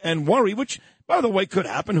paranoia and worry, which, by the way, could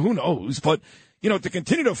happen. Who knows? But, you know, to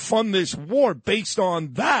continue to fund this war based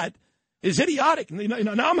on that is idiotic.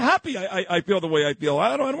 Now I'm happy I feel the way I feel.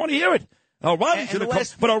 I don't want to hear it. O'Reilly's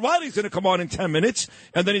going to come on in 10 minutes,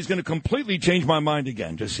 and then he's going to completely change my mind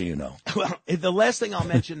again, just so you know. Well, the last thing I'll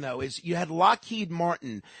mention, though, is you had Lockheed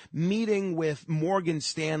Martin meeting with Morgan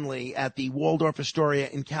Stanley at the Waldorf Astoria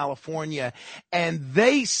in California, and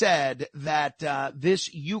they said that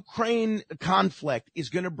this Ukraine conflict is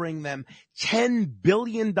going to bring them $10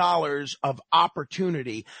 billion of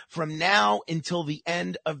opportunity from now until the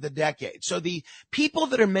end of the decade. So the people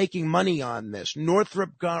that are making money on this,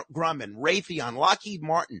 Northrop Grumman, Raytheon, Lockheed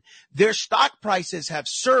Martin, their stock prices have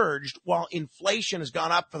surged while inflation has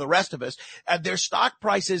gone up for the rest of us. Their stock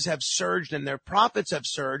prices have surged and their profits have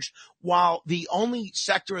surged, while the only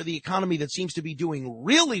sector of the economy that seems to be doing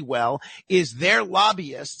really well is their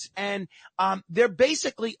lobbyists. And they're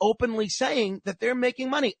basically openly saying that they're making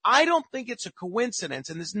money. I don't think it's a coincidence,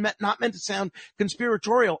 and this is not meant to sound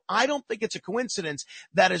conspiratorial. I don't think it's a coincidence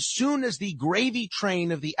that as soon as the gravy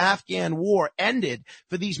train of the Afghan war ended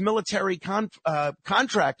for these military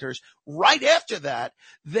contractors, right after that,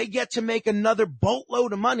 they get to make another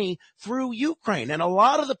boatload of money through Ukraine. And a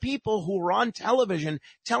lot of the people who are on television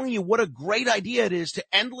telling you what a great idea it is to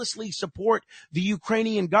endlessly support the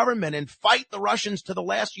Ukrainian government and fight the Russians to the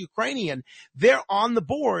last Ukrainian, they're on the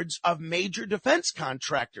boards of major defense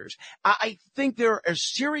contractors. I think there are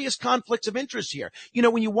serious conflicts of interest here. You know,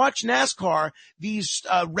 when you watch NASCAR, these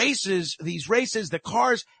races, the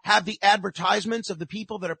cars have the advertisements of the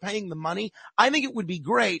people that are paying the money. I think it would be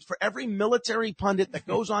great for every military pundit that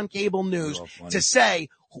goes on cable news to say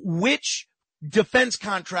which defense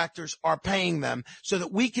contractors are paying them so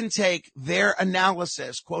that we can take their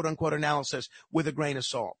analysis, quote unquote analysis, with a grain of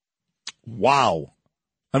salt. Wow.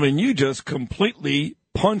 I mean, you just completely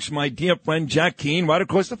punched my dear friend Jack Keane right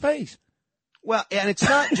across the face. Well, and it's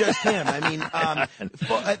not just him. I mean,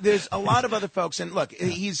 there's a lot of other folks. And look,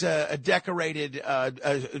 he's a decorated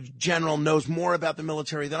general, knows more about the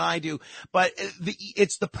military than I do. But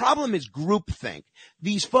the problem is groupthink.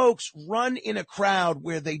 These folks run in a crowd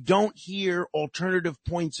where they don't hear alternative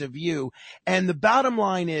points of view. And the bottom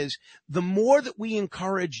line is, the more that we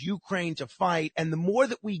encourage Ukraine to fight and the more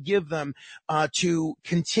that we give them to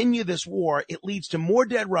continue this war, it leads to more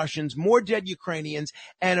dead Russians, more dead Ukrainians,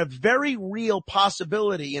 and a very real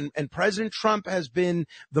possibility, and President Trump has been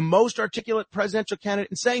the most articulate presidential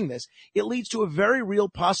candidate in saying this, it leads to a very real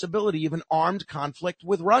possibility of an armed conflict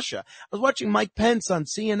with Russia. I was watching Mike Pence on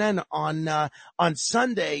CNN on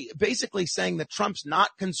Sunday, basically saying that Trump's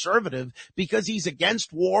not conservative because he's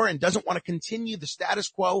against war and doesn't want to continue the status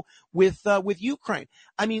quo with Ukraine.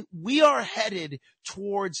 I mean, we are headed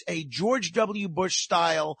towards a George W. Bush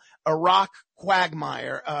style Iraq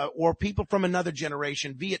quagmire, or people from another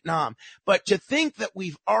generation, Vietnam. But to think that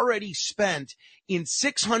we've already spent in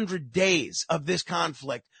 600 days of this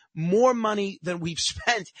conflict more money than we've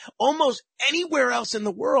spent almost anywhere else in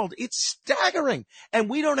the world, it's staggering. And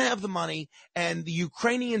we don't have the money, and the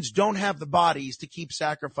Ukrainians don't have the bodies to keep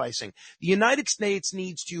sacrificing. The United States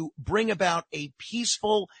needs to bring about a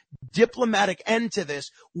peaceful diplomatic end to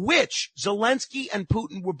this, which Zelensky and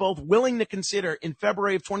Putin were both willing to consider in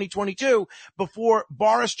February of 2022 before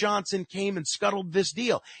Boris Johnson came and scuttled this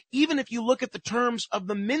deal. Even if you look at the terms of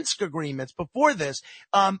the Minsk agreements before this,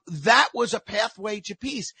 that was a pathway to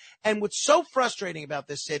peace. And what's so frustrating about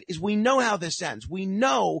this, Sid, is we know how this ends. We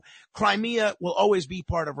know Crimea will always be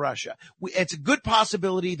part of Russia. It's a good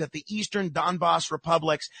possibility that the eastern Donbass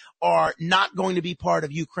republics are not going to be part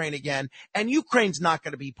of Ukraine again, and Ukraine's not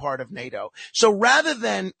going to be part of NATO. So rather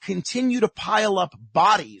than continue to pile up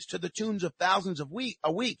bodies to the tunes of thousands a week,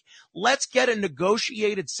 let's get a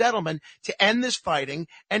negotiated settlement to end this fighting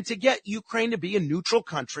and to get Ukraine to be a neutral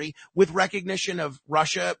country with recognition of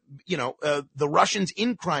Russia, the Russians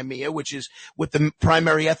in Crimea, which is what the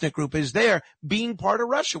primary ethnic group is there, being part of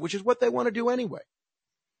Russia, which is what they want to do anyway.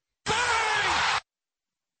 Oh,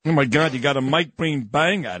 my God, you got a Mike Breen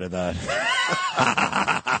bang out of that.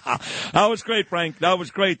 That was great, Frank. That was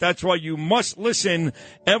great. That's why you must listen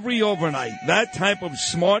every overnight. That type of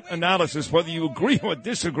smart analysis, whether you agree or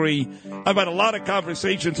disagree. I've had a lot of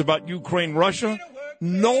conversations about Ukraine, Russia.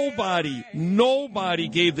 Nobody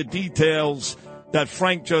gave the details that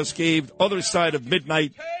Frank just gave. Other side of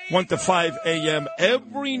midnight, 1 to 5 a.m.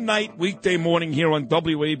 every night, weekday morning here on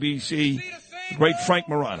WABC. Great Frank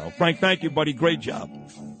Morano. Frank, thank you, buddy. Great job.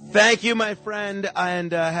 Thank you, my friend,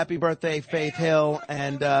 and happy birthday, Faith Hill.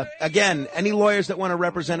 And again, any lawyers that want to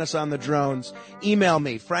represent us on the drones, email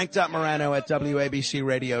me,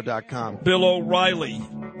 frank.morano@wabcradio.com. Bill O'Reilly,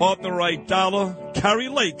 Arthur Wright Dollar, Carrie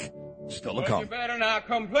Lake, still to come. You better not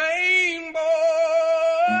complain, boy.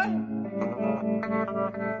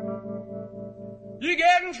 You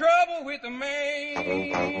get in trouble with the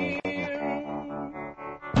man.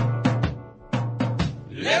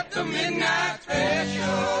 Let the midnight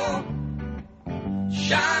special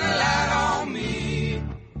shine a light on me.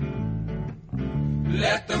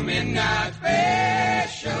 Let the midnight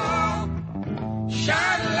special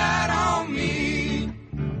shine a light on me.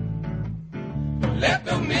 Let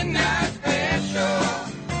the midnight special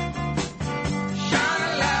shine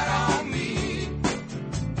a light on me.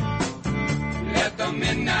 Let the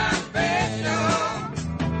midnight special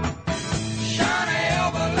shine a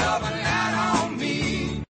ever-loving light on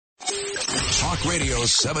me. Talk Radio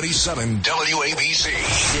 77 WABC.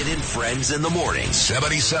 Sid and Friends in the morning.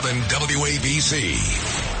 77 WABC.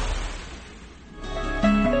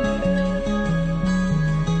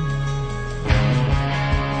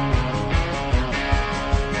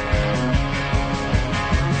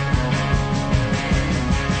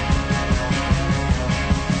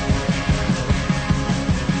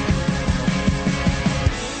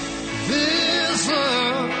 This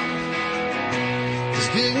world is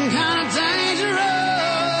getting kind of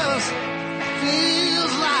dangerous.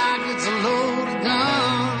 Feels like it's a loaded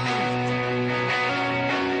gun.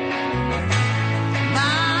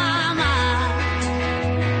 My mind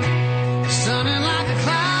is turning like a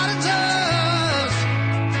cloud of dust.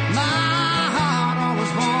 My heart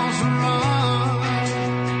always wants to run.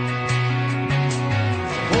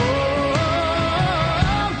 Oh,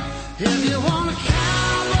 if you want to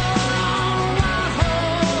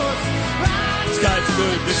This guy's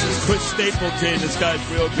good. This is Chris Stapleton. This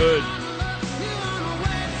guy's real good.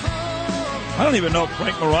 I don't even know if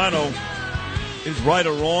Frank Morano is right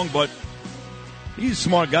or wrong, but he's a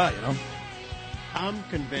smart guy, you know. I'm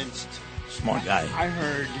convinced. Smart guy. I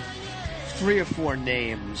heard 3 or 4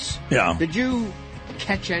 names. Yeah. Did you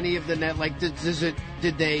catch any of the net? Like, did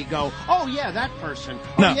they go, oh, yeah, that person.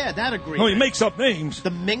 Oh, No. yeah, that agreement. No, he makes up names.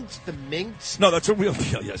 The Minx? No, that's a real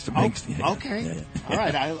deal, yes, the Minx. Yeah, Okay. yeah, yeah. All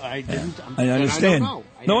right, I didn't. I understand. I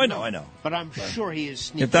don't know. I know. But I'm sure he is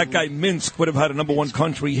sneaking. If that guy Minsk would have had a number 1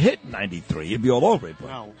 country hit in 93, he'd be all over it. But.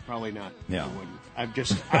 Well, probably not. Yeah. I wouldn't. I'm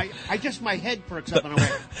just, I just, my head perks up and I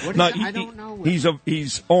went, what is No, that? I don't know. He's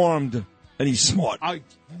armed and he's smart.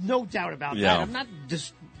 No doubt about Yeah. that. I'm not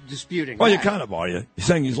disputing Well, that. you kind of are. You're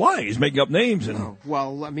saying he's lying. He's making up names. And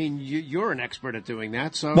Well, I mean, you're an expert at doing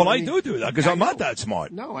that. So Well, I I mean, do that because I'm not that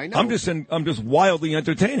smart. No, I know. I'm just wildly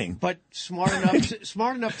entertaining. But smart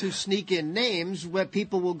enough to sneak in names where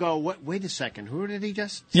people will go, "What? Wait a second, who did he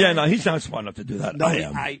just?" Say? Yeah, no, he's not smart enough to do that. No, I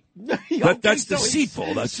am. Okay, That's so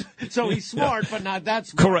deceitful. That's so he's smart, but not that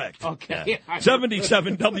smart. correct. Okay. Yeah.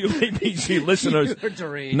 77 WABC listeners. You're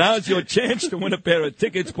deranged. Now's your chance to win a pair of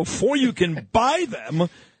tickets before you can buy them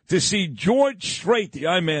to see George Strait. The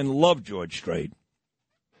I-Man loved George Strait.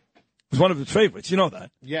 It was one of his favorites. You know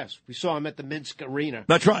that. Yes, we saw him at the Minsk Arena.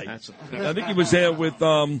 That's right. I think he was there with,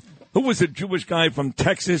 who was the Jewish guy from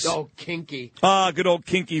Texas? Oh, Kinky. Good old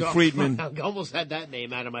Kinky Friedman. I almost had that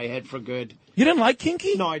name out of my head for good. You didn't like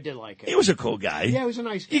Kinky? No, I did like him. He was a cool guy. Yeah, he was a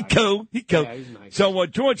nice guy. He cool. Yeah, he's nice. So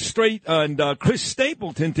George Strait and Chris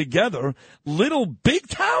Stapleton together, Little Big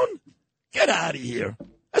Town? Get out of here.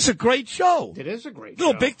 That's a great show. It is a great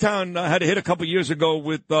Little show. Big Town had a hit a couple years ago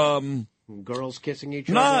with... girls kissing each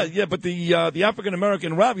Nah, other. yeah, but the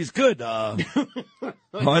African-American rap, he's good. I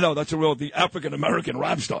know, that's the African-American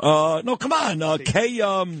rap star. No, come on.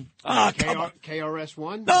 Come on.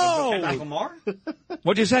 KRS-One? No. Kendrick Lamar?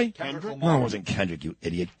 What'd you say? Kendrick No, Lamar. it wasn't Kendrick, you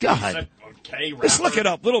idiot. God. Okay, Let's look it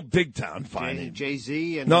up. Little Big Town, fine.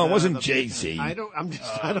 Jay-Z? And, No, it wasn't the- Jay-Z. I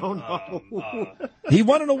don't know. He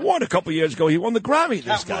won an award a couple years ago. He won the Grammy,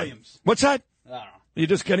 this Cat guy. Williams. What's that? I don't know. You're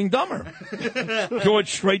just getting dumber. George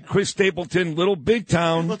Strait, Chris Stapleton, Little Big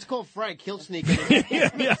Town. Let's call Frank. He'll sneak in.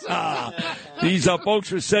 Yeah. These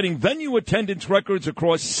folks are setting venue attendance records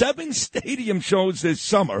across 7 stadium shows this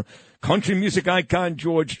summer. Country music icon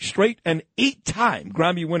George Strait and 8-time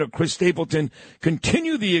Grammy winner Chris Stapleton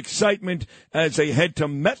continue the excitement as they head to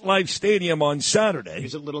MetLife Stadium on Saturday.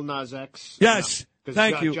 Is it Little Nas X? Yes. No. 'Cause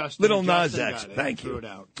Thank you. Little Nas Justin X. got it. Thank Threw you. it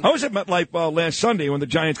out. I was at MetLife last Sunday when the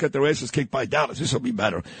Giants got their asses kicked by Dallas. This will be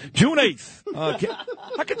better. June 8th. How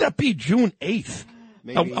could that be June 8th?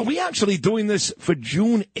 Are we actually doing this for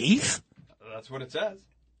June 8th? That's what it says.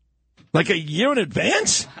 Like a year in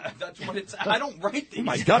advance? That's what it's. I don't write these. Oh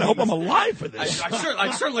my God, I hope I'm alive for this.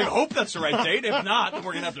 I certainly hope that's the right date. If not, then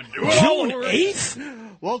we're going to have to do it all June over. 8th?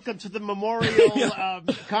 Welcome to the memorial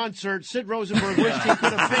concert. Sid Rosenberg wished he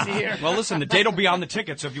could have been here. Well, listen, the date will be on the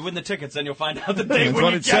ticket, so if you win the tickets, then you'll find out the date That's when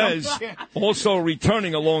what you it get says. them. Also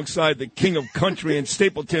returning alongside the King of Country and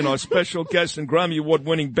Stapleton, our special guest and Grammy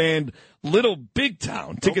Award-winning band, Little Big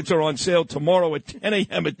Town. Tickets are on sale tomorrow at 10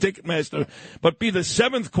 a.m. at Ticketmaster. But be the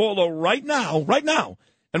 7th caller right now,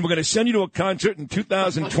 and we're going to send you to a concert in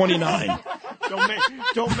 2029.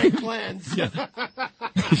 Don't make plans. Yeah.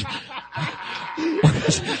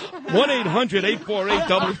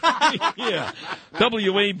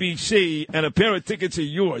 1-800-848-WABC, and a pair of tickets are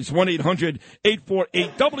yours.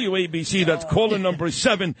 1-800-848-WABC. That's caller number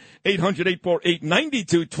 7,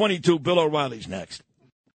 800-848-9222. Bill O'Reilly's next.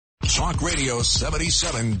 Talk Radio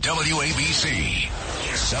 77 WABC.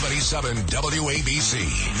 77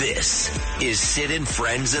 WABC. This is Sid and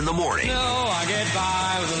Friends in the Morning. No, I get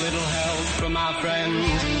by with a little help from my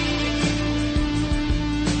friends.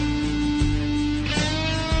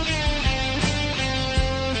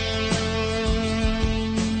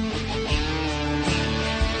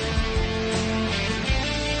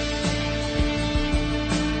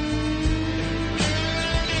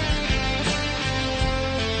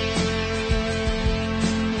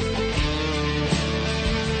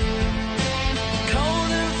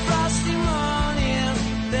 Cold and frosty morning,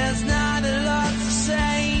 there's not a lot to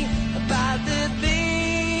say about the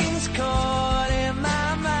things caught in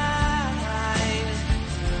my mind.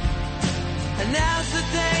 And as the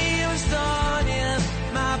day was dawning,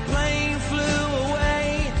 my plane flew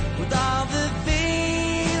away with all the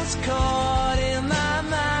things caught in my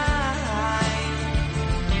mind.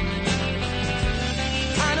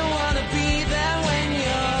 I don't want to be there when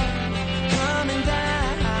you're coming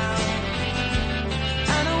down.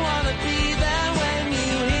 I don't want to be there when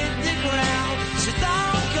you hit the ground. So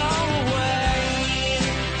don't go away.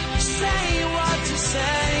 Say what you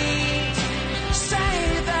say. Say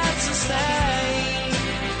that's a stay.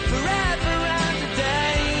 Forever and a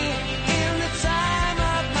day. In the time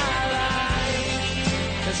of my life.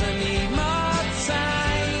 'Cause I need more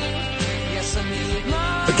time. Yes, I need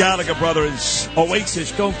more. The Gallagher Brothers,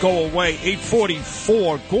 Oasis, Don't Go Away,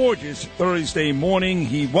 8:44, gorgeous Thursday morning.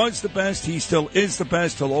 He was the best. He still is the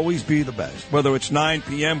best. He'll always be the best. Whether it's 9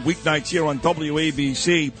 p.m. weeknights here on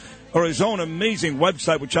WABC or his own amazing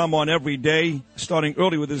website, which I'm on every day, starting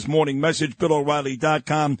early with his morning message,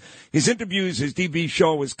 BillO'Reilly.com. His interviews, his TV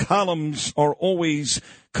show, his columns are always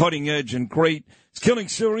cutting edge and great. His Killing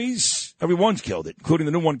series Everyone's killed it, including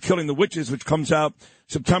the new one, Killing the Witches, which comes out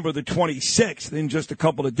September the 26th in just a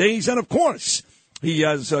couple of days. And, of course, he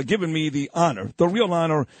has given me the honor, the real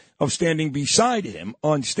honor, of standing beside him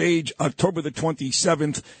on stage October the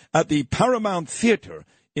 27th at the Paramount Theater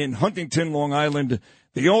in Huntington, Long Island.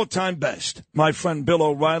 The all-time best, my friend Bill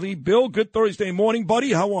O'Reilly. Bill, good Thursday morning,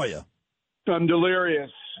 buddy. How are you? I'm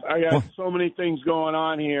delirious. I got so many things going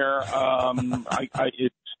on here.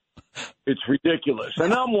 It's ridiculous.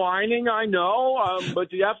 And I'm whining, I know,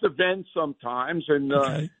 but you have to vent sometimes. And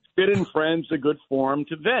Fit and Friends a good forum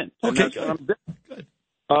to vent. And Okay, that's what I'm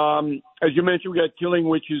doing. As you mentioned, we got Killing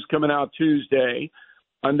Witches coming out Tuesday.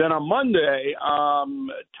 And then on Monday,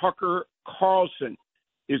 Tucker Carlson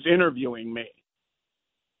is interviewing me.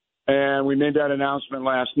 And we made that announcement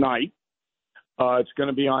last night. It's going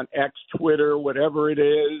to be on X, Twitter, whatever it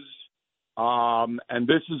is. And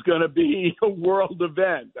this is going to be a world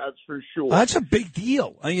event, that's for sure. That's a big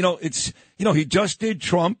deal. He just did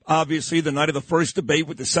Trump, obviously, the night of the first debate,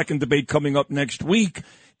 with the second debate coming up next week.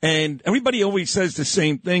 And everybody always says the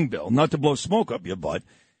same thing, Bill, not to blow smoke up your butt,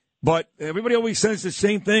 but everybody always says the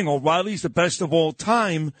same thing. O'Reilly's the best of all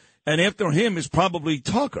time, and after him is probably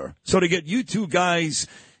Tucker. So to get you two guys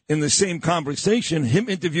in the same conversation, him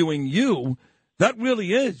interviewing you, that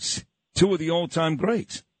really is two of the all-time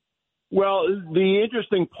greats. Well, the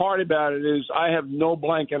interesting part about it is I have no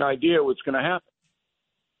blanket idea what's going to happen.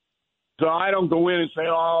 So I don't go in and say,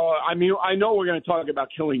 I know we're going to talk about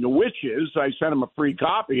Killing the Witches. I sent him a free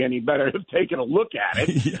copy, and he better have taken a look at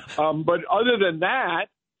it. Yeah. But other than that,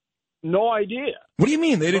 no idea. What do you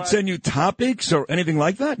mean? They didn't send you topics or anything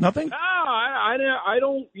like that? Nothing? No, I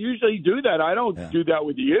don't usually do that. I don't do that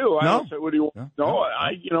with you. I don't say, what do you want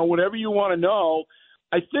to know? Whatever you want to know.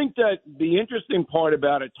 I think that the interesting part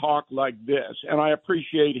about a talk like this, and I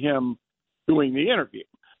appreciate him doing the interview,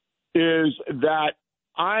 is that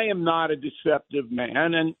I am not a deceptive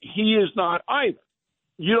man, and he is not either.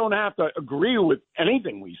 You don't have to agree with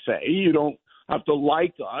anything we say. You don't have to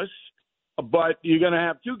like us, but you're going to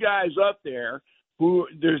have two guys up there who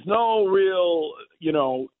there's no real,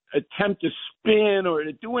 attempt to spin or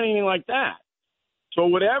to do anything like that. So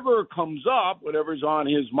whatever comes up, whatever's on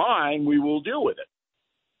his mind, we will deal with it.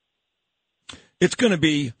 It's going to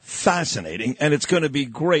be fascinating, and it's going to be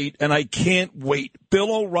great, and I can't wait.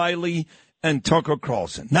 Bill O'Reilly and Tucker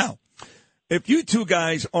Carlson. Now, if you two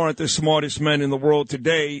guys aren't the smartest men in the world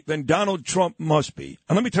today, then Donald Trump must be.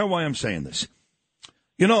 And let me tell you why I'm saying this.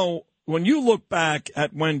 When you look back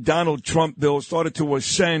at when Donald Trump, Bill, started to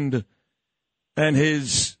ascend and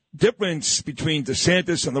his difference between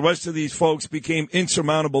DeSantis and the rest of these folks became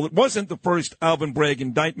insurmountable, it wasn't the first Alvin Bragg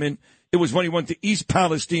indictment. It was when he went to East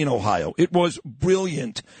Palestine, Ohio. It was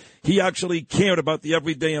brilliant. He actually cared about the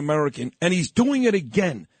everyday American, and he's doing it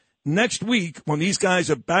again. Next week, when these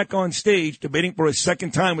guys are back on stage debating for a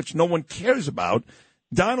second time, which no one cares about,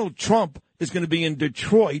 Donald Trump is going to be in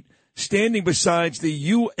Detroit standing beside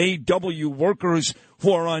the UAW workers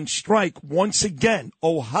who are on strike once again.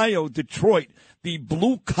 Ohio, Detroit, the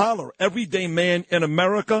blue-collar, everyday man in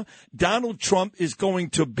America. Donald Trump is going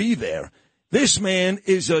to be there. This man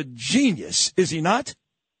is a genius, is he not?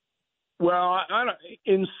 Well,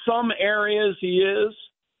 in some areas he is,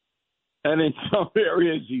 and in some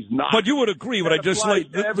areas he's not. But you would agree what I just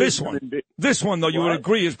laid. This one, though, you would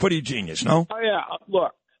agree is pretty genius, no? Oh, yeah.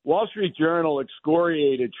 Look, Wall Street Journal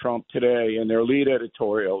excoriated Trump today in their lead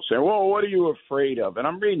editorial, saying, well, what are you afraid of? And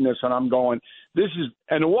I'm reading this, and I'm going,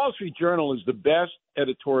 and the Wall Street Journal is the best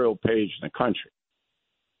editorial page in the country.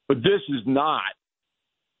 But this is not.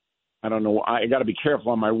 I don't know. I got to be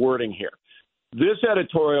careful on my wording here. This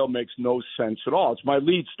editorial makes no sense at all. It's my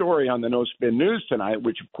lead story on the No Spin News tonight,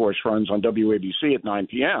 which, of course, runs on WABC at 9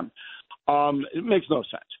 p.m. It makes no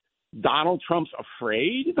sense. Donald Trump's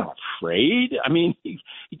afraid? He's not afraid. I mean, he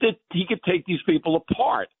could take these people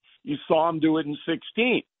apart. You saw him do it in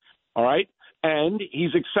 2016, all right? And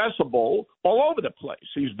he's accessible all over the place.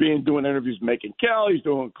 He's doing interviews with Megyn Kelly. He's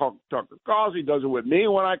doing Tucker Carlson. He does it with me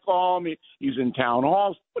when I call him. He's in town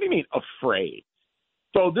halls. What do you mean afraid?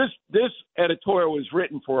 So this editorial was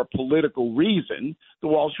written for a political reason. The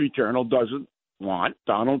Wall Street Journal doesn't want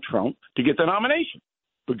Donald Trump to get the nomination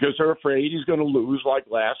because they're afraid he's going to lose like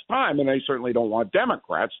last time, and they certainly don't want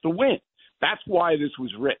Democrats to win. That's why this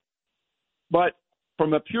was written. But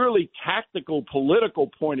from a purely tactical political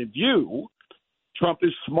point of view, Trump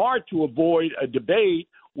is smart to avoid a debate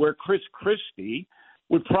where Chris Christie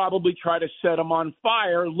would probably try to set him on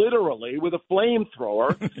fire, literally, with a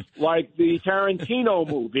flamethrower, like the Tarantino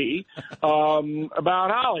movie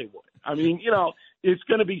about Hollywood. I mean, it's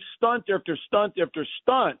going to be stunt after stunt after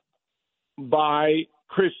stunt by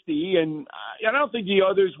Christie, and I don't think the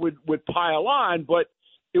others would pile on, but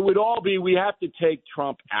it would all be, we have to take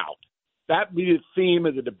Trump out. That would be the theme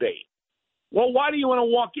of the debate. Well, why do you want to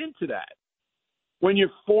walk into that when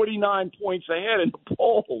you're 49 points ahead in the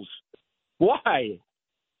polls? Why?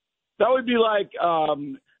 That would be like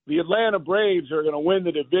the Atlanta Braves are going to win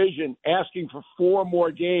the division asking for 4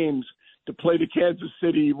 more games to play the Kansas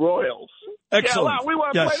City Royals. Excellent. Yeah, we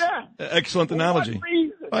want to Yes. play that. Excellent analogy. For what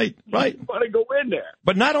reason? Right. You want to go in there.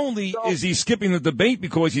 But not only is he skipping the debate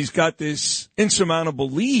because he's got this insurmountable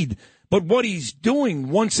lead, but what he's doing,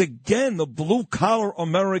 once again, the blue-collar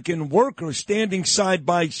American worker standing side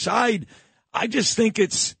by side, I just think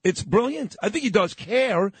it's brilliant. I think he does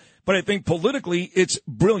care, but I think politically it's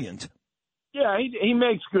brilliant. Yeah, he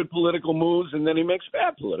makes good political moves, and then he makes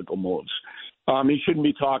bad political moves. He shouldn't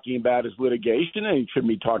be talking about his litigation, and he shouldn't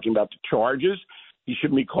be talking about the charges. He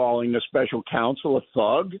shouldn't be calling the special counsel a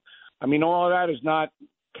thug. I mean, all of that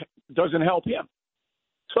doesn't help him.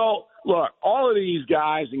 So, look, all of these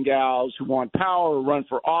guys and gals who want power or run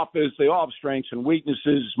for office, they all have strengths and weaknesses.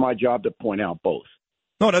 It's my job to point out both.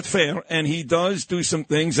 No, that's fair. And he does do some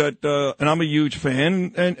things that, and I'm a huge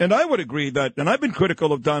fan, and I would agree that, and I've been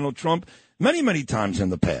critical of Donald Trump many, many times in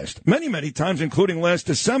the past, many times, including last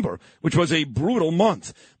December, which was a brutal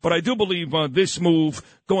month. But I do believe this move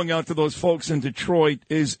going out to those folks in Detroit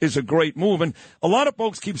is a great move. And a lot of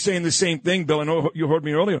folks keep saying the same thing, Bill. I know you heard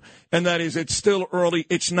me earlier, and that is it's still early.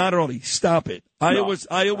 It's not early. Stop it. No.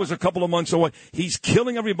 Iowa's a couple of months away. He's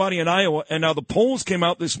killing everybody in Iowa, and now the polls came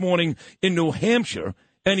out this morning in New Hampshire.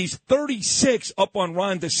 And he's 36 up on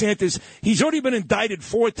Ron DeSantis. He's already been indicted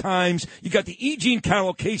 4 times. You got the E. Jean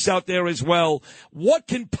Carroll case out there as well. What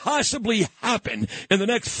can possibly happen in the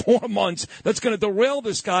next 4 months that's going to derail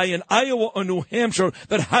this guy in Iowa or New Hampshire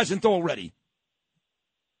that hasn't already?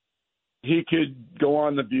 He could go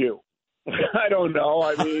on The View. I don't know.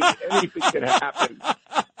 I mean, anything could happen.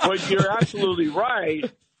 But you're absolutely right.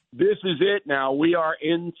 This is it now. We are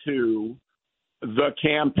into the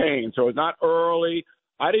campaign. So it's not early.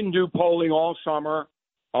 I didn't do polling all summer,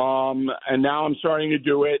 and now I'm starting to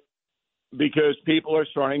do it because people are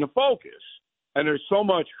starting to focus. And there's so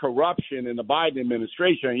much corruption in the Biden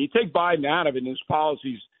administration. And you take Biden out of it and his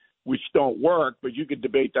policies, which don't work, but you could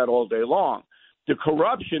debate that all day long. The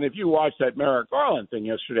corruption, if you watched that Merrick Garland thing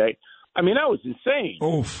yesterday, I mean, that was insane.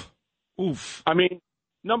 Oof. I mean,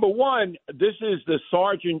 number one, this is the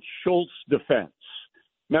Sergeant Schultz defense.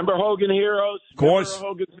 Remember Hogan Heroes? Of course.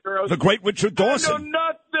 Hogan's Heroes? The great Richard Dawson.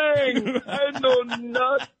 I know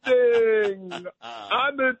nothing.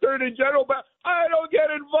 I'm the Attorney General, but I don't get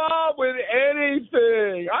involved with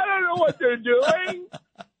anything. I don't know what they're doing.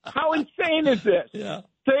 How insane is this? Yeah.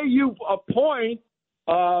 Say you appoint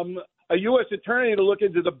a U.S. attorney to look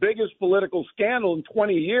into the biggest political scandal in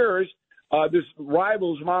 20 years, this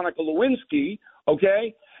rivals Monica Lewinsky,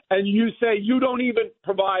 okay? And you say you don't even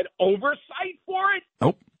provide oversight for it?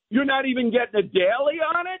 Nope. You're not even getting a daily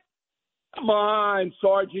on it? Come on,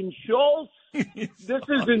 Sergeant Schultz. This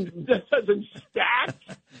isn't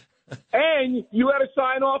stacked. And you had to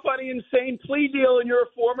sign off on the insane plea deal, and you're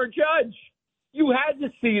a former judge. You had to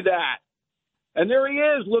see that. And there he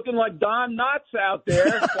is, looking like Don Knotts out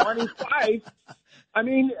there, Barney Fife. I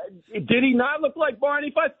mean, did he not look like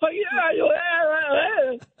Barney Fife?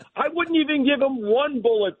 Yeah. I wouldn't even give him 1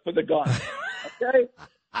 bullet for the gun. Okay?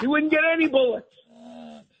 He wouldn't get any bullets.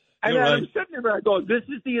 And You're right. I'm sitting there going, this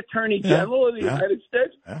is the Attorney General of the United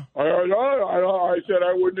States? Yeah. I don't know. I said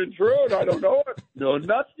I wouldn't intrude. I don't know it. No,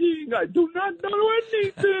 nothing. I do not know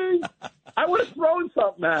anything. I would have thrown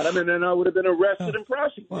something at him, and then I would have been arrested and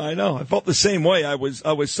prosecuted. Well, I know. I felt the same way. I was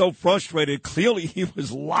so frustrated. Clearly, he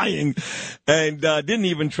was lying and didn't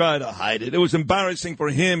even try to hide it. It was embarrassing for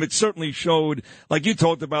him. It certainly showed, like you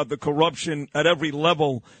talked about, the corruption at every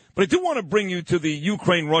level. But I do want to bring you to the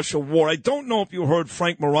Ukraine-Russia war. I don't know if you heard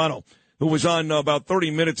Frank Morano, who was on about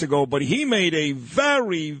 30 minutes ago, but he made a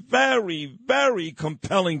very, very, very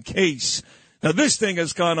compelling case. Now, this thing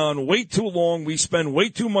has gone on way too long. We spend way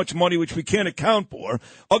too much money, which we can't account for.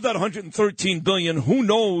 Of that $113 billion, who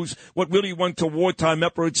knows what really went to wartime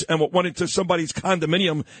efforts and what went into somebody's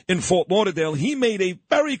condominium in Fort Lauderdale. He made a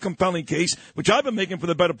very compelling case, which I've been making for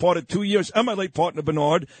the better part of 2 years, and my late partner,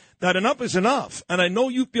 Bernard, that enough is enough. And I know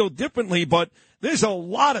you feel differently, but there's a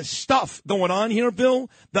lot of stuff going on here,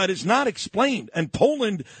 Bill, that is not explained. And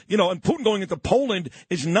Poland, and Putin going into Poland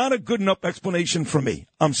is not a good enough explanation for me.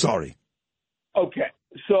 I'm sorry. Okay,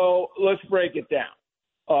 so let's break it down.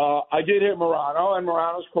 I did hear Morano, and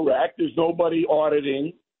Morano's correct. There's nobody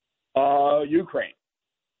auditing Ukraine.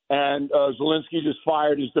 And Zelensky just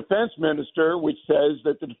fired his defense minister, which says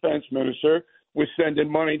that the defense minister was sending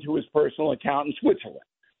money to his personal account in Switzerland.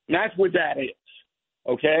 And that's what that is.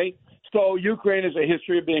 Okay? So Ukraine has a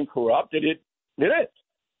history of being corrupt. It is.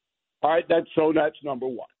 All right, that's number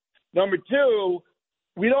one. Number two,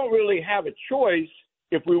 we don't really have a choice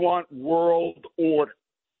if we want world order.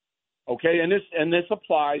 Okay, and this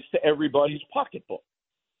applies to everybody's pocketbook.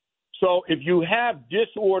 So if you have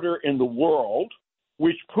disorder in the world,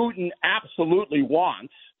 which Putin absolutely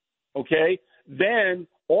wants, okay, then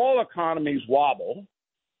all economies wobble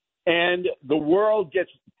and the world gets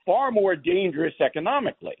far more dangerous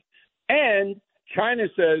economically. And China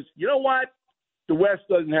says, you know what? The West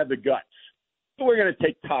doesn't have the guts. So we're going to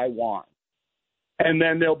take Taiwan. And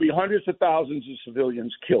then there'll be hundreds of thousands of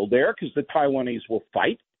civilians killed there because the Taiwanese will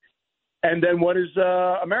fight. And then what does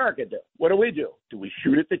America do? What do we do? Do we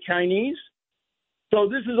shoot at the Chinese? So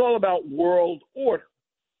this is all about world order.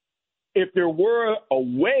 If there were a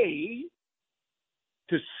way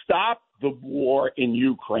to stop the war in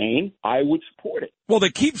Ukraine, I would support it. Well,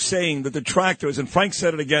 they keep saying that the tractors, and Frank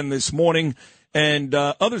said it again this morning, and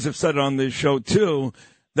others have said it on this show too,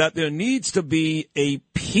 that there needs to be a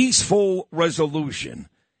peaceful resolution.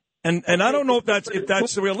 And I don't know if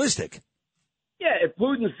that's realistic. Yeah, if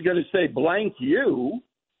Putin's going to say blank you,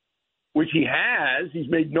 which he has, he's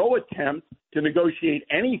made no attempt to negotiate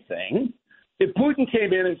anything. If Putin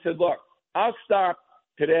came in and said, look, I'll stop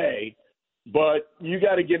today, but you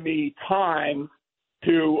got to give me time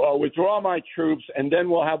to withdraw my troops, and then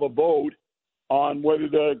we'll have a vote on whether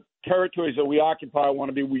the territories that we occupy want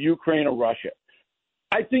to be with Ukraine or Russia.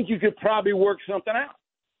 I think you could probably work something out.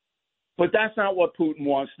 But that's not what Putin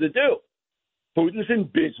wants to do. Putin's in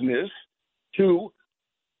business to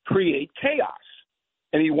create chaos.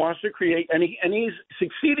 And he wants to create, and he's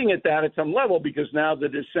succeeding at that at some level because now the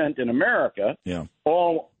dissent in America,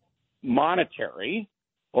 all monetary,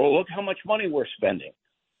 oh, look how much money we're spending.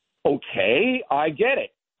 Okay, I get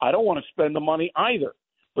it. I don't want to spend the money either.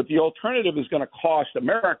 But the alternative is going to cost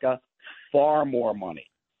America far more money.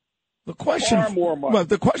 The question, far more money. Well,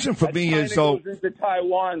 the question for me is, though, goes into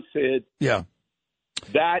Taiwan, Sid. Yeah,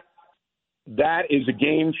 that is a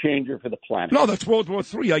game changer for the planet. No, that's World War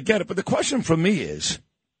III. I get it. But the question for me is,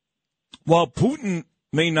 while Putin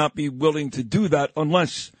may not be willing to do that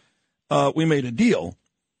unless we made a deal,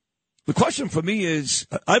 the question for me is,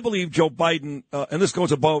 I believe Joe Biden, and this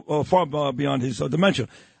goes far beyond his dementia,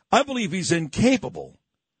 I believe he's incapable.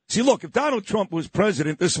 See, look, if Donald Trump was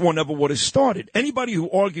president, this war never would have started. Anybody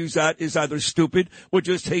who argues that is either stupid or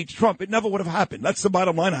just hates Trump. It never would have happened. That's the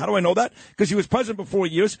bottom line. How do I know that? Because he was president for 4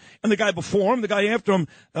 years, and the guy before him, the guy after him,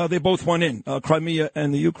 they both went in, Crimea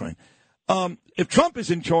and the Ukraine. If Trump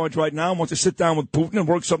is in charge right now and wants to sit down with Putin and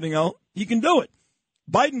work something out, he can do it.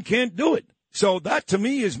 Biden can't do it. So that, to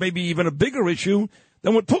me, is maybe even a bigger issue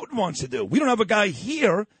than what Putin wants to do. We don't have a guy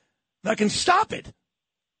here that can stop it.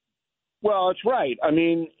 Well, it's right. I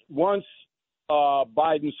mean, once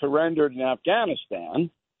Biden surrendered in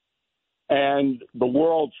Afghanistan and the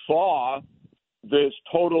world saw this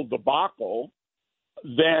total debacle,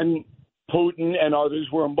 then Putin and others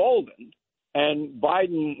were emboldened. And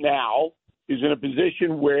Biden now is in a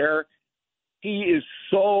position where he is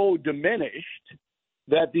so diminished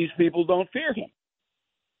that these people don't fear him.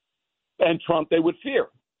 And Trump, they would fear.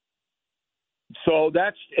 So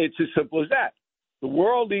it's as simple as that. The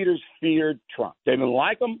world leaders feared Trump. They didn't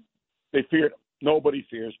like him. They feared him. Nobody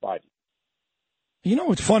fears Biden. You know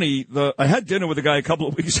what's funny? I had dinner with a guy a couple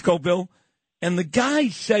of weeks ago, Bill, and the guy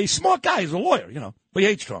smart guy, he's a lawyer, but he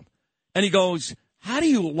hates Trump. And he goes, how do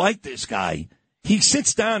you like this guy? He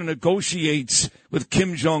sits down and negotiates with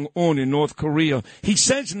Kim Jong-un in North Korea. He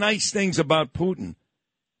says nice things about Putin.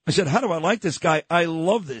 I said, how do I like this guy? I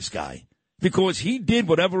love this guy. Because he did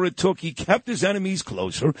whatever it took. He kept his enemies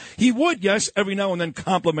closer. He would, yes, every now and then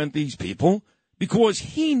compliment these people because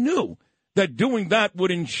he knew that doing that would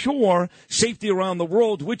ensure safety around the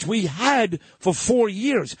world, which we had for 4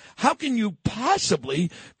 years. How can you possibly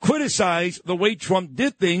criticize the way Trump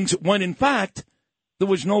did things when, in fact, there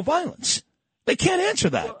was no violence? They can't answer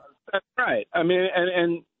that. Well, that's right. I mean,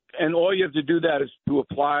 and all you have to do that is to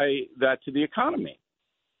apply that to the economy,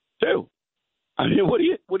 too. I mean, what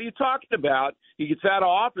are you talking about? He gets out of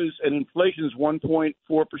office and inflation is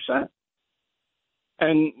 1.4%.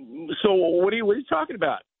 And so what are you talking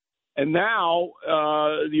about? And now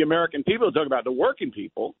the American people are talking about the working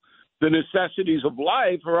people. The necessities of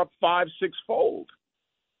life are up 5-6-fold.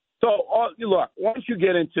 So look, once you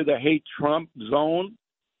get into the hate Trump zone,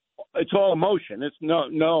 it's all emotion. It's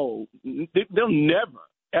no. They're never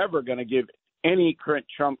ever going to give any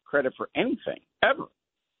Trump credit for anything ever.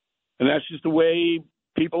 And that's just the way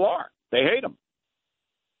people are. They hate him.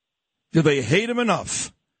 Do they hate him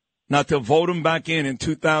enough? not to vote him back in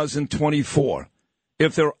 2024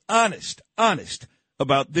 if they're honest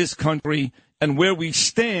about this country and where we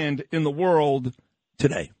stand in the world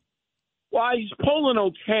today? Well, he's polling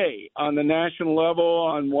okay on the national level.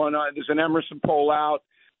 On one, there's an Emerson poll out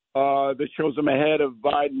that shows him ahead of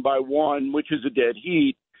Biden by 1, which is a dead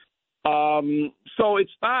heat. So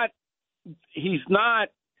it's not. He's not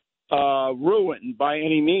ruined by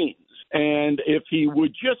any means. And if he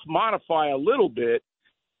would just modify a little bit,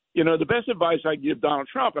 the best advice I give Donald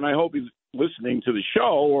Trump, and I hope he's listening to the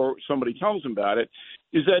show or somebody tells him about it,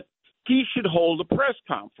 is that he should hold a press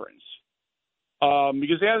conference.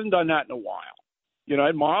 Because he hasn't done that in a while.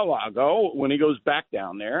 At Mar-a-Lago, when he goes back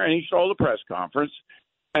down there, and he should hold a press conference,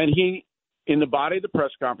 and he, in the body of the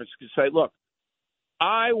press conference, could say, look,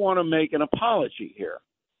 I want to make an apology here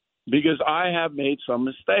because I have made some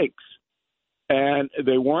mistakes. And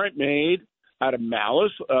they weren't made out of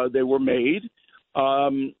malice. They were made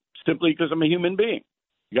simply because I'm a human being.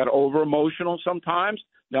 You got over-emotional sometimes.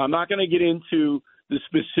 Now, I'm not going to get into the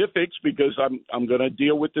specifics because I'm going to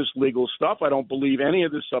deal with this legal stuff. I don't believe any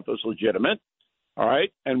of this stuff is legitimate, all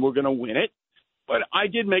right, and we're going to win it. But I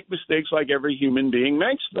did make mistakes like every human being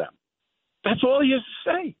makes them. That's all he has to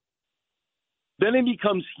say. Then he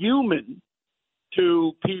becomes human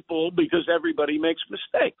to people because everybody makes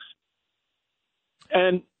mistakes.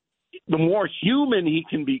 And the more human he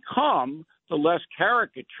can become, the less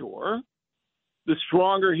caricature, the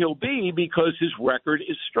stronger he'll be because his record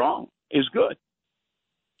is strong, is good.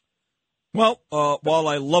 Well, while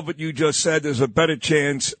I love what you just said, there's a better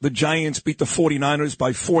chance the Giants beat the 49ers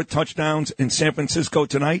by 4 touchdowns in San Francisco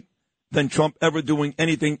tonight than Trump ever doing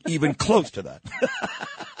anything even close to that.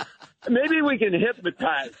 Maybe we can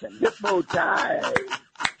hypnotize him. Hypnotize.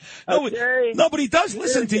 Okay. No, but he does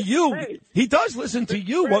listen to you. He does listen to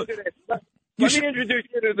you. Let me introduce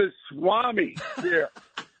you to the Swami here.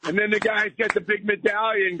 And then the guys get the big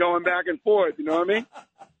medallion going back and forth. You know what I mean?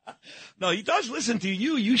 No, he does listen to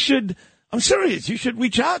you. You should, I'm serious, you should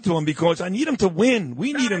reach out to him because I need him to win.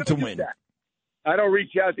 We need him to win. I don't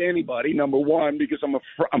reach out to anybody, number one, because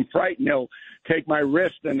I'm frightened he'll take my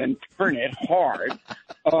wrist and then turn it hard.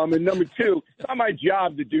 And number two, it's not my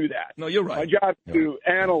job to do that. No, you're right. My job is to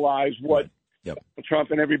analyze what Trump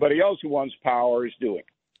and everybody else who wants power is doing.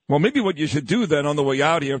 Well, maybe what you should do then on the way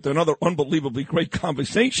out here, after another unbelievably great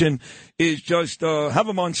conversation, is just have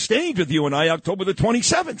him on stage with you and I October the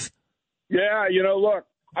 27th. Yeah, look,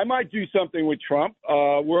 I might do something with Trump.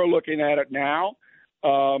 We're looking at it now.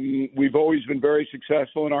 We've always been very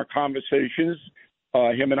successful in our conversations,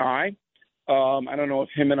 him and I. I don't know if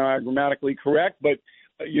him and I are grammatically correct, but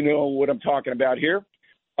you know what I'm talking about here.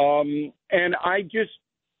 And I just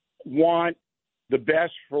want the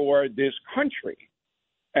best for this country.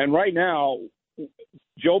 And right now,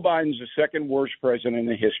 Joe Biden's the second worst president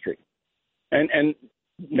in history. And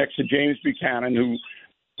next to James Buchanan, who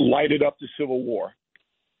lighted up the Civil War.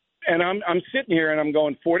 And I'm sitting here and I'm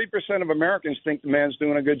going, 40% of Americans think the man's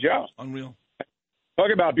doing a good job. Unreal.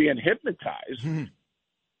 Talk about being hypnotized.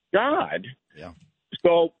 God. Yeah.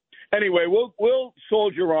 So anyway, we'll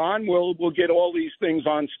soldier on. We'll get all these things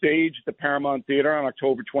on stage at the Paramount Theater on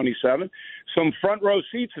October 27th. Some front row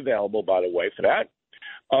seats available, by the way, for that.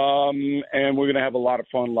 And we're going to have a lot of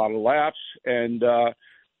fun, a lot of laughs. And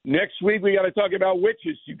next week we got to talk about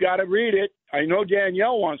witches. You got to read it. I know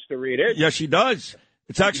Danielle wants to read it. Yes, she does.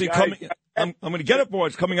 It's actually coming. I'm going to get it for her.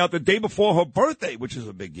 It's coming out the day before her birthday, which is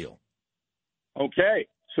a big deal. Okay.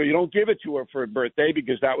 So you don't give it to her for her birthday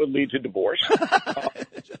because that would lead to divorce.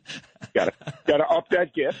 Got to up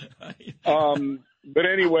that gift. But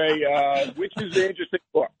anyway, which is an interesting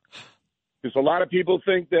book because a lot of people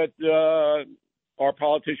think that our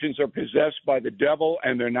politicians are possessed by the devil,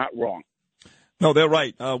 and they're not wrong. No, they're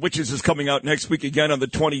right. Witches is coming out next week again on the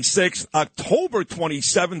 26th. October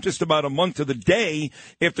 27th, just about a month to the day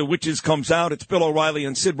after Witches comes out. It's Bill O'Reilly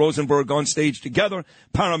and Sid Rosenberg on stage together,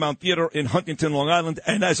 Paramount Theater in Huntington, Long Island.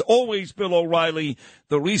 And as always, Bill O'Reilly,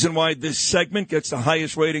 the reason why this segment gets the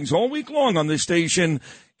highest ratings all week long on this station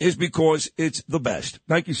is because it's the best.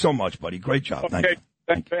 Thank you so much, buddy. Great job. Okay. Thank you.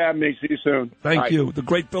 Thanks for having me. See you soon. Thank Bye. you. The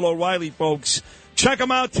great Bill O'Reilly, folks. Check him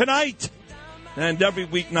out tonight. And every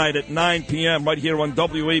weeknight at 9 p.m. right here on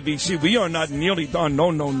WABC. We are not nearly done.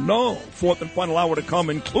 No. Fourth and final hour to come,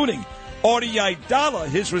 including Artie Idala,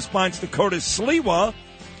 his response to Curtis Sliwa,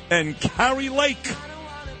 and Carrie Lake.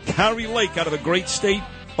 Carrie Lake out of the great state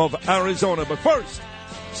of Arizona. But first,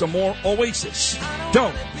 some more Oasis.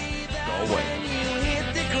 Don't go away.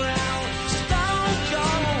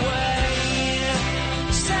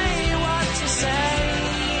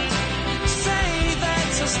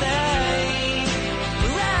 Stay.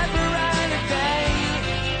 Right, a day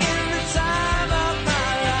in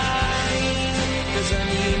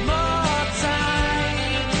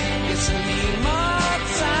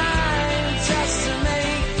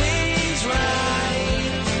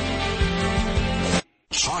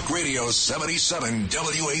 77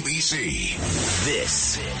 WABC.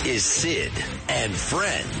 This is Sid and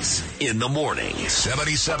Friends in the morning.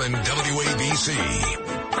 77 WABC.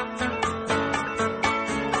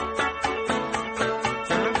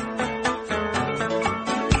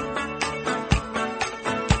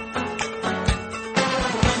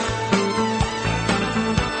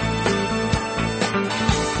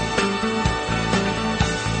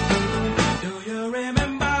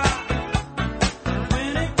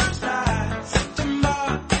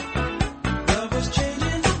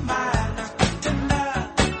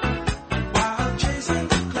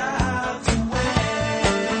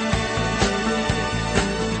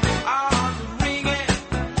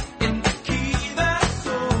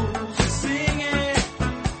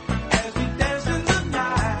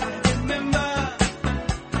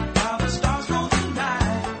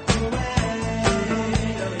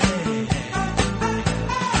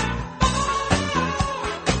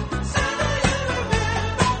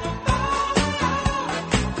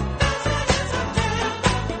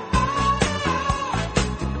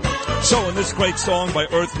 So in this great song by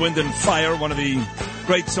Earth, Wind, and Fire, one of the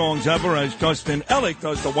great songs ever, as Justin Ellick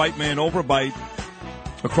does the white man overbite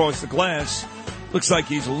across the glass, looks like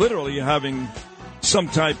he's literally having some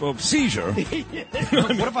type of seizure. What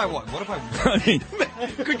if I won? What if I I mean,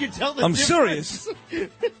 could you tell the I'm difference? serious.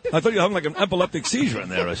 I thought you were having like an epileptic seizure in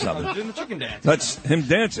there or something. doing the chicken dance? That's him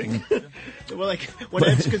dancing. Well, like when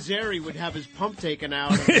Ed Scazzeri would have his pump taken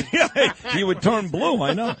out. Yeah, he would turn blue,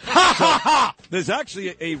 I know. So, there's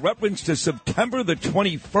actually a reference to September the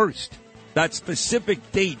 21st, that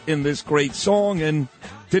specific date in this great song, and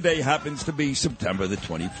today happens to be September the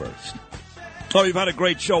 21st. Oh, we've had a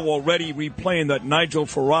great show already, replaying that Nigel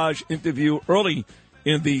Farage interview early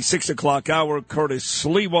in the 6 o'clock hour. Curtis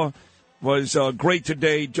Sliwa was great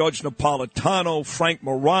today. Judge Napolitano, Frank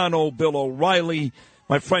Morano, Bill O'Reilly,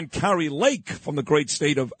 my friend Carrie Lake from the great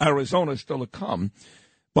state of Arizona, still to come.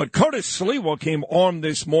 But Curtis Sliwa came armed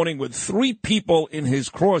this morning with three people in his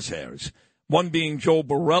crosshairs, one being Joe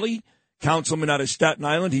Borelli, councilman out of Staten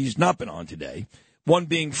Island. He's not been on today. One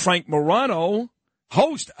being Frank Morano,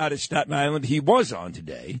 host out of Staten Island. He was on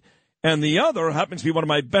today. And the other happens to be one of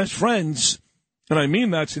my best friends, and I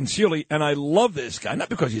mean that sincerely, and I love this guy, not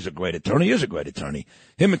because he's a great attorney. He is a great attorney.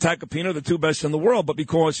 Him and Tacopina are the two best in the world, but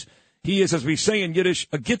because he is, as we say in Yiddish,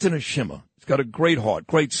 a gittin shimmer. He's got a great heart,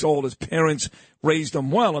 great soul. His parents raised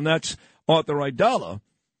him well, and that's Arthur Idala.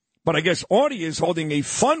 But I guess Artie is holding a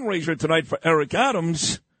fundraiser tonight for Eric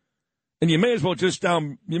Adams, and you may as well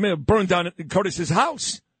you may have burned down Curtis's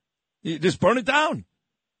house. You just burn it down.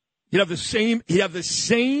 He'd have the same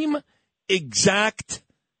exact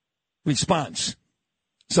response.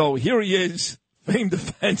 So here he is, famed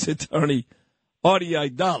defense attorney, Artie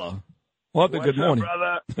Idala. Arthur, good morning.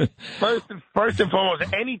 Brother? First and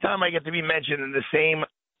foremost, anytime I get to be mentioned in the same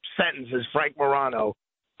sentence as Frank Morano,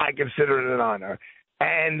 I consider it an honor.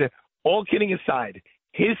 And all kidding aside,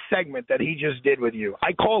 his segment that he just did with you,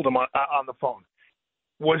 I called him on the phone,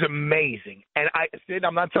 was amazing. And Sid,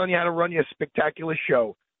 I'm not telling you how to run you a spectacular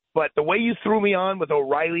show, but the way you threw me on with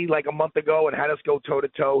O'Reilly like a month ago and had us go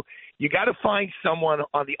toe-to-toe, you got to find someone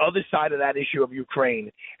on the other side of that issue of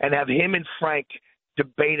Ukraine and have him and Frank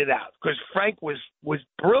debate it out, because Frank was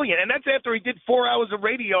brilliant. And that's after he did 4 hours of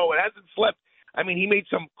radio and hasn't slept. I mean, he made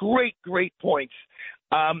some great points.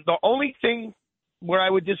 The only thing where I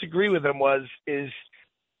would disagree with him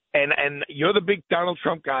and you're the big Donald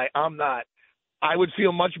Trump guy, I'm not. I would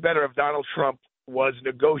feel much better if Donald Trump was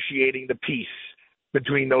negotiating the peace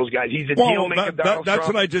between those guys. He's a deal maker, Donald Trump. That's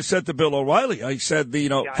what I just said to Bill O'Reilly. I said,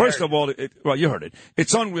 first of all, you heard it.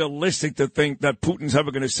 It's unrealistic to think that Putin's ever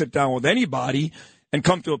going to sit down with anybody and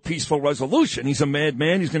come to a peaceful resolution. He's a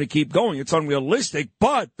madman. He's going to keep going. It's unrealistic.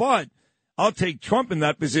 But I'll take Trump in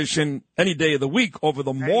that position any day of the week over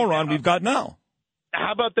the moron we've got now.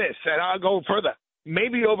 How about this? And I'll go further.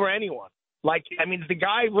 Maybe over anyone. The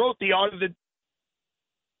guy wrote The Art of the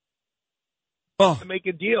to make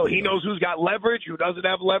a deal. He knows who's got leverage, who doesn't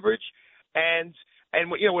have leverage. And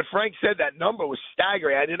what Frank said, that number was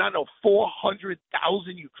staggering. I did not know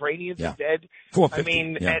 400,000 Ukrainians are dead. I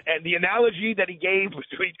mean, and the analogy that he gave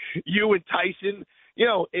between you and Tyson,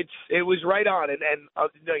 it was right on. And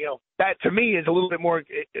that to me is a little bit more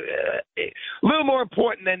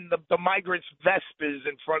important than the migrants' Vespas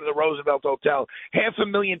in front of the Roosevelt Hotel.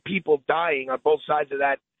 500,000 people dying on both sides of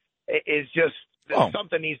that is just.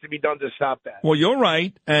 Something needs to be done to stop that. Well, you're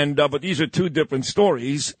right, and but these are two different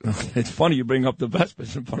stories. It's funny you bring up the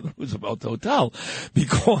Vespas in front of the Roosevelt Hotel,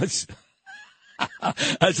 because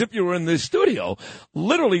As if you were in this studio.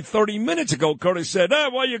 Literally 30 minutes ago, Curtis said,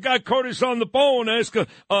 well, you got Curtis on the phone. Ask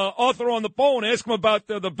Arthur on the phone. Ask him about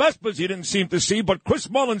the Vespers he didn't seem to see. But Chris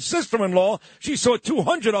Mullen's sister-in-law, she saw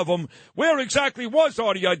 200 of them. Where exactly was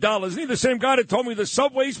Artie Idala? Isn't he the same guy that told me the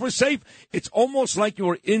subways were safe? It's almost like you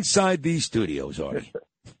were inside these studios, Artie.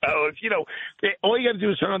 Oh, all you got to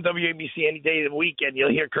do is turn on WABC any day of the week, and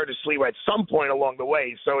you'll hear Curtis Sliwa at some point along the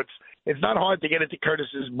way. So it's not hard to get into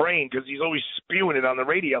Curtis's brain because he's always spewing it on the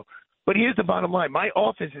radio. But here's the bottom line: my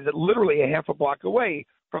office is literally a half a block away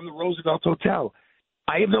from the Roosevelt Hotel.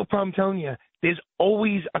 I have no problem telling you, there's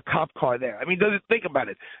always a cop car there. I mean, think about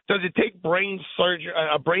it. Does it take a brain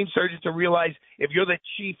surgeon to realize if you're the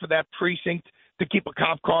chief of that precinct to keep a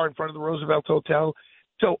cop car in front of the Roosevelt Hotel?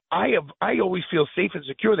 So I always feel safe and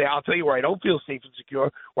secure there. I'll tell you where I don't feel safe and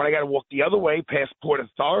secure: when I got to walk the other way past Port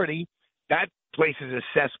Authority. That place is a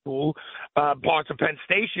cesspool. Parts of Penn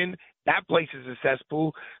Station, that place is a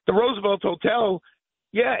cesspool. The Roosevelt Hotel,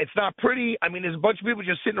 yeah, it's not pretty. I mean, there's a bunch of people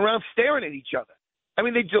just sitting around staring at each other. I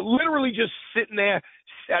mean, they're literally just sitting there.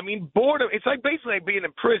 I mean, boredom. It's like basically like being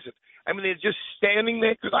in prison. I mean, they're just standing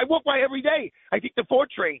there. Because I walk by every day. I take the 4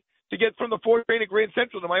 train. To get from the 4 train to Grand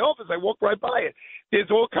Central to my office, I walk right by it. There's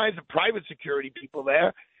all kinds of private security people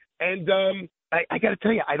there, and I got to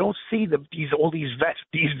tell you, I don't see these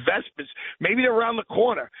Vespers. Maybe they're around the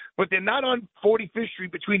corner, but they're not on 45th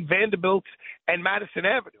Street between Vanderbilt and Madison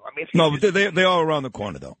Avenue. I mean, no, but they are around the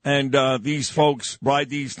corner though, and these folks ride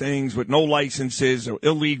these things with no licenses or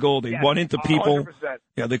illegal. They run into people. 100%.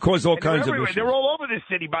 Yeah, they cause all kinds of issues. They're all over this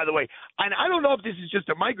city, by the way, and I don't know if this is just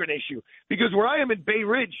a migrant issue because where I am in Bay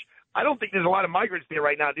Ridge, I don't think there's a lot of migrants there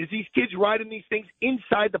right now. There's these kids riding these things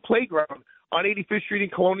inside the playground on 85th Street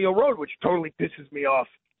and Colonial Road, which totally pisses me off.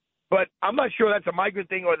 But I'm not sure that's a migrant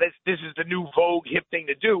thing or this is the new vogue hip thing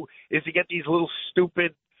to do, is to get these little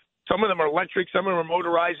stupid, some of them are electric, some of them are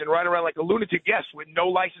motorized, and ride around like a lunatic, yes, with no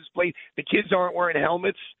license plate. The kids aren't wearing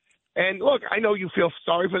helmets. And look, I know you feel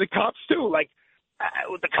sorry for the cops too. Like,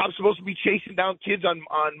 the cops supposed to be chasing down kids on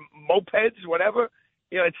mopeds, whatever.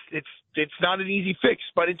 It's not an easy fix.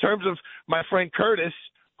 But in terms of my friend Curtis,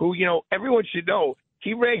 who, everyone should know,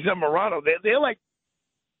 he rags on Morano. They're like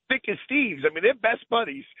thick as thieves. I mean, they're best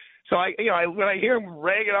buddies. So when I hear him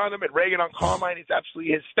ragging on them and ragging on Carmine, it's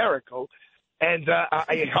absolutely hysterical. And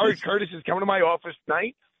I heard Curtis is coming to my office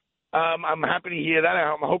tonight. I'm happy to hear that.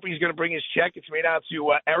 I'm hoping he's going to bring his check. It's made out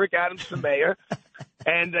to Eric Adams, the mayor.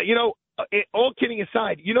 And, all kidding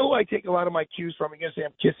aside, who I take a lot of my cues from? I'm going to say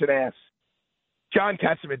I'm kissing ass. John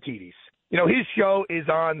Catsimatidis. His show is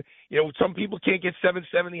on, some people can't get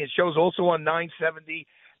 770. His show's also on 970.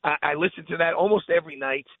 I listen to that almost every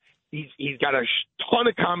night. He's got a ton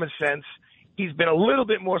of common sense. He's been a little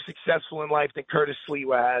bit more successful in life than Curtis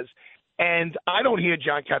Sliwa has. And I don't hear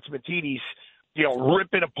John Catsimatidis,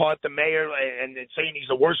 ripping apart the mayor and saying he's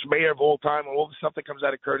the worst mayor of all time and all the stuff that comes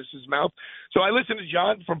out of Curtis's mouth. So I listen to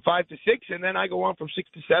John from 5 to 6, and then I go on from 6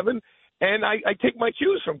 to 7, and I take my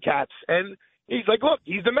cues from Katz. And he's like, look,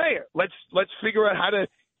 he's the mayor. Let's figure out how to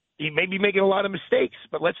 – he may be making a lot of mistakes,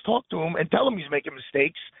 but let's talk to him and tell him he's making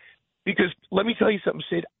mistakes. Because let me tell you something,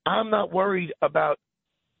 Sid, I'm not worried about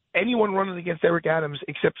anyone running against Eric Adams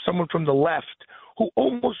except someone from the left who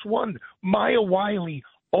almost won. Maya Wiley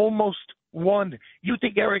almost won. You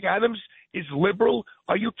think Eric Adams is liberal?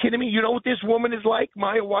 Are you kidding me? You know what this woman is like,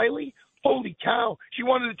 Maya Wiley? Holy cow. She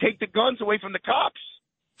wanted to take the guns away from the cops.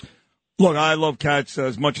 Look, I love Katz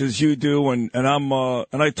as much as you do, and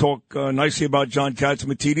I talk nicely about John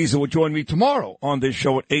Catsimatidis, who will join me tomorrow on this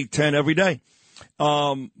show at 8:10 every day.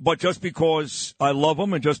 But just because I love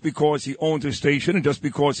him and just because he owns a station and just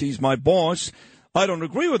because he's my boss, I don't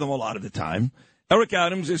agree with him a lot of the time. Eric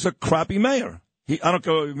Adams is a crappy mayor. I don't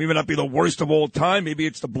care, he may not be the worst of all time. Maybe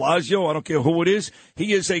it's de Blasio. I don't care who it is.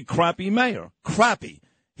 He is a crappy mayor. Crappy.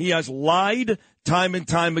 He has lied time and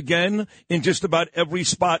time again in just about every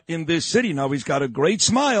spot in this city. Now, he's got a great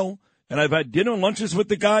smile, and I've had dinner and lunches with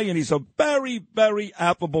the guy, and he's a very, very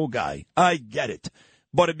affable guy. I get it.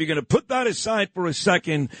 But if you're going to put that aside for a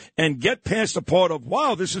second and get past the part of,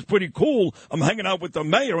 wow, this is pretty cool, I'm hanging out with the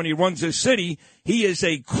mayor and he runs this city, he is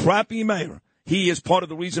a crappy mayor. He is part of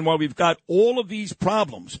the reason why we've got all of these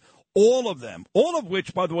problems. All of them. All of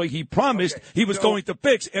which, by the way, he promised he was going to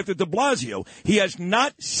fix after de Blasio. He has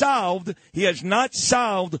not solved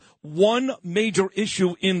one major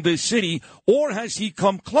issue in this city, or has he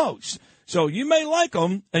come close? So you may like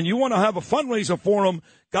him, and you want to have a fundraiser for him.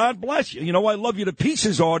 God bless you. I love you to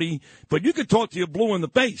pieces, Artie, but you could talk to your blue in the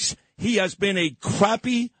face. He has been a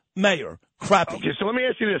crappy mayor. Crappy. Okay, so let me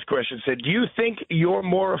ask you this question, Sid. Do you think you're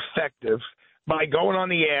more effective by going on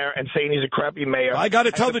the air and saying he's a crappy mayor. I got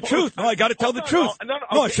to tell the truth. No, I got to tell the truth.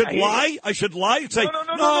 No, I should lie. I should lie and say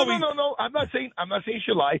no. I'm not saying you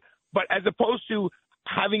should lie, but as opposed to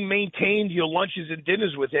having maintained your lunches and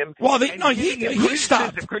dinners with him. Well, he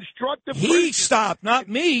stopped. Constructive. He stopped, not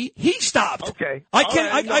me. He stopped. Okay.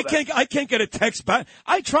 I can't get a text back.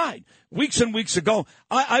 I tried. Weeks and weeks ago,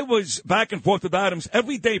 I was back and forth with Adams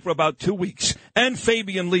every day for about 2 weeks, and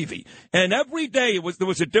Fabian Levy. And every day there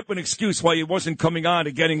was a different excuse why he wasn't coming on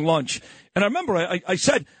and getting lunch. And I remember I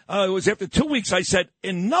said, it was after 2 weeks, I said,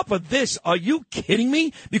 enough of this. Are you kidding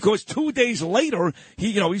me? Because 2 days later,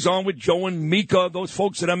 he's on with Joe and Mika, those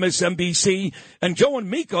folks at MSNBC. And Joe and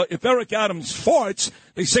Mika, if Eric Adams farts,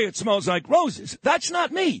 they say it smells like roses. That's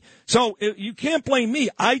not me. So you can't blame me.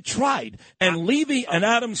 I tried. And Levy and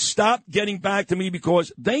Adams stopped getting back to me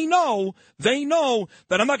because they know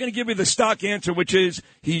that I'm not going to give you the stock answer, which is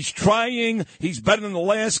he's trying, he's better than the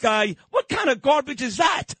last guy. What kind of garbage is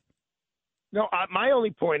that? No, my only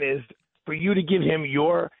point is for you to give him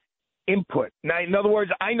your input. Now, in other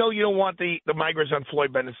words, I know you don't want the migrants on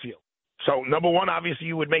Floyd Bennett's field. So, number one, obviously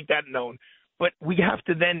you would make that known. But we have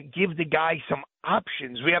to then give the guy some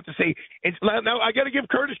options. We have to say, now I got to give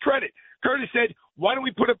Curtis credit. Curtis said, why don't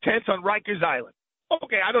we put up tents on Rikers Island?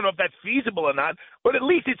 Okay, I don't know if that's feasible or not, but at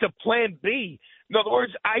least it's a plan B. In other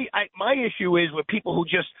words, my issue is with people who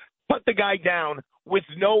just put the guy down with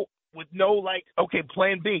no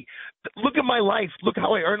plan B. Look at my life. Look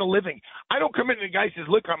how I earn a living. I don't come in and the guy says,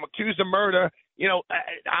 look, I'm accused of murder.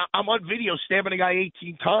 I'm on video stabbing a guy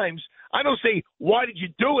 18 times. I don't say, why did you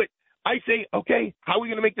do it? I say, okay, how are we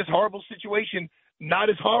going to make this horrible situation not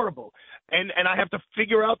as horrible? And I have to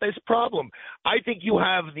figure out this problem. I think you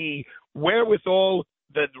have the wherewithal,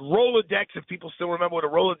 the Rolodex, if people still remember what a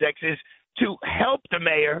Rolodex is, to help the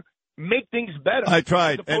mayor make things better. I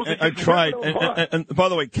tried. I tried. And by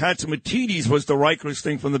the way, Katsimatidis was the Rikers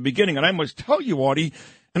thing from the beginning. And I must tell you, Artie,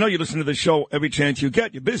 I know you listen to the show every chance you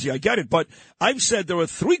get. You're busy. I get it. But I've said there are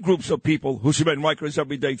 3 groups of people who should be in Rikers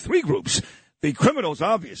every day. 3 groups. The criminals,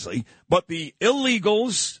 obviously, but the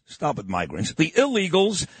illegals, stop with migrants, the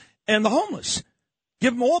illegals and the homeless.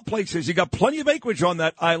 Give them all places. You got plenty of acreage on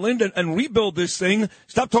that island and rebuild this thing.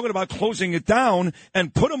 Stop talking about closing it down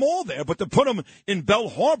and put them all there. But to put them in Bell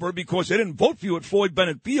Harbor because they didn't vote for you at Floyd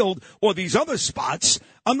Bennett Field or these other spots,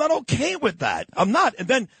 I'm not okay with that. I'm not. And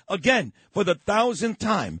then, again, for the 1,000th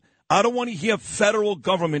time, I don't want to hear federal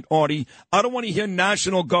government, Artie. I don't want to hear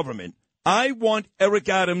national government. I want Eric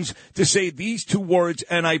Adams to say these 2 words,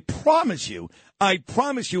 and I promise you,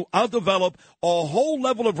 I'll develop a whole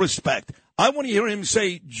level of respect. I want to hear him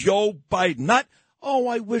say Joe Biden, not, oh,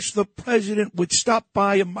 I wish the president would stop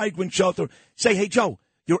by a migrant shelter. Say, hey, Joe,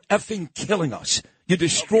 you're effing killing us. You're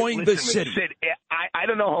destroying the city. Sid, I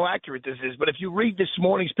don't know how accurate this is, but if you read this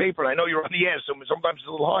morning's paper, I know you're on the air, so sometimes it's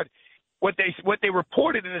a little hard. What they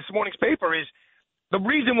reported in this morning's paper is the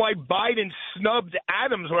reason why Biden snubbed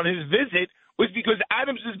Adams on his visit was because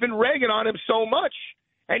Adams has been ragging on him so much.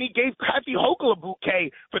 And he gave Kathy Hochul a bouquet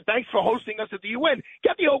for thanks for hosting us at the UN.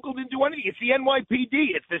 Kathy Hochul didn't do anything. It's the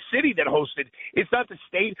NYPD. It's the city that hosted. It's not the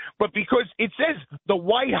state. But because it says the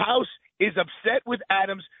White House is upset with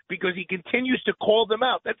Adams because he continues to call them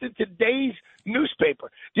out. That's in today's newspaper.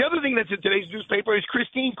 The other thing that's in today's newspaper is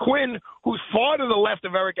Christine Quinn, who's far to the left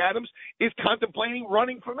of Eric Adams, is contemplating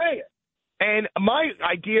running for mayor. And my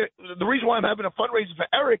idea, the reason why I'm having a fundraiser for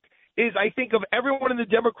Eric is I think of everyone in the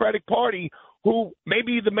Democratic Party who may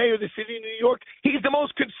be the mayor of the city of New York. He's the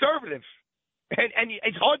most conservative. And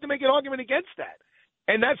it's hard to make an argument against that.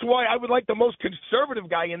 And that's why I would like the most conservative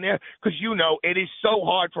guy in there, because it is so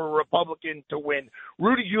hard for a Republican to win.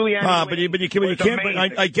 Rudy Giuliani. But you can't.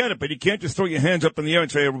 I get it, but you can't just throw your hands up in the air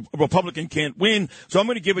and say a Republican can't win. So I'm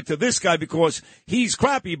going to give it to this guy because he's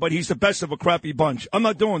crappy, but he's the best of a crappy bunch. I'm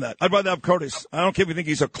not doing that. I'd rather have Curtis. I don't care if you think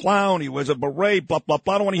he's a clown. He wears a beret. Blah blah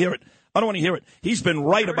blah. I don't want to hear it. He's been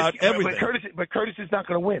right about everything. But Curtis is not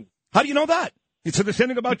going to win. How do you know that? It's the same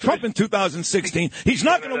thing about Trump in 2016. He's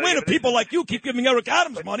not going to win if people like you keep giving Eric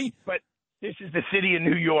Adams money. But this is the city of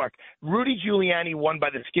New York. Rudy Giuliani won by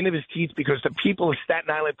the skin of his teeth because the people of Staten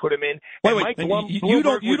Island put him in. You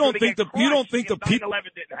don't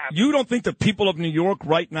think the people of New York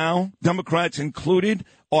right now, Democrats included,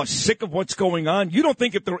 are sick of what's going on? You don't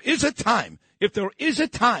think if there is a time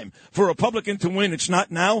for a Republican to win, it's not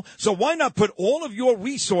now? So why not put all of your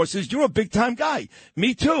resources? You're a big-time guy.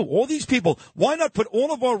 Me too. All these people. Why not put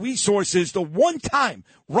all of our resources the one time?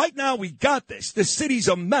 Right now, we got this. The city's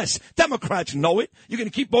a mess. Democrats know it. You're going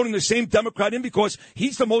to keep voting the same Democrat in because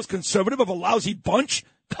he's the most conservative of a lousy bunch?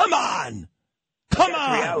 Come on.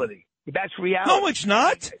 Reality. That's reality. No, it's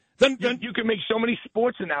not. Then you can make so many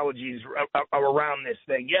sports analogies around this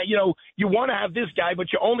thing. Yeah, you want to have this guy,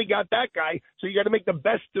 but you only got that guy, so you got to make the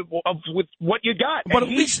best of with what you got. But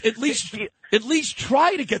at least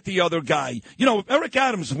try to get the other guy. If Eric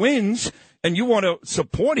Adams wins and you want to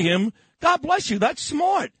support him, God bless you. That's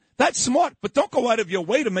smart. That's smart. But don't go out of your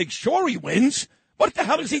way to make sure he wins. What the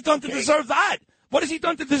hell has he done to deserve that? What has he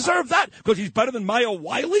done to deserve that? Because he's better than Maya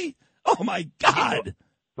Wiley? Oh, my God.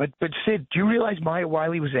 But Sid, do you realize Maya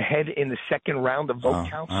Wiley was ahead in the second round of vote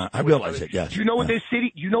counts? I realize it. Yes. Do you know what this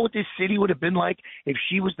city? Do you know what this city would have been like if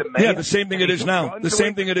she was the mayor? Yeah, the same thing it is now. The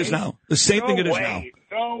same thing it is now. The same thing it is now.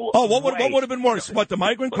 No what would have been worse? What, the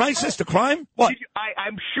migrant crisis, the crime? What?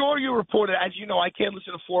 I'm sure you reported. As you know, I can't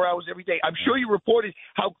listen to 4 hours every day. I'm sure you reported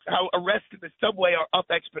how arrests in the subway are up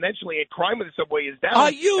exponentially and crime in the subway is down.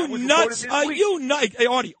 Are you nuts? Are you nuts? Hey,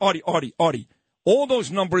 Artie. All those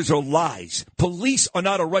numbers are lies. Police are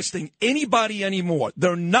not arresting anybody anymore.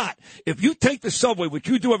 They're not. If you take the subway, which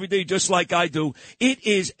you do every day just like I do, it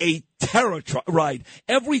is a terror ride.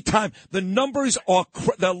 Every time. The numbers are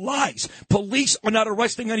they're lies. Police are not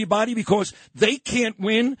arresting anybody because they can't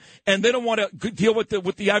win and they don't want to deal with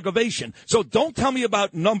the aggravation. So don't tell me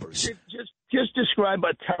about numbers. Just describe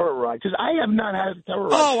a terror ride, because I have not had a terror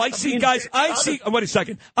ride. Oh, I see, guys. Wait a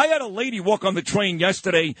second. I had a lady walk on the train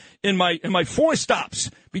yesterday in my 4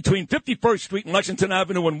 stops between 51st Street and Lexington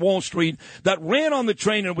Avenue and Wall Street that ran on the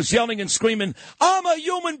train and was yelling and screaming, "I'm a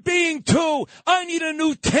human being, too. I need a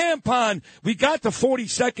new tampon." We got to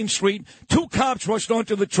 42nd Street. 2 cops rushed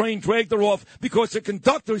onto the train, dragged her off because the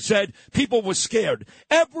conductor said people were scared.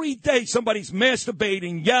 Every day somebody's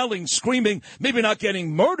masturbating, yelling, screaming, maybe not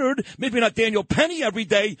getting murdered, maybe not Daniel Penny every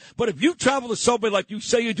day, but if you travel the subway like you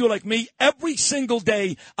say you do, like me, every single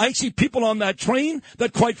day, I see people on that train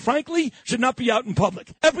that, quite frankly, should not be out in public.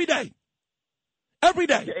 Every day. Every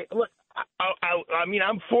day. Okay, look, I mean,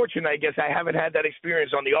 I'm fortunate, I guess. I haven't had that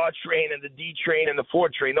experience on the R train and the D train and the 4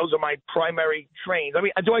 train. Those are my primary trains. I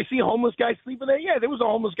mean, do I see a homeless guy sleeping there? Yeah, there was a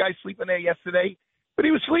homeless guy sleeping there yesterday. But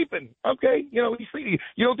he was sleeping, okay? He's sleeping.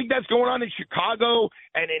 You don't think that's going on in Chicago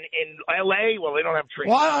and in L.A.? Well, they don't have trains.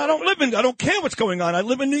 Well, I don't care what's going on. I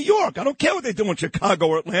live in New York. I don't care what they do in Chicago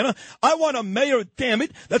or Atlanta. I want a mayor, damn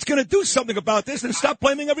it, that's going to do something about this and stop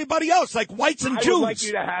blaming everybody else like whites and Jews.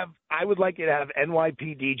 I would like you to have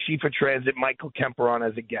NYPD Chief of Transit Michael Kemper on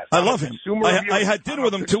as a guest. I love him. I had dinner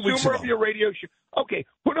with him 2 weeks ago. Of your radio show. Okay,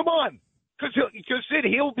 put him on. Because Sid,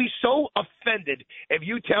 he'll be so offended if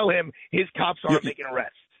you tell him his cops aren't making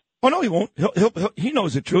arrests. Oh, no, he won't. He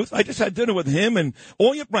knows the truth. I just had dinner with him and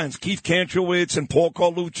all your friends, Keith Kantrowitz and Paul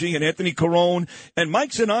Carlucci and Anthony Carone. And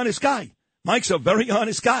Mike's an honest guy. Mike's a very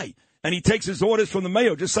honest guy. And he takes his orders from the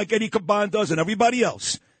mayor, just like Eddie Caban does and everybody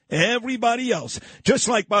else. Everybody else. Just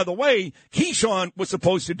like, by the way, Keyshawn was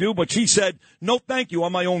supposed to do, but she said, "No, thank you.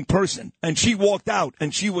 I'm my own person." And she walked out,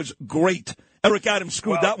 and she was great. Eric Adams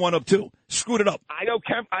screwed that one up, too. Screwed it up. I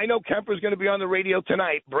know Kemper's going to be on the radio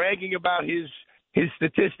tonight bragging about his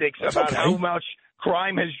statistics about how much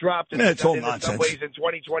crime has dropped in the subways in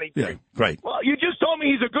 2023. Yeah, great. Well, you just told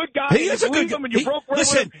me he's a good guy. He is a good guy. And you broke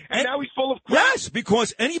with him, and now he's full of crap. Yes,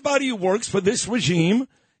 because anybody who works for this regime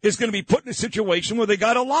is going to be put in a situation where they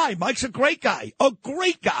got to lie. Mike's a great guy.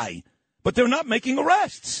 But they're not making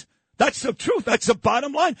arrests. That's the truth. That's the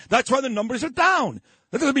bottom line. That's why the numbers are down.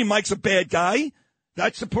 That doesn't mean Mike's a bad guy.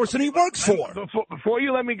 That's the person he works for. Before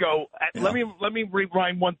you let me go, let me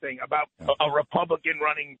rewind one thing about a Republican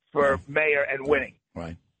running for mayor and winning.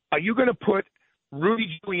 Right. Are you going to put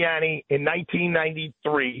Rudy Giuliani in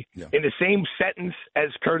 1993 in the same sentence as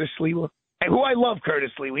Curtis Sliwa? And who I love,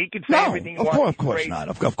 Curtis Sliwa. He could say everything he wants. Of course not.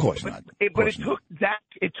 Of course not. But it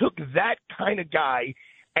took that kind of guy.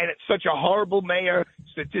 And it's such a horrible mayor,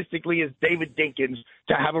 statistically, as David Dinkins,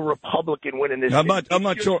 to have a Republican win in this. I'm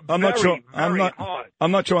not sure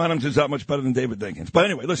Adams is that much better than David Dinkins. But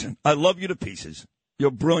anyway, listen, I love you to pieces.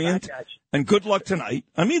 You're brilliant, and good luck tonight.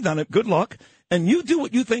 I mean, good luck, and you do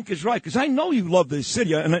what you think is right, because I know you love this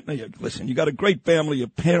city. And listen, you got a great family, your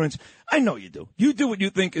parents. I know you do. You do what you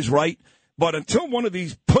think is right. But until one of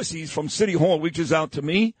these pussies from City Hall reaches out to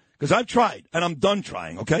me, because I've tried, and I'm done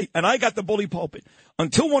trying, okay? And I got the bully pulpit.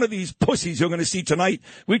 Until one of these pussies you're going to see tonight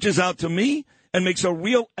reaches out to me and makes a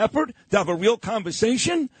real effort to have a real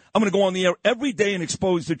conversation, I'm going to go on the air every day and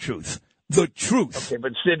expose the truth. the truth. Okay,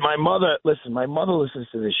 but Sid, my mother listens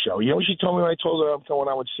to this show. You know what she told me when I told her I'm going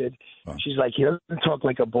on with Sid? She's like, he doesn't talk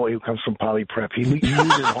like a boy who comes from poly prep. He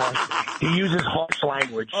uses harsh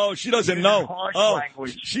language. Oh, she doesn't know.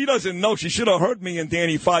 Language. She doesn't know. She should have heard me and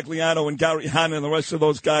Danny Fagliano and Gary Hanna and the rest of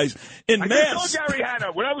those guys in I mass. just told Gary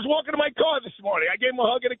Hanna when I was walking to my car this morning. I gave him a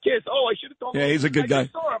hug and a kiss. Oh, I should have told him. Yeah, he's a good guy.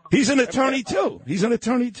 He's an attorney, too. He's an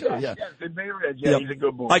attorney, too. Yeah. Yes, in Bay Ridge. Yeah, he's a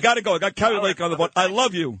good boy. I got to go. I got Carrie Lake on the phone. I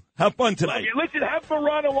love you. Have fun tonight. Listen, have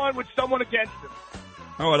Verano on with someone against him.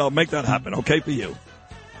 All right, I'll make that happen, okay, for you.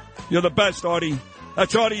 You're the best, Artie.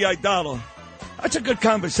 That's Artie Idala. That's a good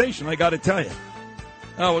conversation, I got to tell you.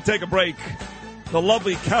 Now, we'll take a break. The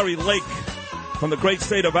lovely Carrie Lake from the great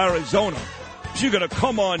state of Arizona. She's going to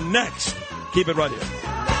come on next. Keep it right here.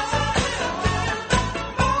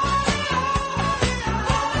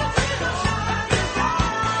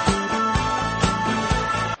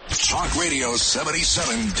 Talk Radio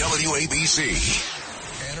 77 WABC.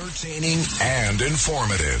 Entertaining and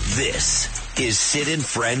informative. This is Sid and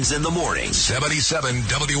Friends in the Morning. 77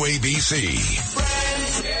 WABC.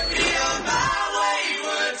 Friends, carry on my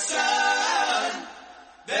wayward son.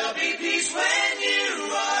 There'll be peace when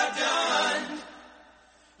you are done.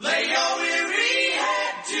 Lay your weary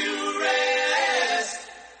head to rest.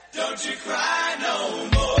 Don't you cry no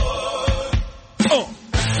more. Oh,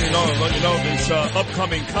 you know this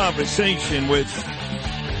upcoming conversation with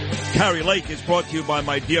Carrie Lake is brought to you by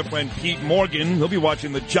my dear friend Pete Morgan. He'll be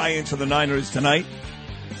watching the Giants and the Niners tonight.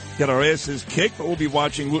 Get our asses kicked, but we'll be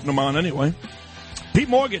watching, rooting them on anyway. Pete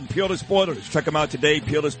Morgan, Peerless Boilers. Check them out today,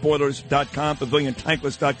 peerlessboilers.com,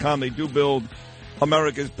 paviliontankless.com. They do build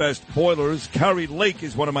America's best boilers. Carrie Lake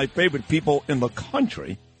is one of my favorite people in the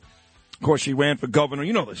country. Of course, she ran for governor.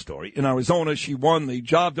 You know the story. In Arizona, she won. They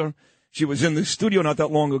jobbed her. She was in the studio not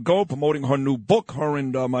that long ago promoting her new book, her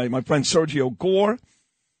and my friend Sergio Gore.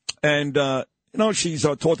 And, she's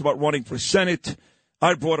talked about running for Senate.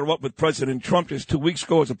 I brought her up with President Trump just 2 weeks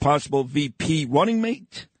ago as a possible VP running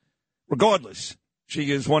mate. Regardless,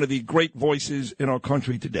 she is one of the great voices in our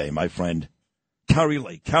country today, my friend, Carrie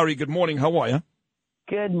Lake. Carrie, good morning. How are you?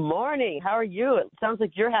 Good morning. How are you? It sounds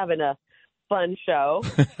like you're having a fun show,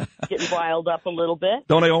 getting riled up a little bit.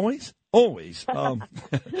 Don't I always? Always.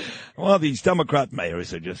 Well, these Democrat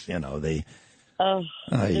mayors are just, they're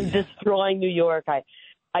destroying New York.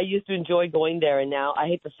 I used to enjoy going there, and now I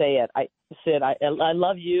hate to say it. Sid, I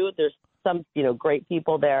love you. There's some, great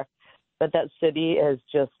people there, but that city has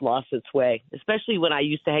just lost its way, especially when I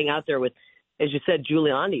used to hang out there with, as you said,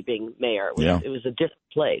 Giuliani being mayor. It was a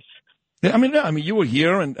different place. Yeah, I mean, you were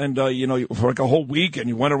here and for like a whole week, and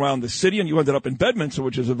you went around the city, and you ended up in Bedminster,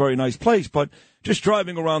 which is a very nice place. But just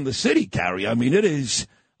driving around the city, Carrie, I mean, it is.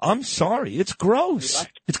 I'm sorry, it's gross.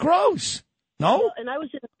 It's gross. No. Well, and I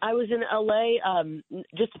was in L.A.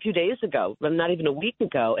 Just a few days ago, not even a week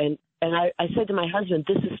ago, and I said to my husband,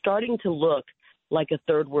 this is starting to look like a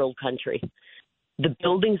third world country. The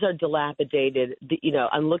buildings are dilapidated.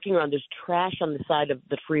 I'm looking around. There's trash on the side of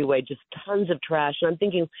the freeway, just tons of trash. And I'm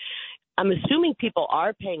thinking, I'm assuming people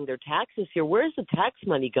are paying their taxes here. Where's the tax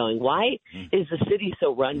money going? Why is the city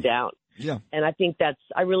so run down? Yeah. And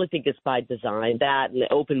I really think it's by design, that and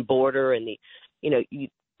the open border and the,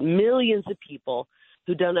 millions of people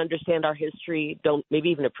who don't understand our history, don't maybe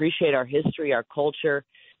even appreciate our history, our culture.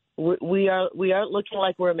 We aren't looking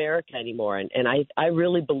like we're America anymore. And I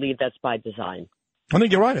really believe that's by design. I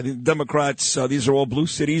think you're right. I think Democrats, these are all blue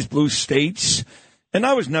cities, blue states. And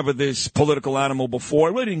I was never this political animal before.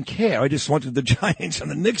 I really didn't care. I just wanted the Giants and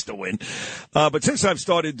the Knicks to win. But since I've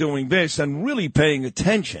started doing this and really paying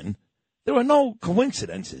attention, there are no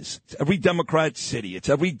coincidences. It's every Democrat city. It's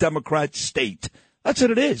every Democrat state. That's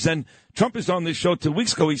what it is. And Trump is on this show 2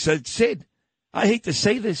 weeks ago. He said, Sid, I hate to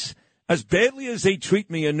say this, as badly as they treat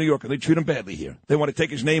me in New York, and they treat him badly here, they want to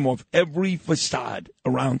take his name off every facade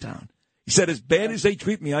around town. He said, as bad as they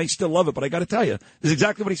treat me, I still love it. But I got to tell you, this is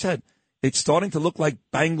exactly what he said. It's starting to look like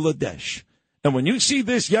Bangladesh. And when you see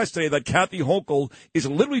this yesterday, that Kathy Hochul is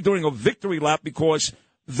literally doing a victory lap because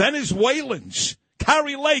Venezuelans,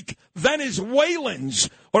 Carrie Lake, Venezuelans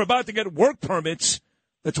are about to get work permits.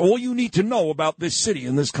 That's all you need to know about this city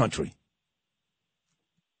and this country.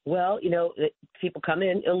 Well, people come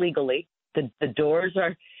in illegally. The doors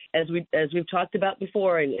are, as we've talked about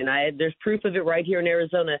before, and there's proof of it right here in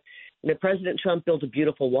Arizona. President Trump built a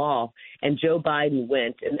beautiful wall, and Joe Biden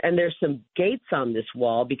went. And there's some gates on this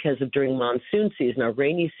wall because of during monsoon season, our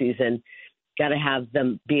rainy season, got to have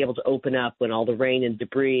them be able to open up when all the rain and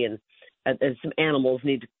debris and some animals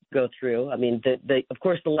need to go through. I mean, of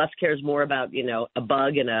course, the left cares more about, a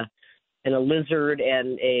bug and a lizard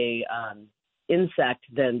and a insect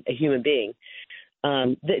than a human being.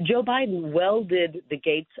 Joe Biden welded the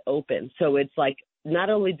gates open. So it's like not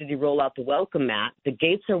only did he roll out the welcome mat, the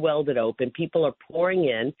gates are welded open. People are pouring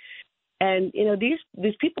in. And, you know,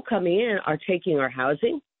 these people coming in are taking our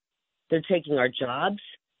housing. They're taking our jobs.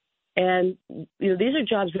 And, you know, these are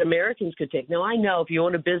jobs that Americans could take. Now, I know if you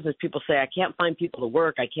own a business, people say, I can't find people to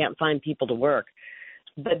work. I can't find people to work.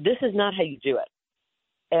 But this is not how you do it.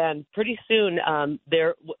 And pretty soon,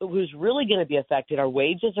 who's really going to be affected, our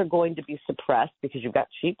wages are going to be suppressed because you've got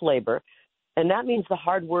cheap labor. And that means the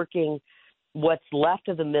hardworking, what's left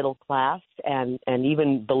of the middle class and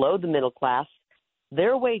even below the middle class,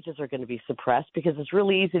 their wages are going to be suppressed because it's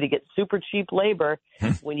really easy to get super cheap labor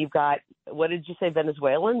when you've got, what did you say,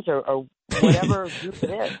 Venezuelans or whatever group it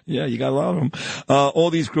is. Yeah, you got a lot of them. All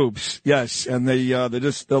these groups, yes, and they're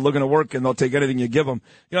looking to work and they'll take anything you give them.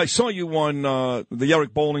 You know, I saw you on the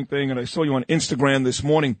Eric Bowling thing, and I saw you on Instagram this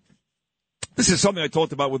morning. This is something I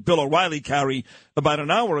talked about with Bill O'Reilly, Carrie, about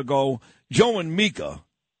an hour ago. Joe and Mika,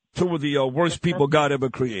 two of the worst people God ever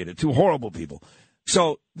created, two horrible people.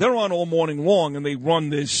 So they're on all morning long, and they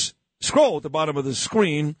run this scroll at the bottom of the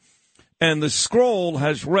screen, and the scroll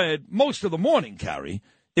has read, most of the morning, Carrie,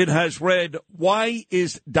 it has read, why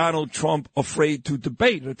is Donald Trump afraid to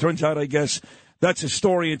debate? And it turns out, I guess, that's a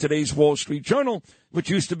story in today's Wall Street Journal,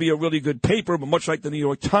 which used to be a really good paper, but much like the New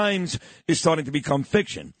York Times, is starting to become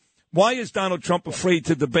fiction. Why is Donald Trump afraid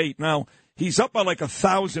to debate? Now, he's up by like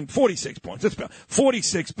 46 points. That's about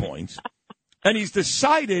 46 points. And he's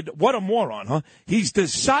decided, what a moron, huh? He's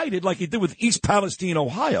decided, like he did with East Palestine,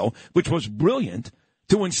 Ohio, which was brilliant,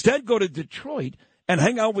 to instead go to Detroit and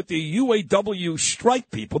hang out with the UAW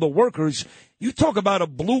strike people, the workers. You talk about a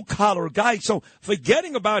blue-collar guy. So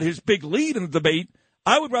forgetting about his big lead in the debate,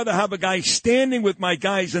 I would rather have a guy standing with my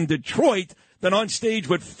guys in Detroit than on stage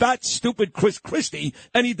with fat, stupid Chris Christie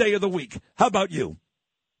any day of the week. How about you?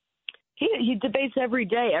 He debates every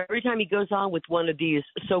day. Every time he goes on with one of these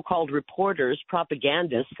so-called reporters,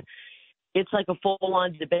 propagandists, it's like a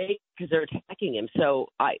full-on debate because they're attacking him. So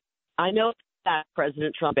I know that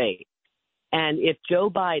President Trump ate. And if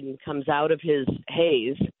Joe Biden comes out of his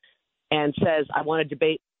haze and says, I want to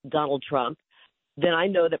debate Donald Trump, then I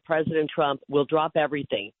know that President Trump will drop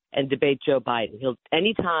everything and debate Joe Biden. He'll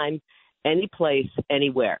anytime, any place,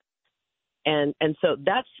 anywhere. And so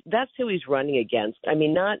that's who he's running against. I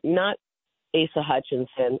mean, not Asa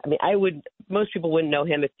Hutchinson. I mean, most people wouldn't know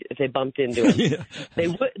him if they bumped into him. Yeah.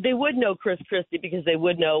 They would know Chris Christie because they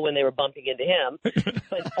would know when they were bumping into him.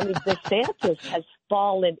 But I mean, DeSantis has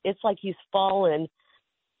fallen. It's like he's fallen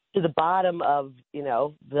to the bottom of, you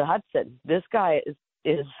know, the Hudson. This guy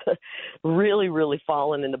is really, really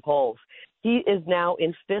fallen in the polls. He is now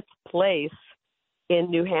in 5th place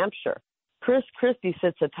in New Hampshire. Chris Christie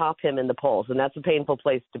sits atop him in the polls, and that's a painful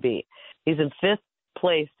place to be. He's in 5th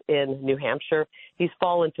place in New Hampshire. He's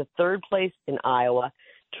fallen to 3rd place in Iowa.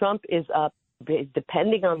 Trump is up,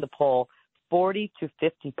 depending on the poll, 40 to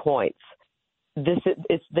 50 points.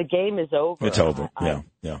 The game is over. It's over. Yeah.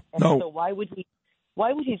 No. So why would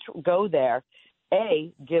he go there?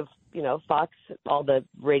 Give Fox all the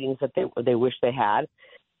ratings that they wish they had,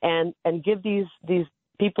 and give these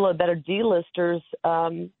people that are D-listers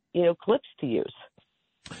clips to use.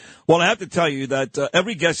 Well, I have to tell you that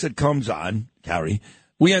every guest that comes on, Carrie,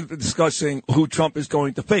 we end up discussing who Trump is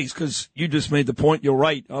going to face because you just made the point. You're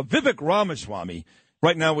right. Vivek Ramaswamy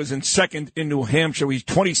right now is in 2nd in New Hampshire. He's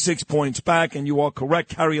 26 points back, and you are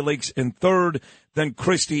correct. Carrie Lake's in 3rd, then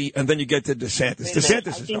Christie, and then I think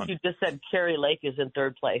you just said Carrie Lake is in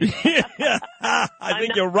 3rd place. I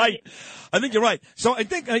think you're right. So I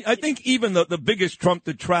think even the biggest Trump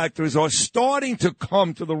detractors are starting to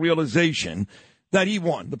come to the realization that he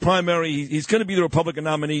won the primary. He's going to be the Republican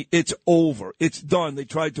nominee. It's over. It's done. They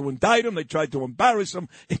tried to indict him. They tried to embarrass him.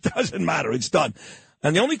 It doesn't matter. It's done.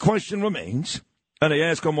 And the only question remains, and I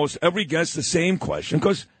ask almost every guest the same question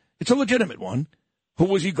because it's a legitimate one, who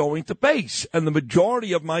was he going to face? And the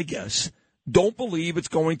majority of my guests don't believe it's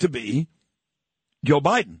going to be Joe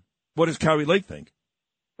Biden. What does Carrie Lake think?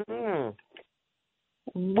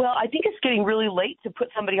 Well, I think it's getting really late to put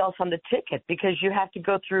somebody else on the ticket because you have to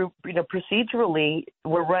go through, procedurally,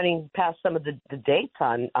 we're running past some of the dates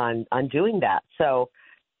on doing that. So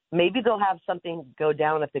maybe they'll have something go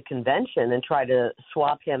down at the convention and try to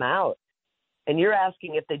swap him out. And you're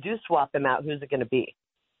asking if they do swap him out, who's it going to be?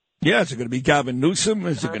 Yeah, is it going to be Gavin Newsom?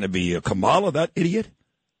 Is it going to be Kamala, that idiot?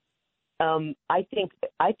 I think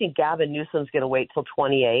Gavin Newsom's going to wait till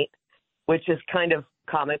 28, which is kind of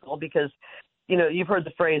comical because you've heard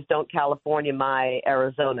the phrase, don't California my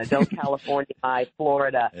Arizona, don't California my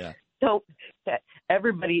Florida. Yeah. So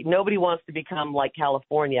nobody wants to become like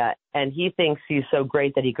California, and he thinks he's so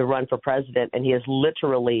great that he could run for president, and he has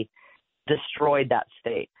literally destroyed that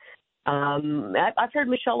state. I've heard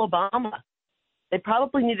Michelle Obama. They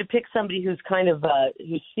probably need to pick somebody who's kind of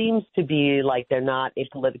who seems to be like they're not a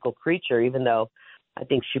political creature, even though I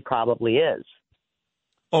think she probably is.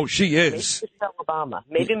 Oh, she is.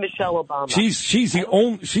 Maybe Michelle Obama. She's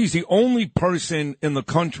the only person in the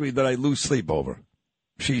country that I lose sleep over.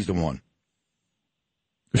 She's the one.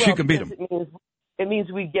 She can beat him. It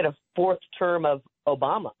means we get a fourth term of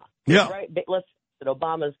Obama. Yeah. Right. Let's say that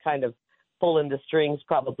Obama's kind of pulling the strings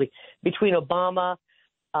probably between Obama,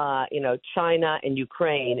 China and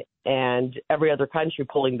Ukraine and every other country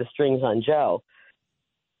pulling the strings on Joe.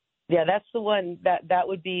 Yeah, that's the one that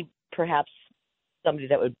would be perhaps somebody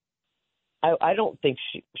that would. I don't think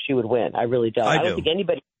she would win. I really don't. I don't think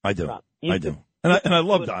anybody. I do. I do. And I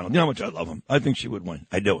love Donald. You know how much I love him. I think she would win.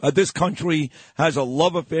 I do. This country has a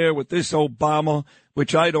love affair with this Obama,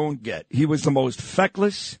 which I don't get. He was the most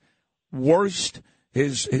feckless, worst.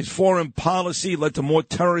 His foreign policy led to more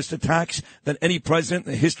terrorist attacks than any president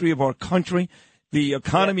in the history of our country. The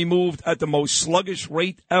economy moved at the most sluggish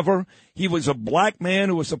rate ever. He was a black man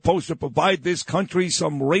who was supposed to provide this country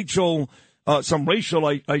some racial,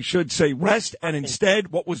 I should say, rest. And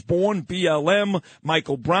instead, what was born, BLM,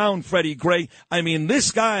 Michael Brown, Freddie Gray. I mean,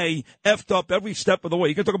 this guy effed up every step of the way.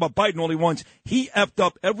 You can talk about Biden all he wants. He effed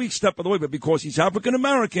up every step of the way, but because he's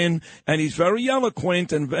African-American and he's very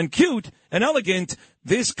eloquent and cute and elegant,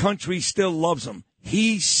 this country still loves him.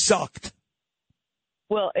 He sucked.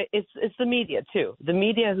 Well, it's the media, too. The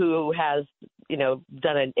media who has,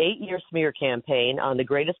 done an 8-year smear campaign on the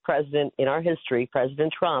greatest president in our history,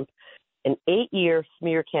 President Trump, an 8-year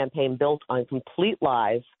smear campaign built on complete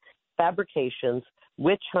lies, fabrications,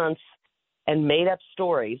 witch hunts, and made-up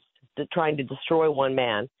stories trying to destroy one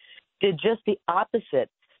man, did just the opposite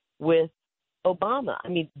with Obama. I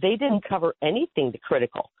mean, they didn't cover anything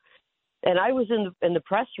critical. And I was in the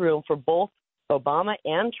press room for both Obama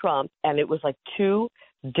and Trump, and it was like two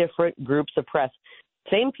different groups of press.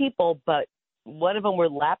 Same people, but one of them were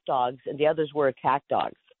lapdogs and the others were attack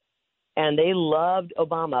dogs. And they loved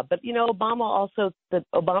Obama. But, Obama also, the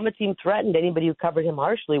Obama team threatened anybody who covered him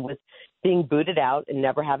harshly with being booted out and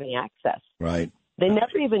never having access. Right. They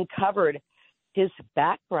never even covered his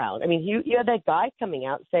background. I mean, you had that guy coming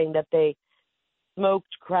out saying that they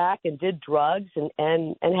smoked crack and did drugs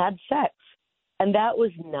and had sex. And that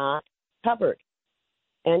was not covered.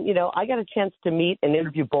 And, I got a chance to meet and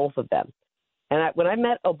interview both of them. And when I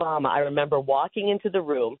met Obama, I remember walking into the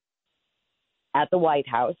room at the White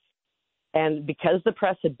House. And because the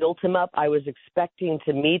press had built him up, I was expecting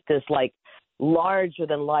to meet this larger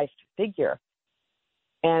than life figure.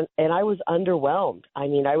 And I was underwhelmed. I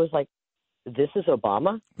mean, I was like, this is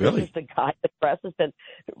Obama? Really? This is the guy the press has been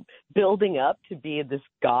building up to be this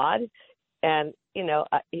god. And,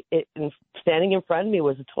 standing in front of me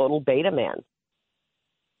was a total beta man.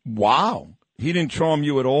 Wow. He didn't charm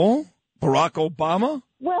you at all? Barack Obama?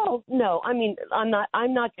 Well, no. I mean, I'm not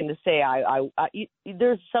going to say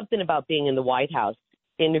there's something about being in the White House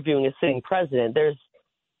interviewing a sitting president.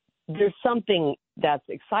 There's something that's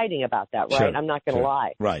exciting about that, right? Sure, I'm not going to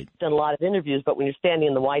lie. Right. I've done a lot of interviews, but when you're standing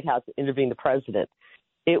in the White House interviewing the president,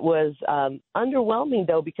 it was underwhelming,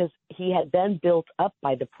 though, because he had been built up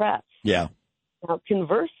by the press. Yeah. Now,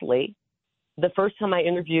 conversely, the first time I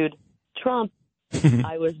interviewed Trump,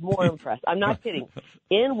 I was more impressed. I'm not kidding.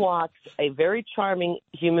 In walks a very charming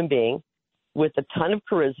human being with a ton of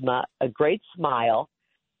charisma, a great smile,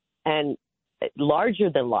 and larger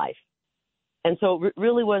than life. And so it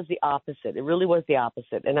really was the opposite. It really was the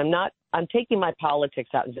opposite. And I'm taking my politics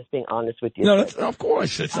out and just being honest with you. No, of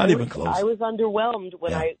course. It's not even close. I was underwhelmed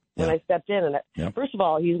when I stepped in. And First of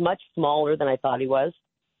all, he's much smaller than I thought he was.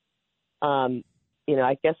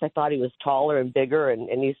 I guess I thought he was taller and bigger, and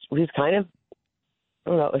he's kind of, I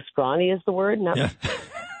don't know, scrawny is the word? No. Yeah.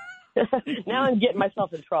 Now I'm getting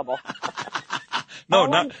myself in trouble.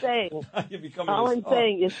 All I'm saying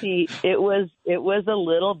is it was a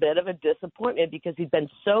little bit of a disappointment because he'd been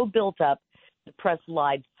so built up. The press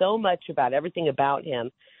lied so much about everything about him,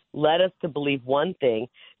 led us to believe one thing,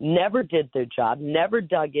 never did their job, never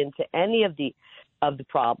dug into any of the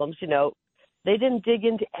problems. They didn't dig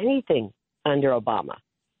into anything under Obama.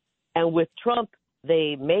 And with Trump,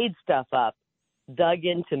 they made stuff up, dug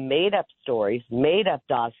into made-up stories, made-up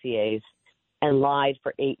dossiers, and lied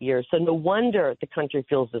for 8 years. So no wonder the country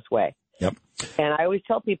feels this way. Yep. And I always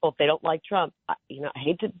tell people, if they don't like Trump, I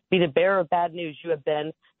hate to be the bearer of bad news. You have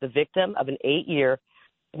been the victim of an 8-year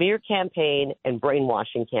smear campaign and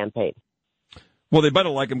brainwashing campaign. Well, they better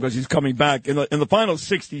like him because he's coming back. In the final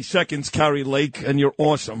 60 seconds, Carrie Lake, and you're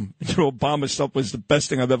awesome. Your Obama stuff was the best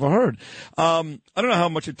thing I've ever heard. I don't know how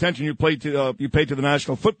much attention you paid to the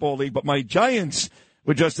National Football League, but my Giants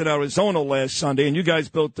were just in Arizona last Sunday, and you guys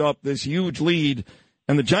built up this huge lead,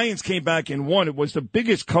 and the Giants came back and won. It was the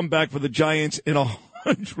biggest comeback for the Giants in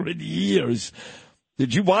 100 years.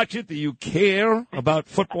 Did you watch it? Do you care about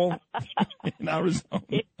football in Arizona?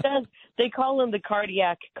 It does. They call them the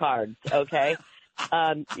cardiac cards, okay?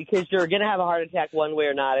 Because you're going to have a heart attack one way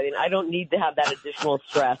or not. I mean, I don't need to have that additional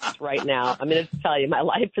stress right now. I'm going to tell you, my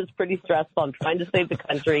life is pretty stressful. I'm trying to save the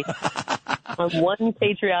country. I'm one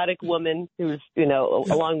patriotic woman who's,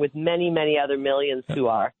 along with many, many other millions who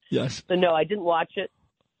are. Yes. So, no, I didn't watch it.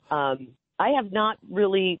 I have not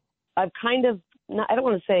really, I've kind of, I don't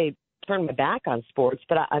want to say turned my back on sports,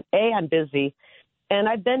 but I'm busy, and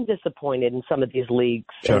I've been disappointed in some of these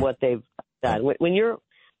leagues and what they've done. When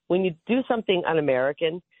you do something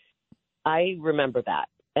un-American, I remember that.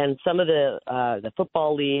 And some of the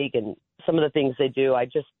football league and some of the things they do, I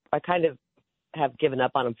kind of have given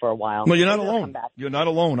up on them for a while. Well, you're not alone. You're not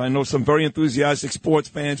alone. I know some very enthusiastic sports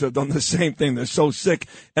fans who have done the same thing. They're so sick.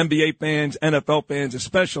 NBA fans, NFL fans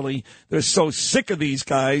especially, they're so sick of these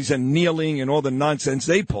guys and kneeling and all the nonsense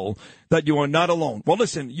they pull that you are not alone. Well,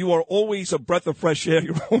 listen, you are always a breath of fresh air.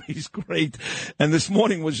 You're always great. And this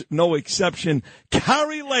morning was no exception.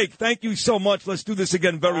 Carrie Lake, thank you so much. Let's do this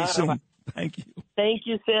again very soon. Thank you. Thank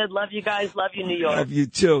you, Sid. Love you guys. Love you, New York. Love you,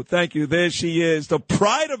 too. Thank you. There she is, the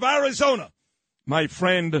pride of Arizona. My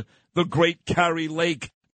friend, the great Carrie Lake.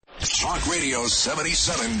 Talk Radio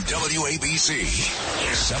 77 WABC.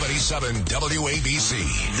 77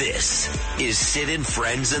 WABC. This is Sid and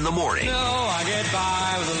Friends in the Morning. No, I get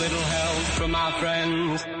by with a little help from my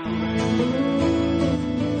friends.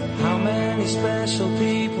 How many special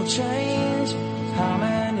people change? How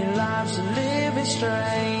many lives are living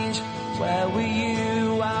strange? Where were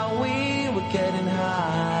you while we were getting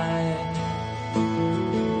high?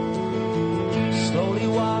 Slowly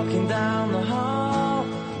walking down the hall,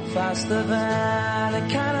 faster than a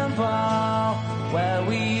cannonball. Where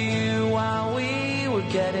were you while we were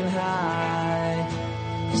getting high?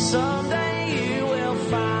 Someday you will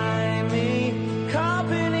find me caught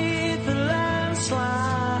beneath the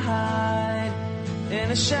landslide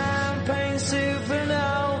in a champagne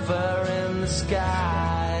supernova in the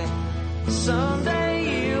sky.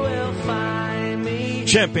 Someday you will find me.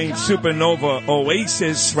 Champagne Supernova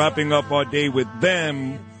Oasis, wrapping up our day with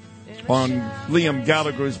them on Liam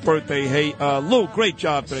Gallagher's birthday. Hey, Lou, great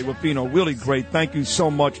job today with Pino. Really great. Thank you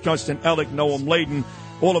so much. Justin Ellick, Noam Layden,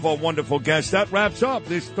 all of our wonderful guests. That wraps up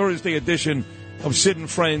this Thursday edition of Sid and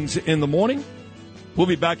Friends in the Morning. We'll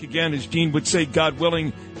be back again, as Gene would say, God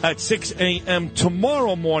willing, at 6 a.m.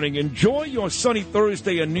 tomorrow morning. Enjoy your sunny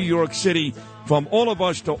Thursday in New York City. From all of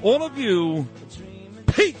us to all of you,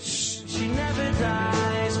 peace. She never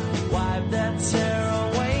dies. Wipe that tear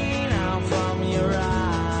away now from your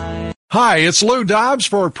eyes. Hi, it's Lou Dobbs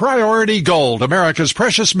for Priority Gold, America's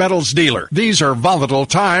precious metals dealer. These are volatile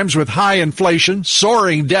times with high inflation,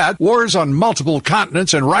 soaring debt, wars on multiple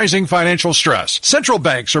continents, and rising financial stress. Central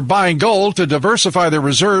banks are buying gold to diversify their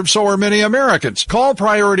reserves, so are many Americans. Call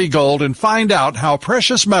Priority Gold and find out how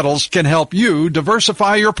precious metals can help you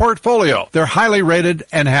diversify your portfolio. They're highly rated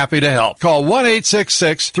and happy to help. Call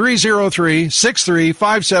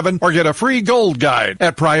 1-866-303-6357 or get a free gold guide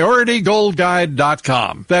at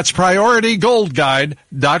PriorityGoldGuide.com. That's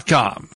PriorityGoldGuide.com.